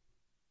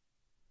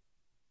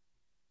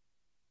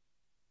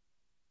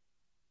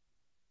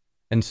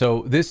 And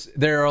so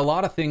there are a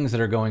lot of things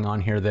that are going on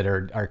here that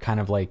are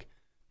kind of like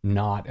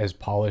not as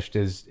polished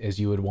as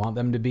you would want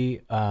them to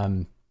be.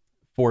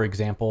 For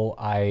example,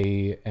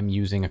 I am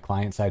using a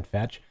client-side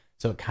fetch,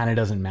 so it kind of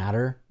doesn't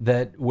matter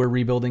that we're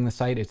rebuilding the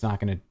site. It's not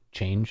going to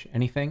change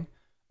anything.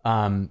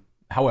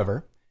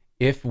 However,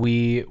 if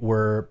we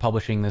were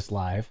publishing this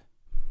live,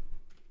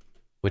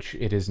 which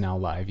it is now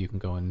live, you can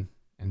go and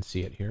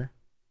see it here.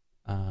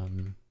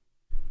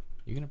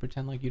 You're going to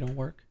pretend like you don't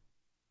work?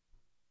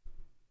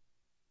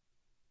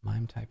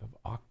 MIME type of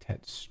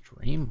octet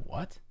stream?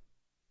 What?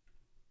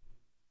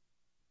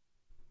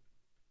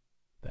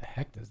 The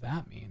heck does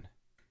that mean?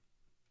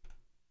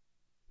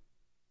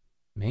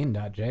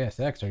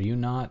 Main.jsx, are you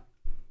not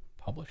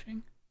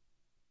publishing?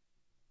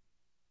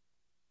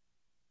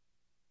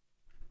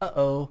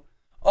 Uh-oh.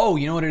 Oh,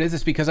 you know what it is?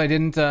 It's because I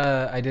didn't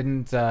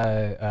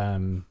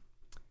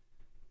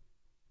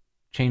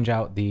change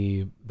out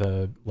the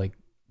like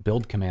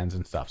build commands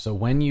and stuff. So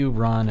when you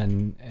run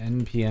an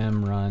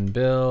npm run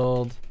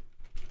build,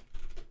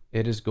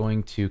 it is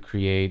going to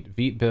create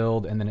vite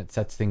build and then it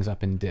sets things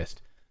up in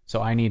dist.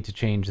 So I need to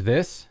change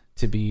this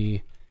to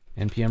be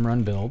npm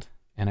run build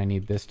and I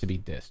need this to be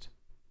dist.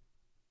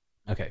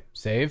 Okay,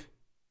 save.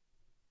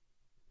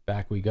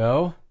 Back we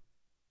go.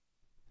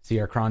 See,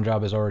 our cron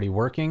job is already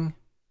working.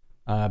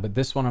 But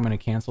this one I'm going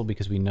to cancel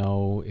because we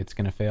know it's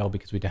going to fail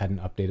because we hadn't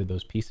updated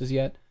those pieces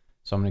yet.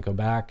 So I'm going to go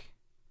back,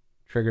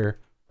 trigger.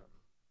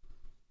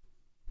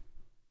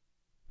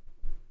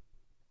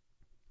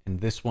 And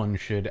this one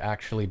should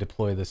actually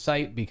deploy the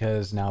site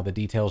because now the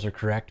details are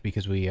correct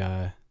because we,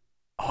 oh,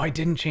 I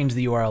didn't change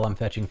the URL I'm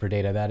fetching for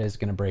data. That is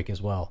going to break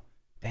as well.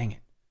 Dang it.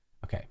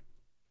 Okay.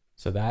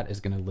 So that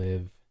is going to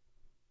live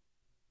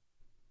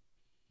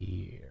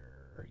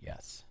here.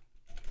 Yes.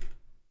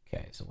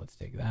 Okay. So let's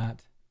take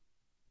that,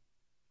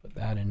 put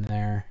that in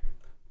there.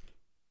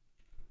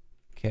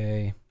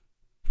 Okay.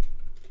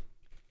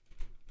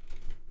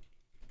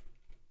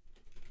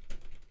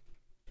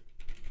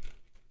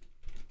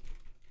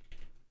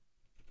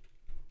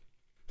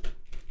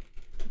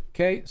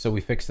 Okay, so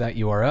we fixed that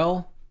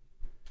URL.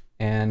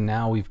 And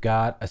now we've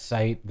got a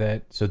site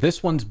that, so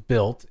this one's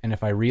built. And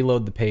if I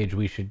reload the page,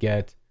 we should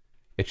get,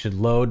 it should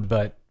load,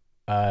 but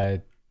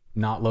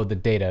not load the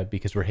data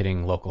because we're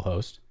hitting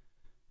localhost.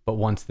 But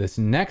once this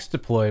next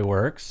deploy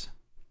works,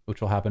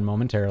 which will happen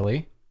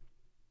momentarily,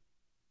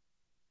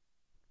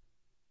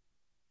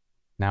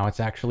 now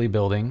it's actually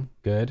building.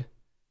 Good.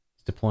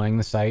 It's deploying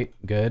the site.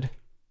 Good.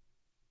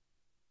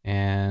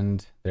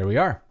 And there we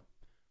are.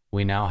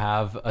 We now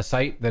have a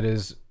site that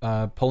is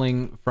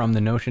pulling from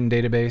the Notion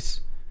database.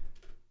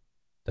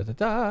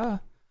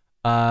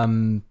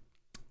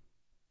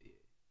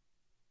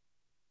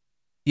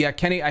 Yeah,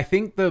 Kenny, I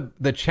think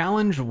the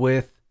challenge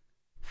with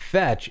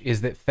fetch is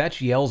that fetch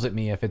yells at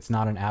me if it's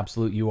not an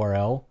absolute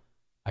URL,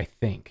 I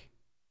think.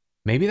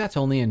 Maybe that's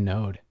only in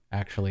Node,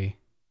 actually.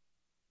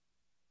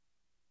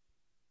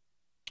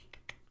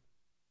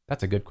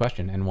 That's a good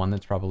question and one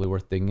that's probably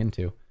worth digging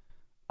into.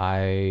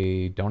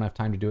 I don't have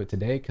time to do it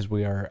today because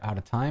we are out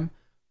of time,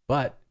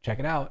 but check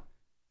it out.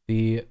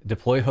 The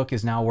deploy hook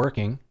is now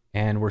working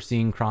and we're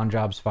seeing cron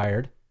jobs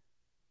fired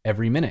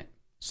every minute.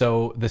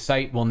 So the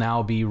site will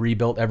now be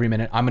rebuilt every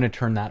minute. I'm going to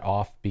turn that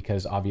off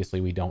because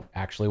obviously we don't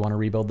actually want to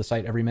rebuild the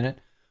site every minute.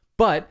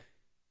 But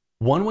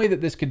one way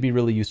that this could be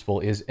really useful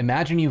is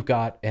imagine you've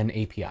got an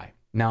API.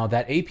 Now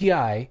that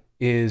API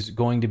is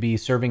going to be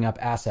serving up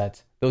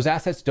assets. Those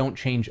assets don't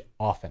change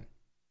often,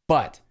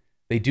 but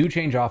they do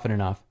change often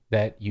enough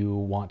that you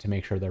want to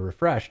make sure they're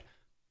refreshed.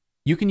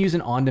 You can use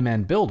an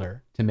on-demand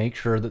builder to make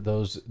sure that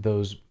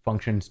those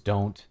functions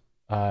don't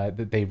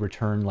that they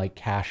return like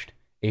cached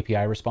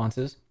API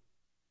responses.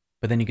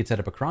 But then you could set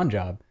up a cron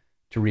job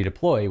to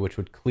redeploy, which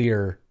would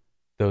clear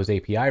those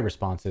API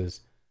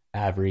responses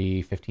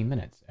every 15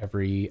 minutes,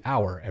 every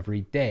hour,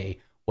 every day,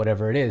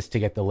 whatever it is, to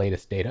get the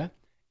latest data.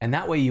 And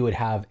that way you would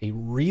have a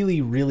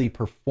really, really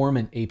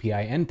performant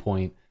API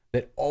endpoint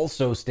that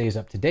also stays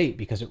up to date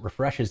because it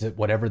refreshes at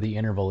whatever the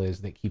interval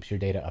is that keeps your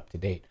data up to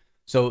date.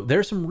 So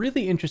there's some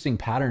really interesting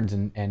patterns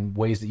and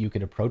ways that you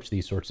could approach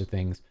these sorts of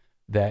things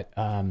that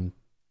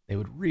they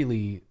would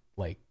really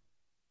like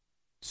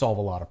solve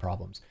a lot of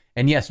problems.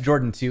 And yes,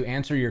 Jordan, to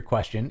answer your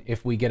question,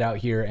 if we get out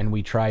here and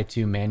we try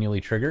to manually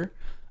trigger,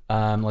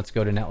 let's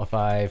go to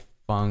Netlify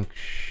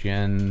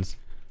functions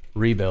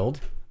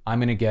rebuild. I'm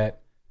going to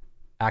get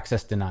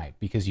access denied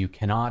because you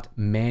cannot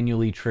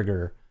manually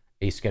trigger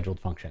a scheduled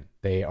function.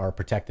 They are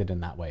protected in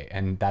that way.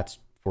 And that's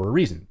for a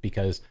reason,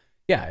 because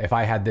yeah, if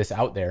I had this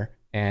out there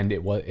and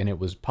it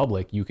was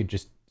public, you could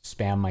just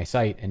spam my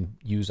site and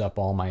use up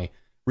all my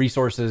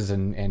resources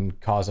and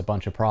cause a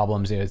bunch of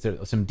problems. There's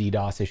some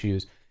DDoS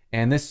issues.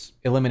 And this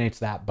eliminates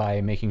that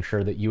by making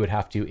sure that you would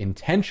have to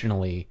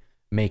intentionally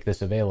make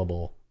this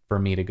available for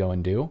me to go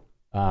and do,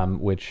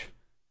 which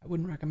I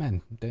wouldn't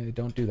recommend.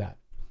 Don't do that.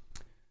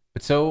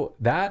 But so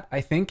that,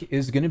 I think,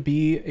 is going to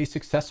be a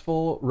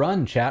successful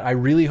run, chat. I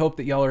really hope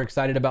that y'all are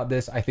excited about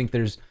this. I think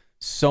there's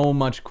so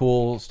much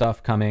cool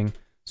stuff coming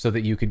so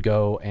that you could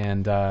go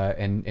and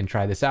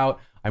try this out.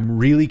 I'm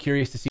really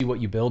curious to see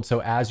what you build.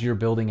 So as you're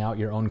building out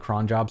your own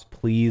cron jobs,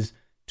 please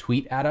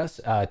tweet at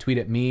us. Tweet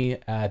at me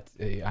at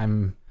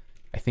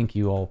I think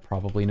you all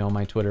probably know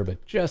my Twitter,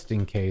 but just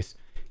in case,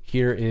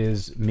 here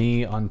is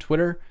me on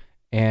Twitter,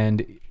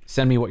 and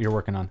send me what you're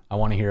working on. I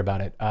want to hear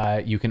about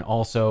it. You can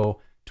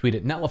also tweet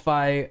at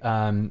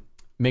Netlify.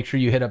 Make sure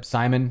you hit up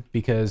Simon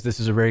because this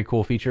is a very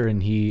cool feature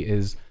and he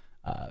is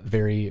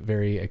very,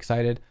 very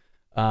excited.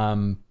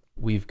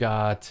 We've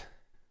got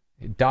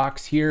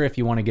docs here if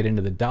you want to get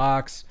into the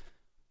docs.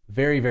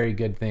 Very, very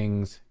good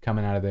things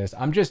coming out of this.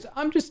 I'm just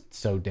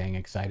so dang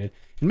excited.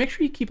 And make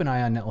sure you keep an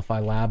eye on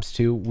Netlify Labs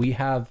too. We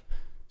have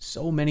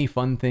so many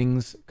fun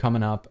things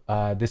coming up.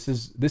 This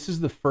is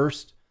the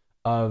first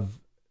of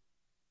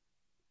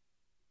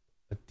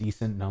a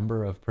decent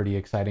number of pretty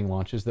exciting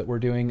launches that we're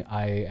doing.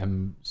 I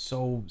am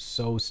so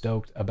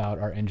stoked about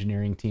our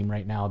engineering team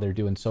right now. They're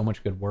doing so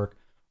much good work.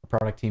 Our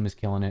product team is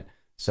killing it.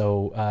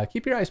 So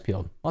keep your eyes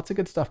peeled. Lots of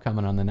good stuff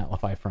coming on the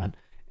Netlify front.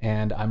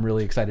 And I'm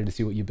really excited to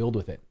see what you build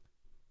with it.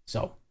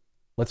 So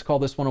let's call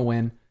this one a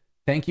win.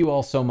 Thank you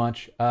all so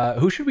much.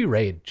 Who should we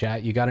raid,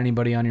 chat? You got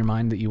anybody on your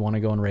mind that you want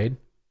to go and raid?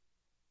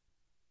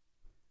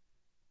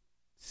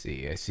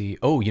 I see.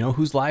 Oh, you know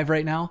who's live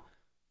right now?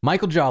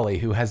 Michael Jolly,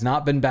 who has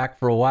not been back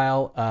for a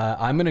while.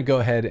 I'm going to go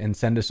ahead and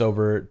send us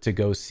over to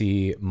go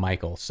see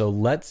Michael. So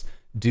let's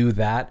do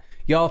that.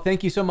 Y'all,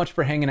 thank you so much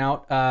for hanging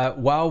out.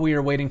 While we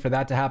are waiting for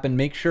that to happen,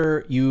 make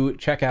sure you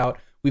check out,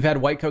 we've had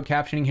white coat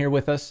captioning here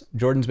with us.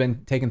 Jordan's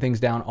been taking things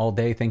down all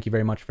day. Thank you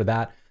very much for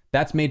that.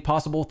 That's made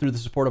possible through the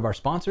support of our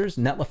sponsors,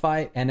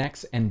 Netlify,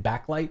 NX, and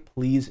Backlight.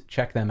 Please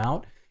check them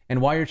out.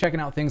 And while you're checking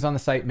out things on the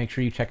site, make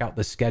sure you check out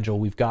the schedule.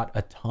 We've got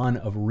a ton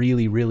of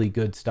really, really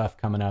good stuff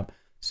coming up.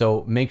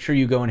 So make sure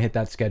you go and hit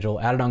that schedule,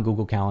 add it on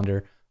Google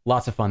Calendar.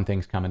 Lots of fun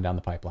things coming down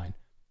the pipeline.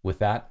 With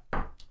that,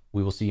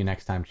 we will see you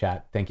next time,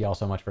 chat. Thank you all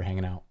so much for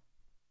hanging out.